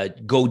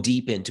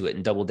deep into it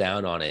and double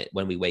down on it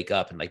when we wake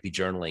up and like be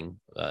journaling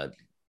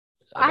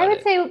I would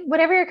it? say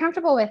whatever you're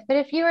comfortable with, but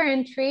if you are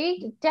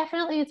intrigued,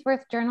 definitely it's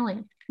worth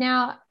journaling.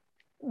 Now,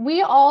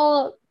 we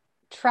all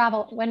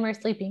travel when we're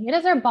sleeping. It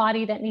is our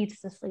body that needs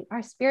to sleep.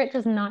 Our spirit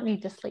does not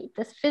need to sleep.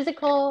 This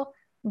physical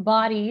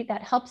body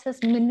that helps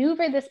us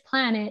maneuver this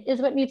planet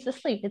is what needs to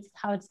sleep. It's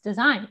how it's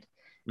designed.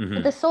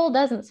 But the soul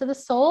doesn't. So the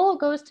soul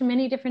goes to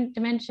many different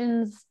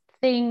dimensions,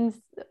 things,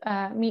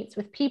 meets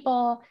with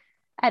people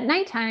at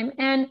nighttime.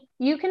 And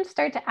you can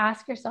start to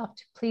ask yourself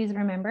to please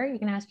remember. You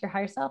can ask your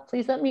higher self,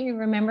 please let me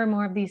remember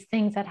more of these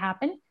things that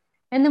happen.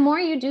 And the more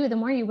you do, the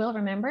more you will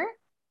remember.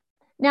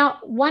 Now,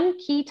 one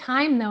key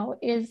time though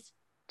is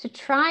to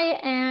try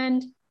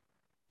and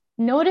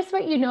notice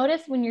what you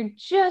notice when you're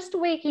just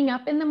waking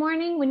up in the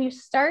morning. When you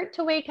start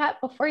to wake up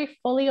before you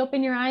fully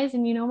open your eyes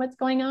and you know what's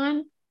going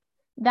on,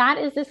 that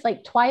is this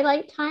like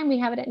twilight time. We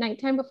have it at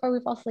nighttime before we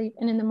fall asleep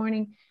and in the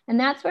morning. And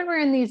that's when we're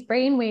in these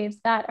brain waves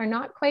that are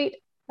not quite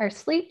our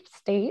sleep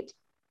state.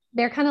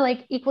 They're kind of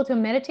like equal to a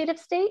meditative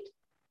state,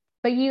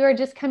 but you are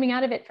just coming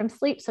out of it from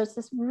sleep. So it's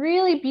this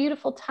really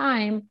beautiful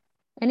time.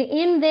 And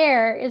in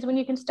there is when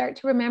you can start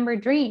to remember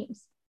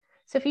dreams.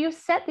 So if you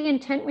set the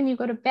intent when you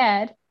go to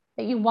bed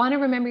that you want to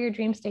remember your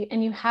dream state,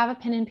 and you have a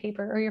pen and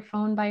paper or your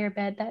phone by your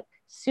bed, that as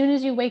soon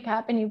as you wake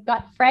up and you've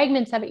got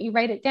fragments of it, you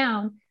write it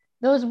down,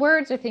 those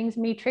words or things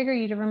may trigger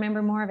you to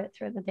remember more of it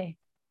throughout the day.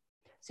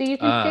 So you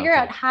can figure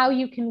out how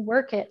you can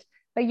work it,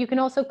 but you can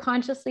also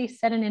consciously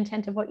set an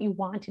intent of what you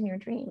want in your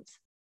dreams.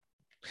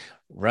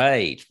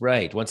 Right.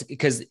 Once,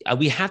 because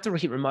we have to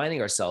keep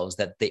reminding ourselves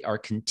that they are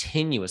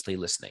continuously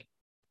listening.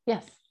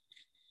 Yes.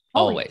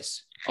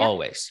 Always. Yeah.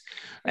 Always.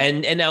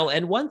 And now,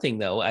 and one thing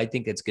though, I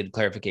think it's good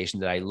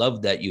clarification that I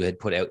love that you had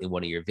put out in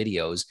one of your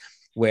videos,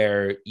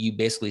 where you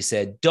basically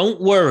said,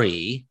 don't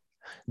worry,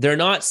 they're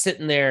not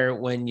sitting there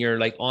when you're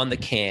like on the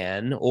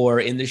can or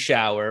in the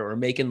shower or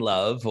making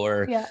love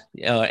or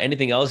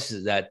anything else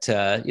that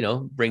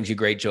brings you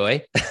great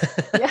joy.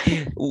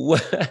 Yeah.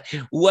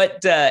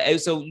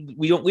 So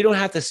we don't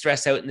have to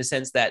stress out in the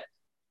sense that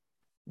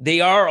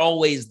they are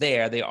always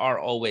there, they are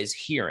always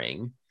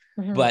hearing.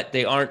 But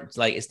they aren't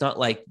like, it's not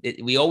like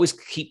we always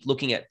keep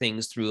looking at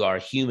things through our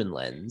human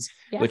lens,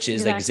 which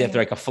is like as if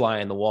they're like a fly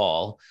on the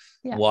wall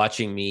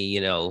watching me,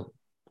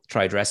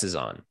 try dresses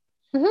on.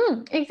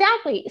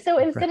 Exactly. So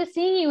instead of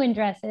seeing you in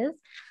dresses,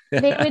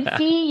 they would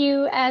see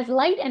you as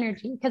light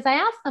energy. Because I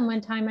asked them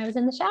one time, I was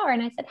in the shower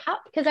and I said, how?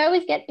 Because I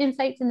always get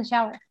insights in the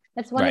shower.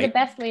 That's one of the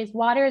best ways.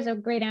 Water is a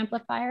great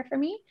amplifier for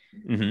me.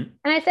 And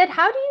I said,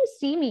 how do you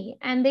see me?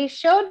 And they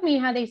showed me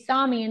how they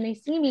saw me, and they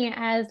see me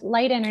as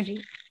light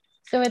energy.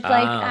 So it's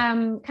like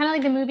kind of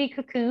like the movie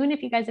Cocoon.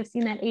 If you guys have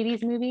seen that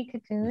 80s movie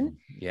Cocoon,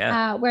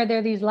 where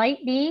they're these light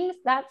beings,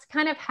 that's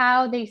kind of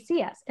how they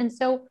see us. And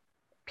so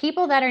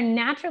people that are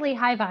naturally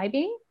high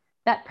vibing,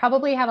 that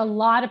probably have a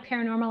lot of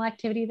paranormal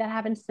activity that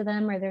happens to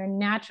them, or they're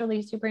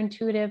naturally super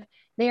intuitive,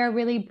 they are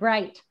really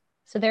bright.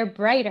 So they're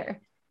brighter.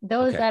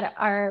 Those that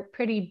are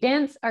pretty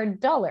dense are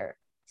duller.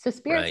 So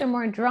spirits are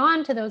more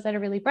drawn to those that are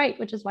really bright,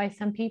 which is why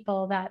some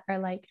people that are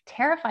like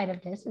terrified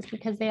of this is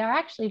because they are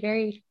actually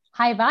very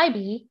high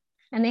vibey.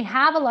 And they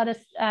have a lot of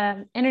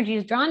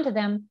energies drawn to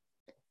them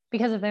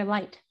because of their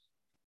light.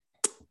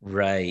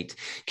 Right.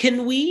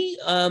 Can we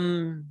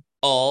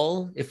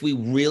all, if we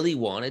really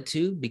wanted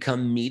to,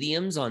 become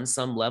mediums on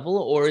some level?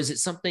 Or is it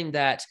something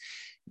that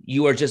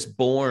you are just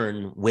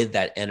born with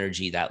that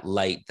energy, that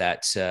light,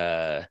 that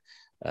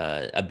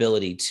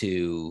ability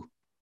to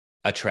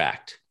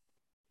attract?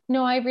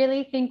 No, I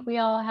really think we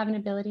all have an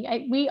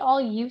ability. We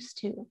all used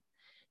to.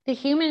 The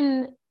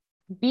human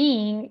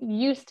being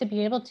used to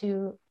be able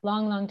to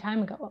long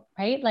time ago,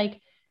 right?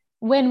 Like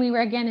when we were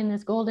again in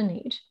this golden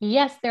age.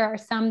 Yes, there are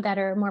some that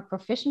are more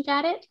proficient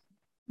at it,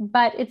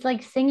 but it's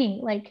like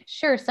singing. Like,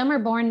 sure, some are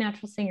born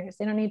natural singers.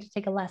 They don't need to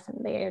take a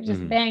lesson. They are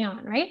just bang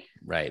on, right?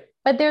 Right.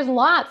 But there's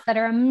lots that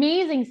are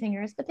amazing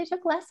singers, but they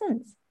took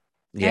lessons.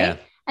 Yeah. Right?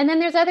 And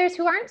then there's others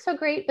who aren't so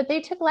great, but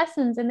they took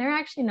lessons and they're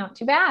actually not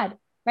too bad,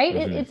 right?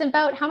 It's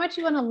about how much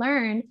you want to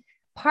learn.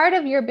 Part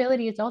of your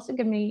ability is also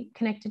going to be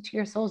connected to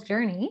your soul's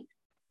journey.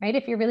 right?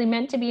 If you're really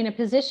meant to be in a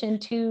position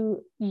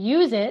to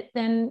use it,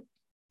 then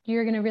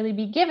you're going to really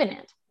be given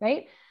it,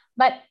 right?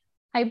 But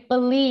I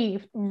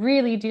believe,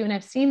 really do, and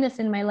I've seen this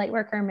in my light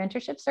worker and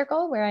mentorship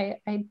circle where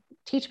I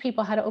teach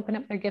people how to open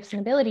up their gifts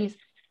and abilities.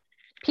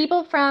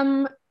 People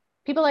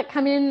that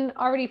come in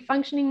already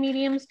functioning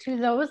mediums to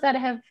those that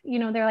have,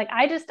 they're like,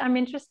 I'm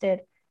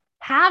interested,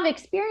 have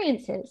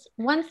experiences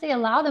once they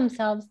allow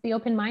themselves the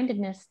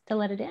open-mindedness to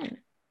let it in.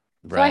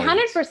 Right. So I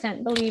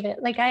 100% believe it.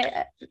 Like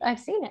I've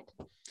seen it.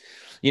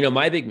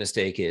 My big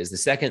mistake is the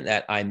second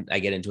that I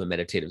get into a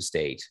meditative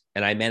state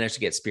and I manage to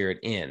get spirit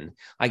in,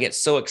 I get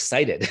so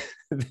excited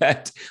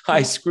that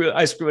I screw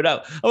it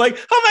up. I'm like,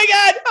 oh my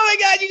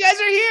God, you guys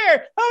are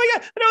here. Oh my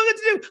God, I don't know what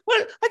to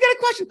do. I got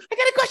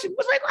a question.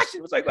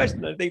 What's my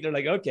question? And I think they're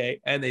like,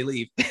 okay. And they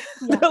leave.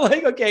 Yeah. They're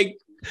like, okay,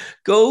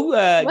 go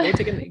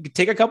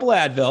take a couple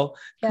Advil.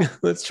 Yeah.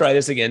 Let's try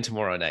this again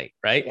tomorrow night.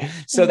 Right. Yeah.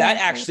 So that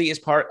actually is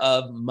part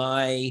of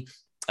my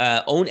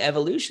own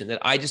evolution, that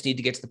I just need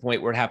to get to the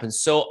point where it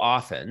happens so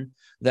often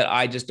that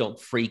I just don't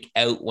freak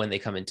out when they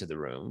come into the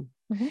room,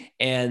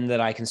 and that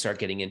I can start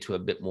getting into a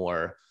bit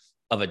more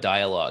of a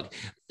dialogue.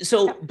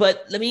 So,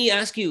 but let me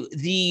ask you,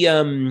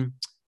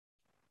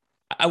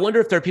 I wonder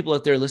if there are people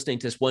out there listening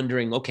to this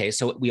wondering, okay,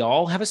 so we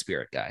all have a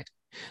spirit guide.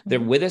 They're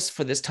with us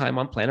for this time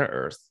on planet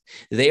Earth.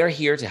 They are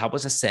here to help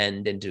us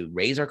ascend and to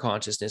raise our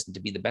consciousness and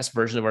to be the best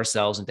version of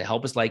ourselves and to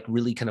help us like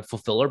really kind of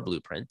fulfill our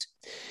blueprint.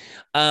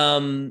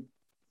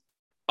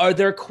 Are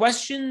there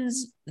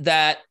questions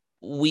that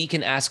we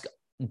can ask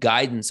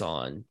guidance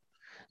on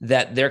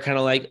that they're kind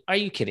of like, are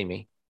you kidding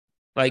me?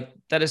 Like,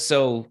 that is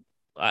so,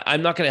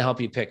 I'm not going to help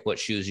you pick what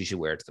shoes you should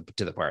wear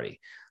to the party.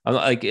 I'm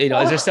like, is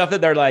there stuff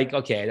that they're like,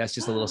 okay, that's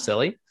just a little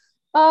silly?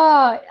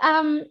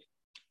 I'm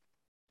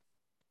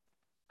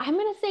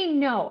going to say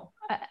no.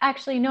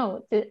 Actually,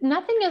 no,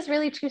 nothing is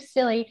really too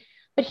silly.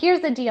 But here's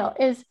the deal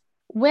is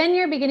when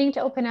you're beginning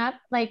to open up,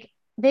 like,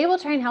 they will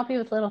try and help you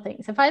with little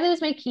things. If I lose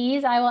my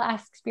keys, I will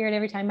ask spirit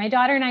every time. My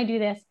daughter and I do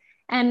this.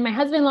 And my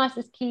husband lost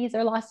his keys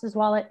or lost his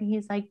wallet. And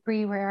he's like,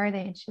 Bree, where are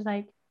they? And she's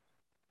like,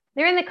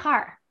 they're in the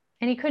car.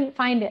 And he couldn't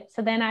find it.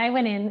 So then I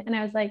went in and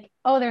I was like,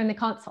 oh, they're in the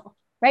console.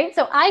 Right.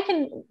 So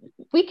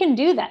we can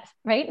do that.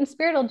 Right. And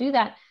spirit will do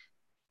that.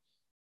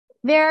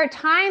 There are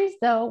times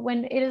though,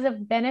 when it is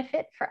of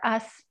benefit for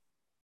us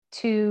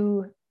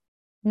to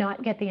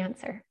not get the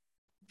answer.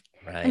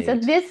 Right. And so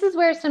this is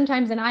where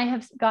sometimes, and I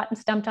have gotten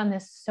stumped on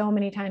this so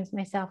many times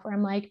myself, where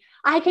I'm like,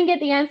 I can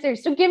get the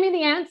answers. So give me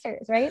the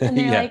answers. Right. And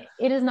they're like,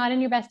 it is not in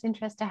your best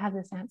interest to have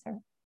this answer.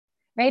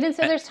 Right. And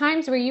so there's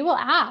times where you will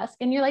ask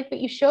and you're like, but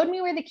you showed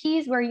me where the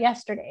keys were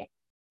yesterday.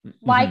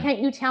 Why can't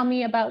you tell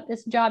me about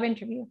this job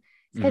interview?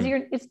 It's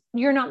because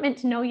you're not meant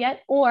to know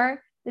yet,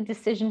 or the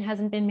decision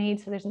hasn't been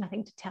made. So there's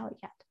nothing to tell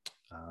yet.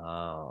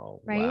 Oh,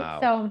 right. Wow.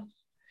 So,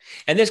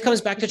 and this comes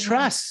back to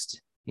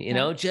trust,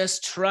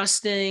 just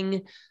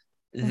trusting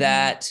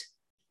that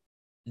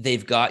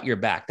they've got your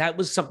back. That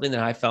was something that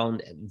I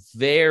found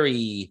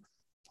very,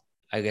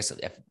 I guess,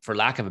 for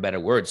lack of a better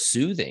word,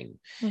 soothing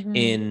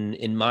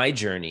in my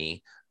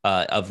journey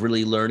of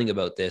really learning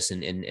about this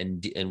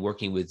and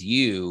working with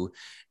you.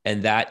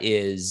 And that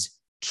is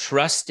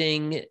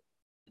trusting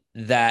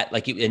that,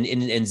 like,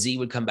 and Z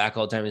would come back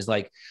all the time. Is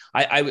like,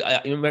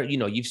 I remember,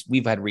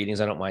 we've had readings,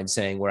 I don't mind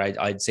saying, where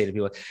I'd say to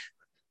people,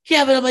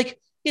 yeah, but I'm like,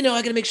 I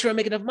got to make sure I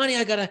make enough money.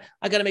 I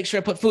gotta make sure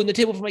I put food on the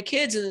table for my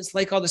kids. And it's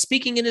like all the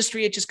speaking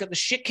industry, it just got the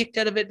shit kicked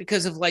out of it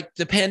because of like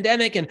the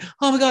pandemic. And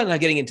oh my God, and I'm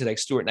getting into like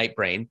Stuart Knight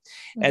brain.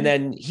 And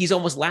then he's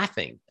almost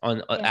laughing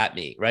at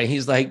me, right?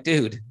 He's like,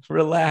 dude,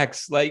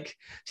 relax. Like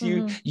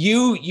you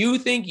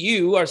think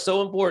you are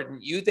so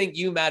important. You think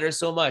you matter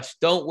so much.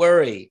 Don't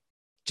worry.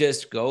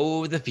 Just go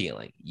with the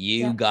feeling.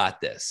 You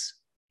got this.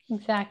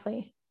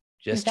 Exactly.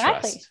 Just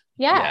trust.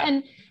 Yeah.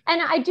 And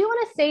I do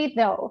want to say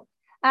though,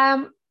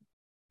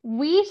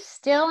 we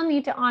still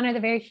need to honor the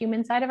very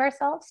human side of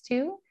ourselves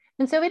too.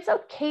 And so it's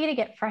okay to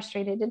get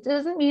frustrated. It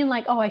doesn't mean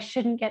like, oh, I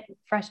shouldn't get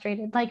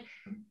frustrated. Like,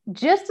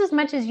 just as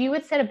much as you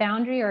would set a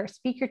boundary or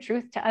speak your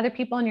truth to other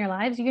people in your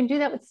lives, you can do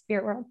that with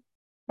spirit world.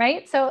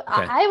 Right. So okay.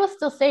 I will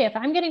still say, if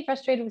I'm getting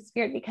frustrated with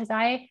spirit because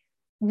I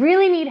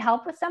really need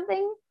help with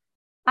something,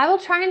 I will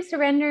try and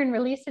surrender and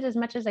release it as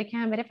much as I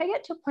can. But if I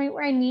get to a point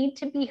where I need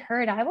to be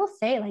heard, I will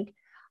say, like,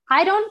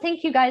 I don't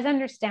think you guys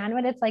understand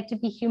what it's like to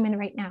be human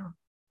right now.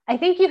 I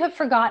think you have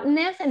forgotten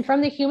this. And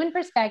from the human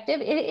perspective,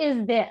 it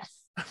is this.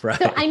 Right.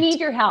 So I need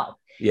your help.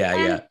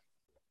 Yeah.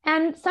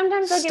 And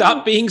sometimes they'll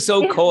stop being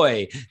so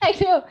coy. I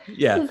know.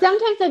 Yeah.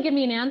 Sometimes they'll give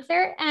me an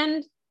answer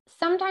and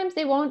sometimes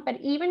they won't.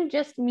 But even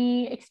just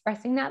me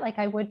expressing that, like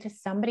I would to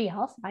somebody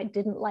else, if I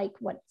didn't like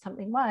what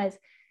something was,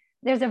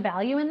 there's a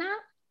value in that.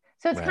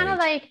 So it's kind of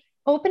like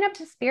open up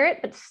to spirit,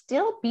 but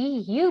still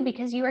be you,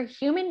 because you are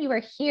human, you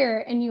are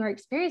here, and you are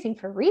experiencing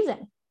for a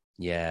reason.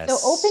 Yes.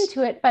 So open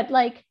to it, but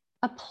like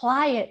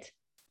apply it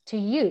to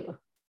you.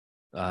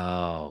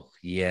 Oh,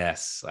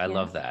 yes. I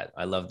love that.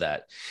 I love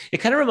that. It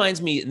kind of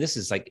reminds me, and this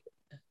is like,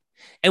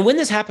 and when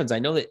this happens,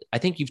 I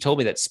think you've told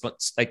me that,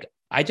 like,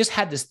 I just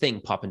had this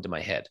thing pop into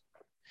my head.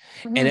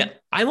 And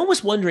I'm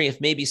almost wondering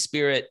if maybe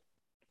spirit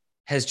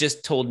has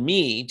just told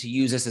me to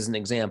use this as an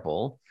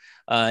example.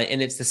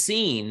 And it's the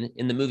scene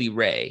in the movie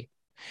Ray,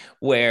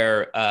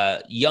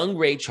 where young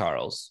Ray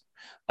Charles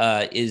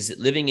is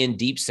living in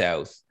Deep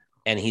South,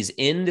 and he's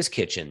in this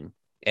kitchen,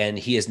 and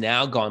he has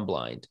now gone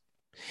blind.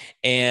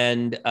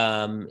 And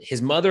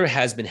his mother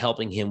has been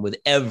helping him with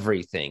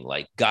everything,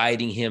 like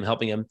guiding him,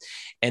 helping him.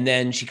 And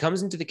then she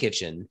comes into the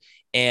kitchen,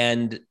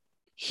 and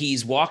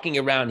he's walking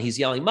around, he's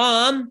yelling,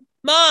 "Mom,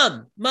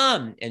 mom,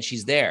 mom." And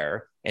she's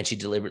there, and she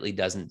deliberately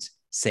doesn't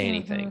say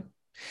anything.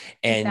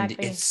 And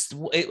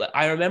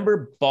I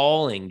remember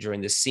bawling during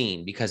the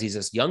scene because he's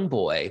this young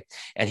boy,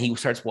 and he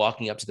starts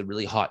walking up to the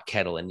really hot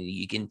kettle, and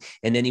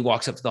then he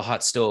walks up to the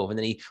hot stove, and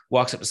then he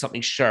walks up to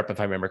something sharp, if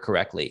I remember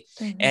correctly.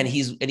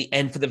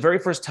 And for the very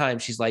first time,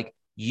 she's like,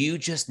 "You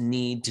just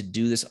need to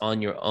do this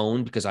on your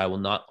own, because I will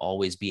not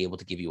always be able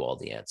to give you all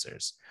the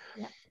answers."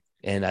 Yeah.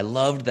 And I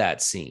loved that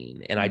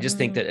scene. And I just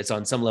think that it's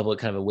on some level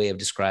kind of a way of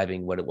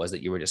describing what it was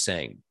that you were just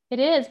saying. It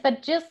is,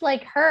 but just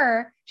like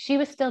her, she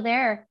was still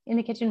there in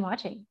the kitchen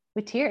watching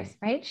with tears,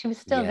 right? She was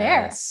still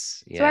there.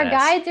 Yes. So our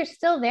guides are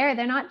still there.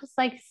 They're not just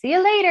like, "See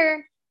you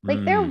later."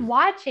 Like they're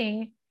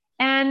watching,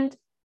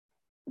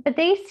 but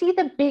they see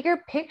the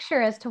bigger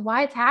picture as to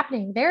why it's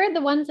happening. They're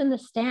the ones in the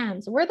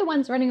stands. We're the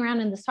ones running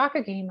around in the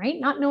soccer game, right?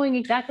 Not knowing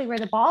exactly where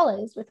the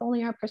ball is with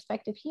only our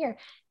perspective here.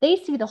 They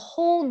see the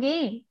whole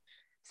game.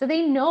 So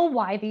they know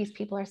why these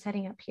people are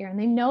setting up here, and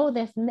they know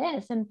this and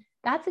this, and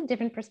that's a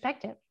different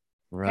perspective.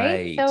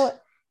 Right. So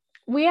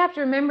we have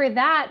to remember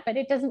that, but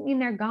it doesn't mean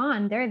they're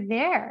gone. They're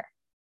there.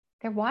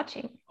 They're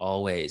watching.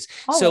 Always.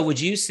 So would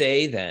you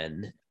say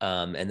then,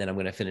 and then I'm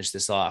going to finish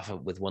this off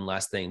with one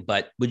last thing,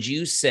 but would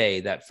you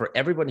say that for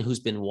everyone who's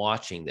been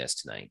watching this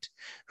tonight,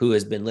 who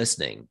has been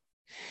listening,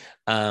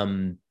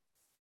 in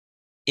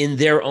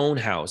their own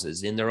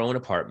houses, in their own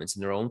apartments,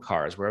 in their own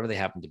cars, wherever they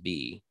happen to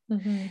be,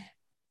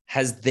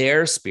 has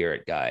their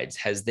spirit guides,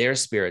 has their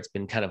spirits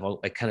been kind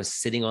of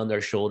sitting on their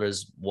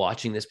shoulders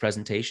watching this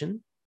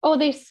presentation? Oh,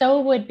 they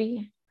so would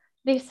be.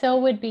 They so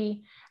would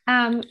be.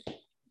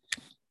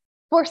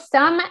 For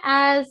some,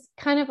 as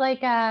kind of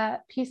like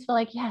a peaceful,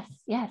 like, yes,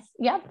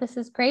 yep, this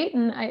is great.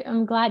 And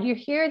I'm glad you're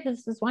here.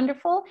 This is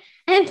wonderful.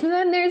 And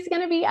then there's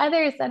going to be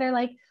others that are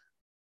like,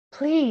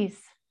 please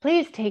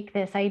take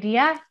this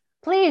idea.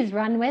 Please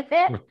run with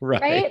it.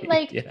 Right?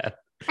 Like,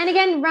 and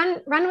again,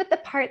 run with the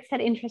parts that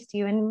interest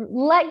you and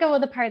let go of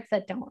the parts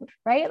that don't,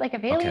 right? Like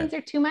if aliens are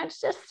too much,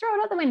 just throw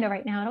it out the window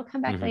right now. It'll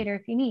come back later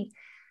if you need.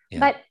 Yeah.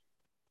 But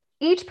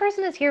each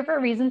person is here for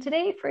a reason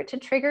today, for it to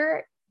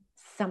trigger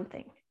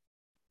something.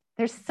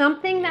 There's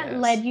something that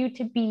led you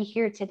to be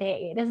here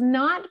today. It is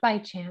not by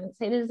chance.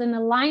 It is an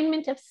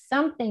alignment of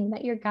something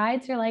that your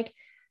guides are like,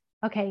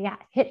 okay,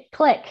 hit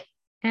click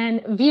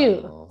and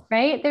view,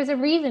 right? There's a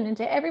reason. And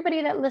to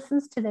everybody that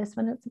listens to this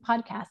when it's a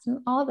podcast and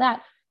all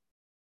that,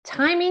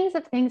 timings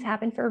of things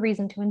happen for a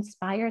reason, to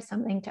inspire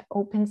something, to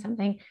open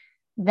something.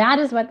 That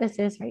is what this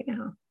is right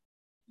now.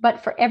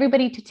 But for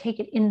everybody to take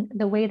it in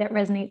the way that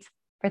resonates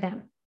for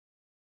them.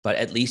 But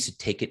at least to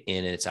take it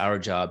in, and it's our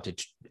job to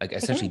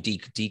essentially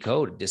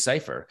decode,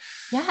 decipher.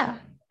 Yeah.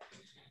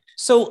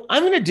 So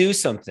I'm going to do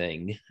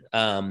something.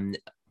 I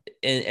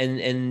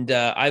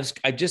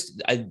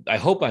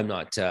hope I'm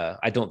not,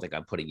 I don't think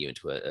I'm putting you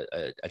into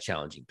a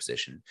challenging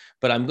position,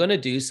 but I'm going to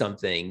do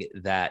something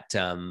that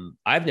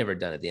I've never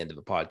done at the end of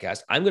a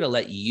podcast. I'm going to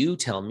let you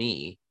tell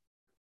me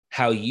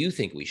how you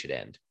think we should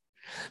end.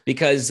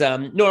 Because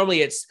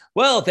normally it's,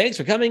 well, thanks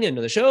for coming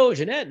into the show,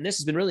 Ginette, and this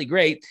has been really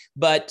great.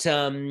 But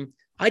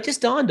I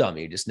just dawned on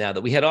me just now that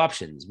we had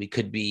options. We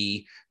could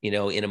be,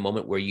 in a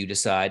moment where you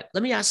decide,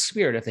 let me ask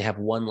Spirit if they have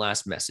one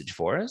last message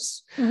for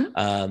us.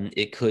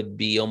 It could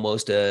be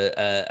almost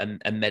a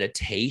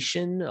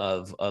meditation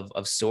of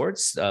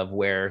sorts, of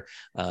where,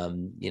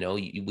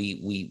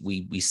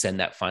 we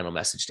send that final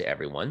message to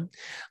everyone.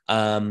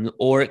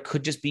 Or it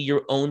could just be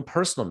your own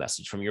personal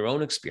message from your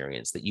own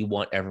experience that you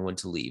want everyone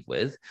to leave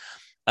with.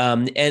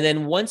 And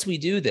then once we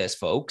do this,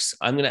 folks,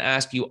 I'm going to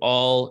ask you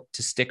all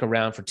to stick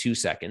around for 2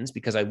 seconds,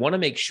 because I want to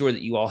make sure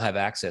that you all have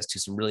access to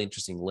some really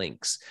interesting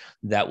links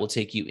that will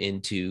take you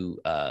into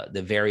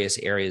the various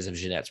areas of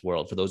Ginette's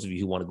world, for those of you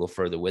who want to go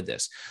further with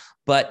this.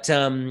 But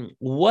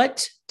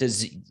what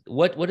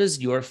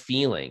is your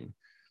feeling?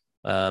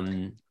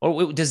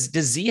 Or does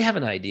Z have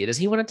an idea? Does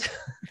he want to?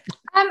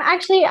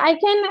 Actually,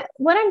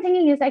 what I'm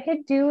thinking is I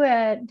could do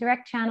a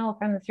direct channel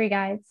from the three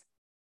guides.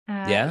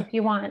 If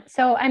you want.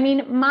 So, I mean,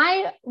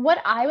 what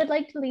I would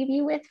like to leave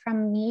you with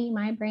from me,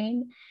 my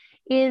brain,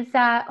 is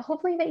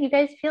hopefully that you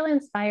guys feel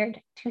inspired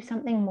to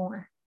something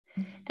more.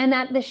 And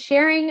that the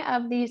sharing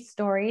of these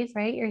stories,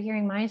 right? You're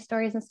hearing my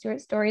stories and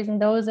Stuart's stories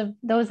and those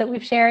that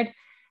we've shared,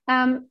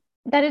 that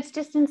it's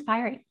just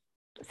inspiring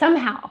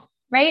somehow,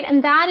 right?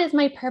 And that is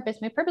my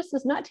purpose. My purpose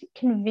is not to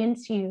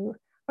convince you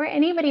or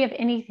anybody of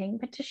anything,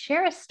 but to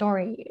share a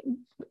story.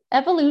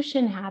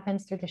 Evolution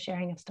happens through the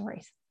sharing of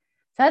stories.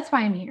 So that's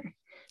why I'm here.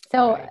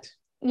 So,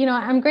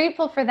 I'm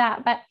grateful for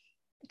that. But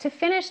to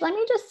finish, let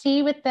me just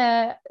see with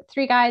the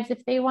three guides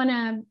if they want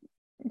to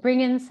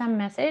bring in some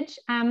message.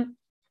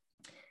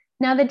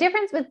 Now, the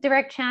difference with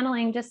direct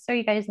channeling, just so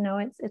you guys know,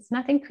 it's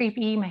nothing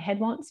creepy. My head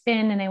won't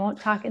spin and I won't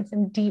talk in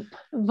some deep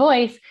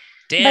voice.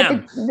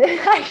 Damn. But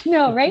I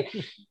know, right?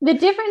 The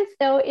difference,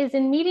 though, is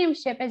in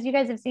mediumship, as you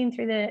guys have seen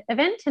through the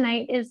event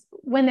tonight, is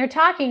when they're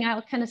talking,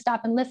 I'll kind of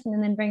stop and listen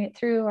and then bring it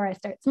through, or I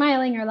start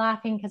smiling or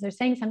laughing because they're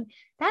saying something.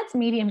 That's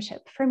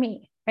mediumship for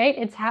me, right?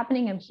 It's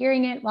happening. I'm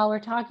hearing it while we're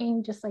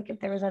talking, just like if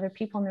there was other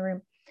people in the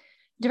room.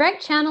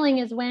 Direct channeling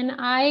is when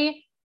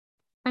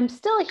I'm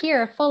still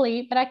here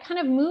fully, but I kind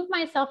of move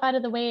myself out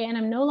of the way and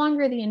I'm no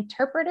longer the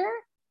interpreter.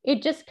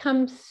 It just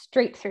comes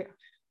straight through,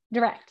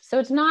 direct. So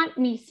it's not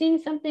me seeing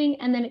something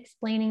and then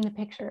explaining the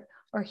picture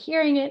or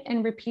hearing it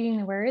and repeating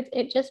the words.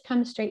 It just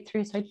comes straight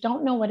through. So I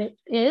don't know what it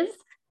is.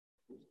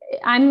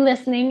 I'm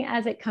listening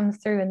as it comes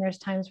through. And there's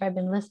times where I've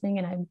been listening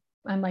and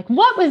I'm like,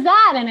 what was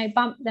that? And I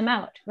bump them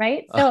out,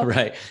 right? So,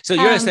 right. So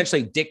you're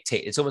essentially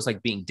dictate. It's almost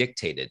like being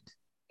dictated.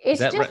 It's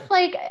just right?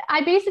 Like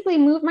I basically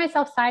move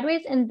myself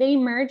sideways and they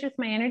merge with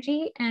my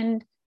energy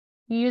and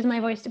use my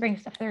voice to bring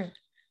stuff through.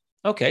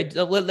 Okay,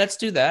 let's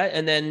do that.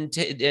 And then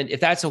and if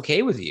that's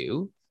okay with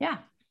you. Yeah.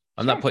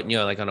 I'm not putting you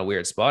like on a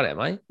weird spot, am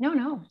I?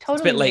 No, totally.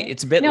 It's a bit late.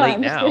 It's a bit late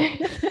now.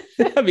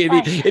 I mean,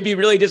 it'd be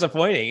really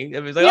disappointing.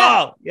 It was like,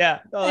 oh,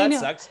 that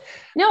sucks.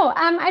 No,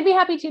 I'd be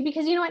happy to,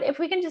 because you know what? If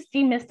we can just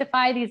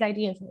demystify these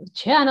ideas of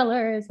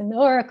channelers and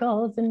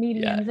oracles and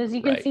mediums, as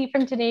you can see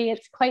from today,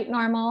 it's quite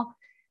normal.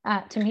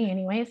 To me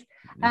anyways.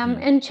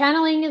 And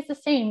channeling is the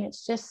same.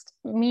 It's just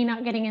me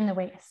not getting in the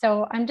way.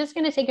 So I'm just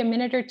going to take a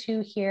minute or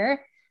two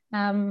here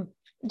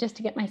just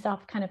to get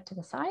myself kind of to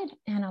the side,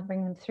 and I'll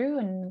bring them through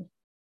and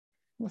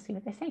we'll see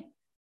what they say.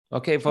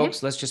 Okay,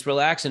 folks, let's just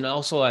relax. And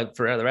also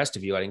for the rest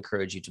of you, I'd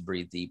encourage you to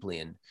breathe deeply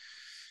and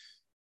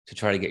to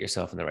try to get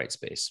yourself in the right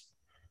space.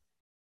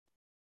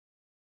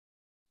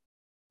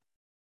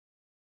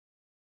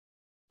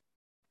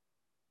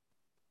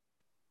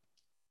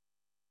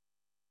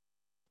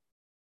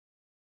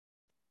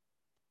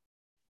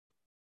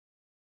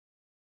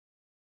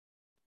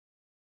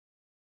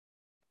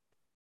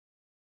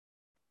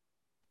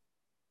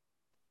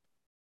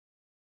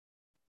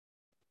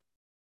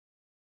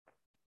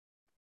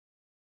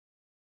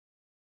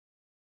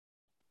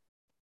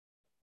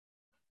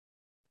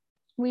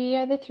 We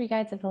are the three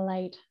guides of the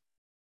light.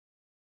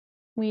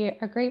 We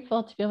are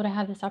grateful to be able to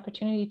have this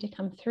opportunity to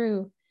come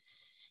through.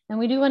 And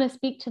we do want to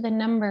speak to the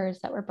numbers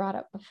that were brought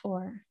up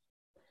before.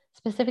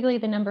 Specifically,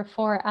 the number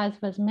 4, as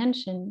was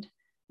mentioned,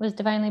 was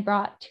divinely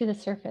brought to the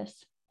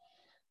surface.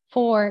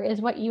 4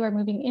 is what you are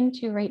moving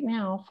into right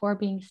now, 4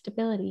 being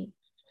stability.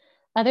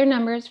 Other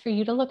numbers for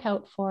you to look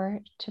out for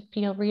to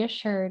feel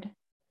reassured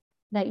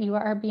that you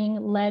are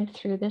being led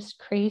through this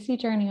crazy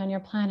journey on your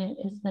planet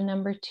is the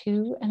number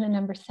 2 and the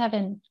number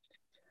 7.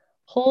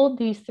 Hold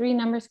these 3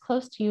 numbers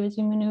close to you as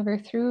you maneuver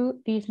through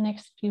these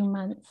next few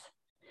months.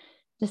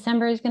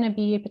 December is going to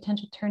be a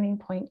potential turning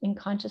point in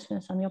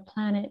consciousness on your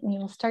planet, and you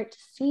will start to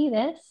see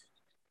this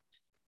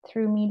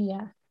through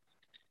media.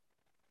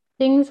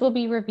 Things will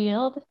be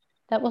revealed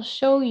that will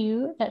show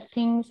you that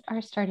things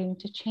are starting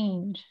to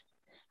change.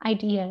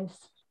 Ideas,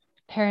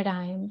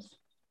 paradigms.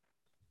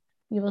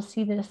 You will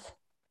see this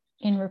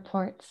in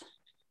reports.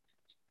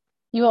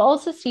 You will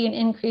also see an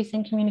increase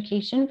in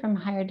communication from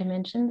higher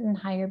dimensions and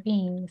higher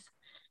beings.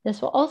 This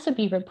will also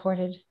be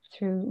reported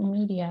through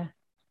media.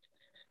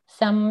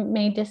 Some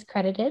may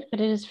discredit it,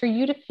 but it is for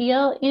you to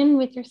feel in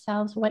with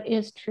yourselves what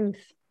is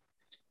truth.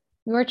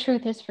 Your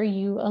truth is for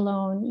you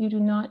alone. You do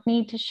not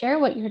need to share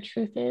what your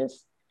truth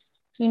is.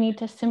 You need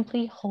to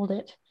simply hold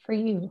it for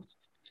you.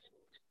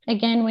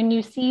 Again, when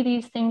you see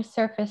these things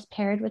surface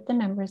paired with the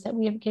numbers that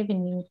we have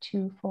given you,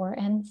 2, 4,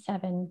 and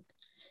 7,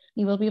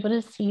 you will be able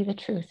to see the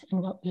truth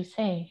in what we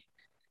say.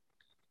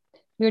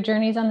 Your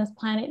journeys on this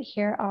planet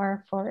here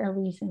are for a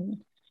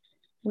reason.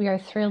 We are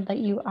thrilled that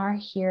you are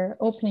here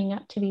opening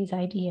up to these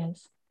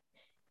ideas.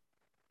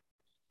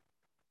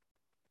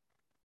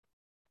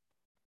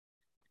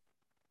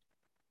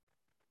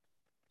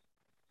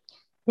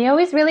 They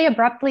always really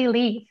abruptly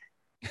leave.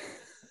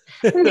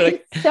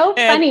 Like, so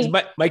funny.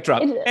 Mic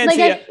drop. Like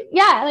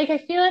I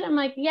feel it. I'm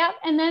like, yep.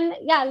 And then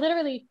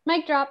literally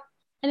mic drop.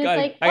 And it's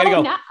like,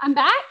 oh, no, I'm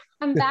back.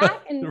 I'm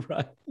back. And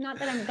right. Not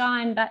that I'm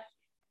gone, but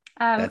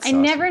I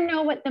awesome. Never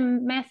know what the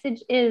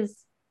message is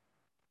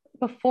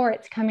before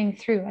it's coming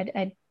through.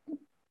 I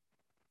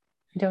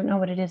don't know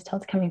what it is till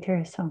it's coming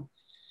through. So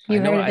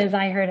you heard it as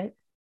I heard it.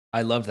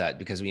 I love that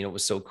because, what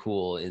was so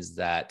cool is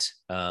that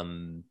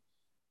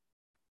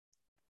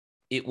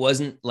it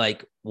wasn't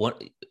like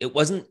it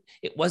wasn't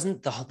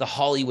the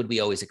Hollywood we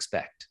always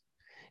expect.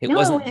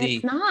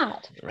 It's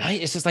not.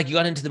 Right. It's just like you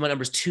got into the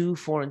numbers 2,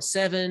 4, and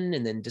 7,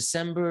 and then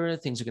December,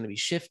 things are going to be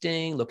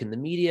shifting. Look in the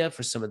media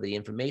for some of the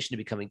information to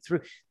be coming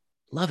through.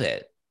 Love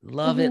it.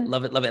 Love it.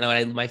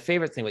 And my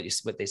favorite thing,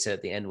 what they said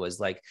at the end was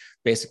like,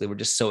 basically, we're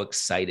just so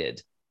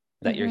excited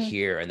that you're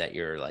here and that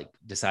you're like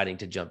deciding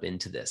to jump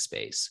into this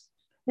space.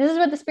 This is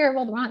what the spirit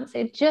world wants.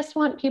 They just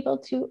want people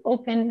to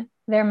open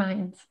their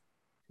minds.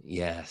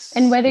 Yes.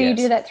 And whether you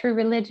do that through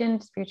religion,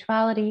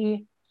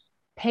 spirituality,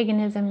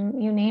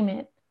 paganism, you name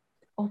it,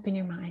 open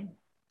your mind.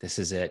 This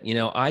is it.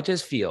 I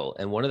just feel,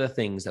 and one of the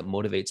things that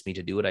motivates me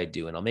to do what I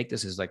do, and I'll make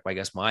this as like, I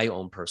guess, my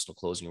own personal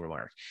closing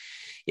remark,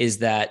 is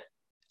that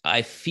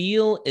I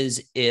feel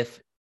as if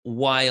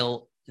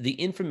while the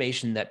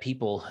information that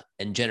people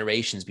and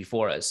generations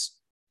before us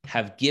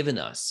have given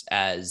us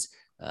as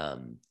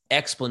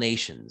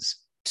explanations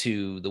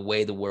to the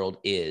way the world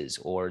is,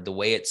 or the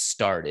way it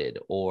started,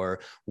 or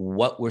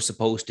what we're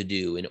supposed to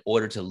do in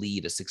order to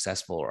lead a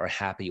successful or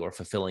happy or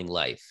fulfilling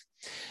life.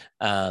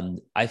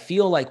 I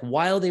feel like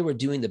while they were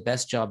doing the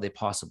best job they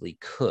possibly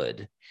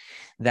could,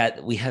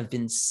 that we have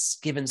been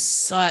given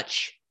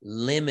such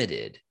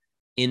limited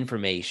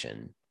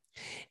information,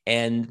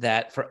 and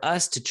that for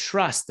us to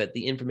trust that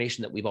the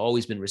information that we've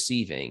always been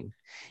receiving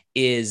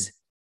is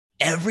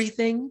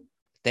everything,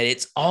 that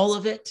it's all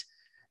of it,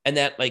 and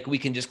that like we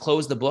can just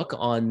close the book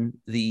on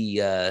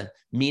the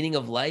meaning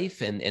of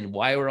life and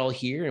why we're all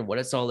here and what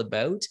it's all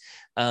about,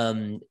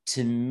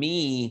 to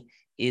me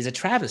is a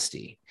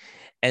travesty.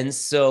 And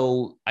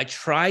so I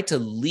try to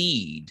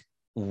lead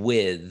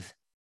with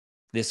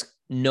this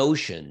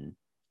notion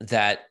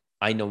that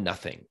I know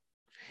nothing.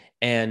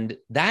 And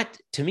that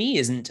to me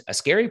isn't a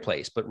scary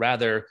place, but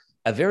rather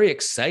a very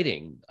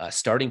exciting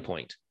starting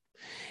point.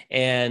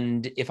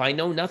 And if I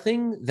know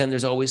nothing, then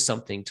there's always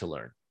something to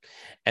learn.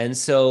 And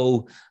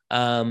so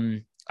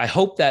I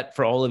hope that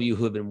for all of you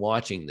who have been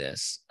watching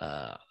this,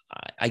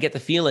 I get the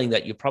feeling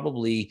that you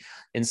probably,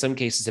 in some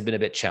cases, have been a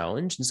bit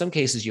challenged. In some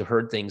cases, you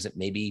heard things that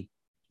maybe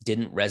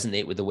didn't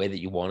resonate with the way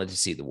that you wanted to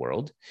see the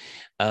world.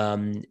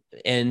 And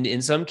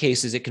in some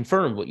cases, it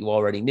confirmed what you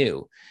already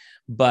knew.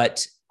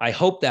 But I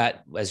hope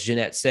that, as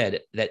Ginette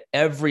said, that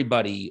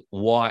everybody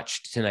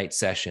watched tonight's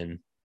session.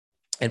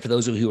 And for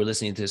those of you who are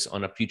listening to this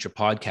on a future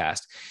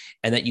podcast,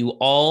 and that you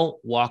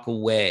all walk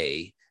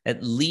away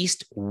at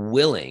least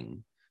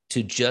willing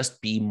to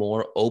just be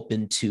more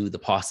open to the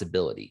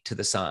possibility, to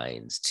the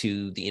signs,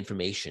 to the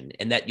information,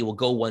 and that you will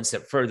go one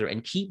step further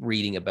and keep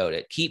reading about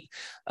it, keep,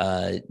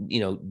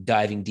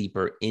 diving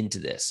deeper into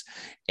this,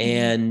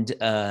 and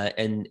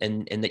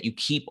that you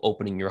keep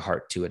opening your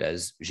heart to it,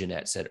 as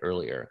Ginette said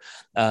earlier.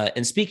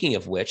 And speaking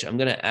of which, I'm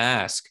going to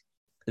ask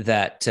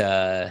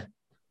that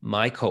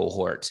my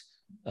cohort,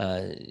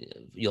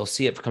 you'll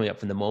see it coming up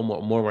from the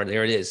more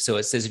there it is. So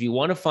it says, if you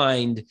want to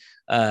find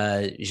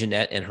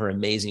Ginette and her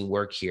amazing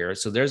work here,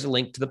 so there's a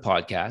link to the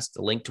podcast,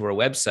 a link to her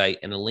website,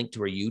 and a link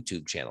to her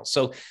YouTube channel.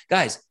 So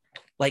guys,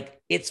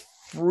 like, it's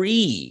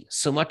free,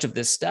 so much of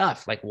this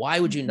stuff. Like, why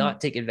would you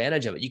not take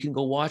advantage of it? You can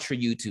go watch her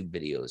YouTube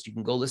videos. You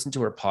can go listen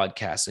to her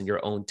podcasts in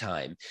your own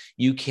time.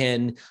 You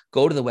can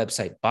go to the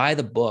website, buy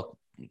the book,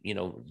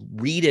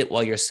 read it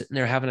while you're sitting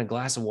there having a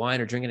glass of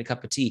wine or drinking a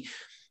cup of tea.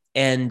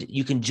 And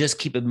you can just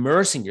keep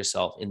immersing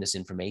yourself in this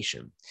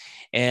information.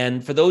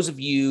 And for those of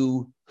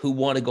you who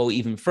want to go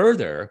even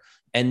further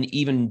and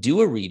even do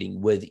a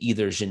reading with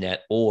either Ginette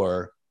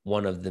or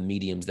one of the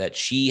mediums that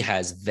she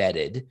has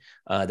vetted,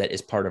 that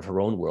is part of her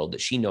own world,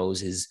 that she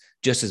knows is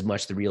just as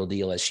much the real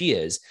deal as she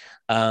is,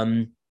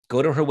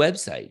 go to her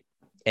website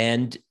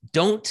and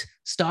don't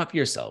stop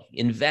yourself.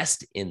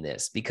 Invest in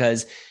this,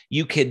 because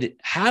you could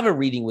have a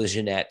reading with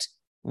Ginette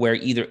where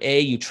either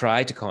A, you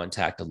try to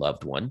contact a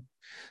loved one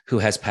who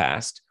has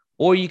passed,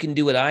 or you can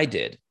do what I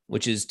did,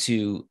 which is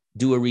to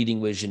do a reading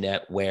with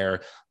Ginette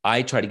where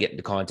I try to get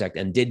into contact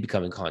and did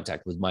become in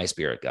contact with my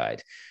spirit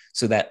guide,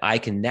 so that I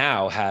can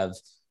now have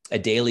a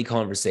daily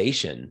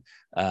conversation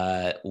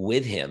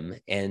with him.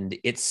 And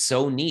it's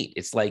so neat.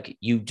 It's like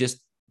you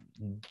just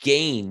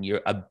gain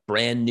a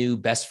brand new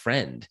best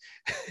friend.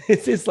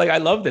 It's like, I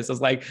love this. I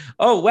was like,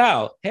 oh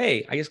wow,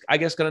 hey, I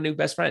guess got a new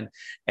best friend,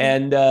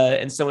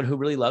 and someone who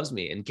really loves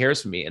me and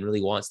cares for me and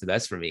really wants the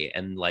best for me,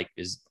 and like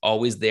is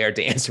always there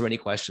to answer any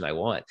question I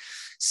want.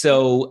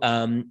 So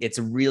it's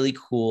a really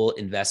cool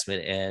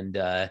investment,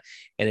 and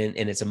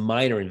it's a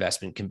minor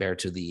investment compared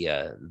to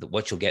the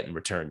what you'll get in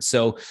return.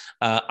 So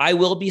I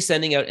will be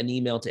sending out an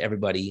email to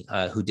everybody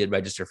who did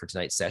register for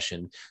tonight's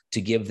session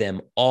to give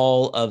them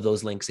all of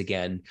those links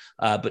again.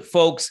 But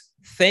folks,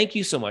 thank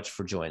you so much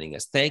for joining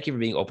us. Thank you for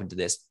being open to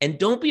this, and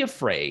don't be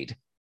afraid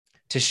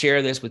to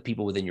share this with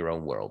people within your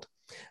own world.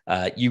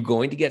 You're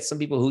going to get some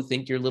people who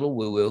think you're a little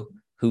woo-woo,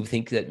 who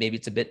think that maybe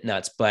it's a bit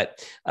nuts,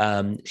 but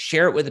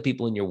share it with the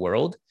people in your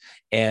world,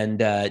 and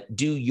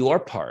do your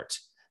part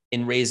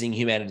in raising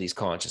humanity's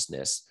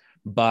consciousness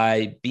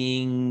by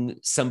being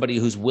somebody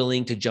who's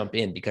willing to jump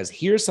in. Because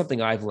here's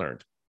something I've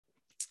learned.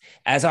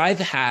 As I've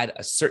had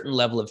a certain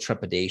level of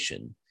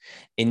trepidation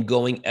in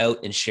going out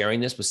and sharing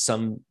this with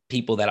some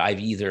people that I've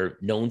either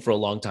known for a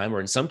long time,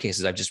 or in some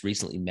cases I've just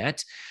recently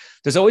met,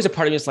 there's always a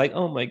part of me that's like,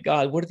 oh my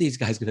God, what are these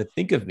guys going to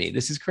think of me?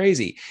 This is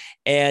crazy.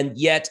 And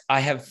yet I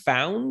have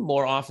found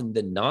more often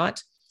than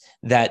not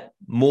that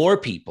more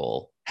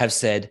people have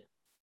said,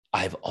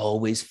 I've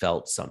always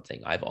felt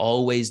something. I've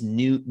always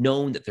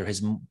known that there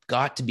has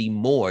got to be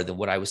more than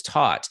what I was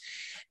taught.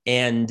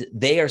 And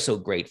they are so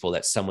grateful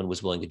that someone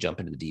was willing to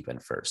jump into the deep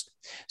end first.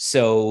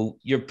 So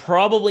you're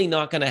probably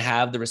not going to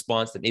have the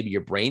response that maybe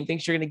your brain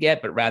thinks you're going to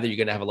get, but rather you're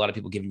going to have a lot of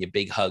people giving you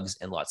big hugs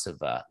and lots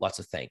of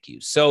thank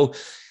yous. So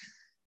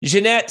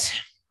Ginette,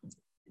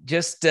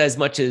 just as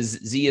much as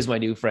Z is my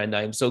new friend,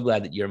 I'm so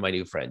glad that you're my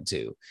new friend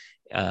too.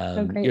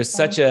 You're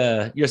such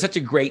a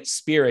great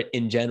spirit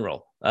in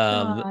general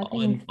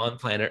on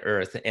planet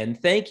Earth.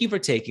 And thank you for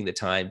taking the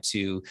time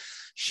to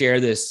share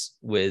this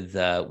with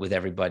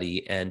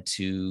everybody and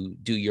to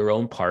do your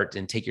own part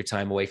and take your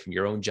time away from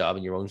your own job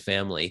and your own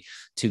family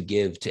to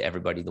give to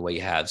everybody the way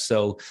you have.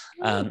 So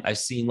I've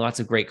seen lots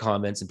of great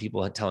comments and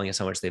people telling us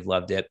how much they've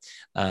loved it.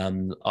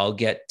 I'll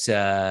get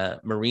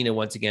Marina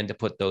once again to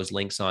put those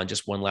links on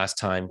just one last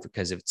time,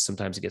 because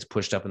sometimes it gets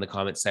pushed up in the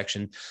comment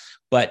section.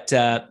 But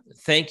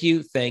thank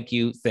you.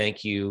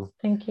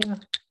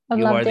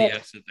 You are the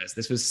absolute best.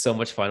 This was so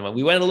much fun.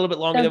 We went a little bit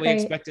longer than we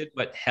expected,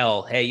 but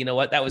hell, hey, you know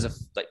what? That was a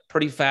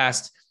pretty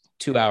fast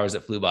 2 hours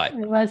that flew by. It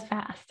was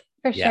fast,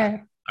 for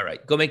sure. All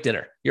right, go make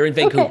dinner. You're in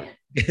Vancouver.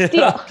 Okay.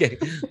 Deal. Okay.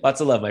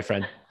 Lots of love, my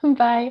friend.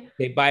 Bye.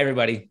 Okay, bye,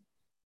 everybody.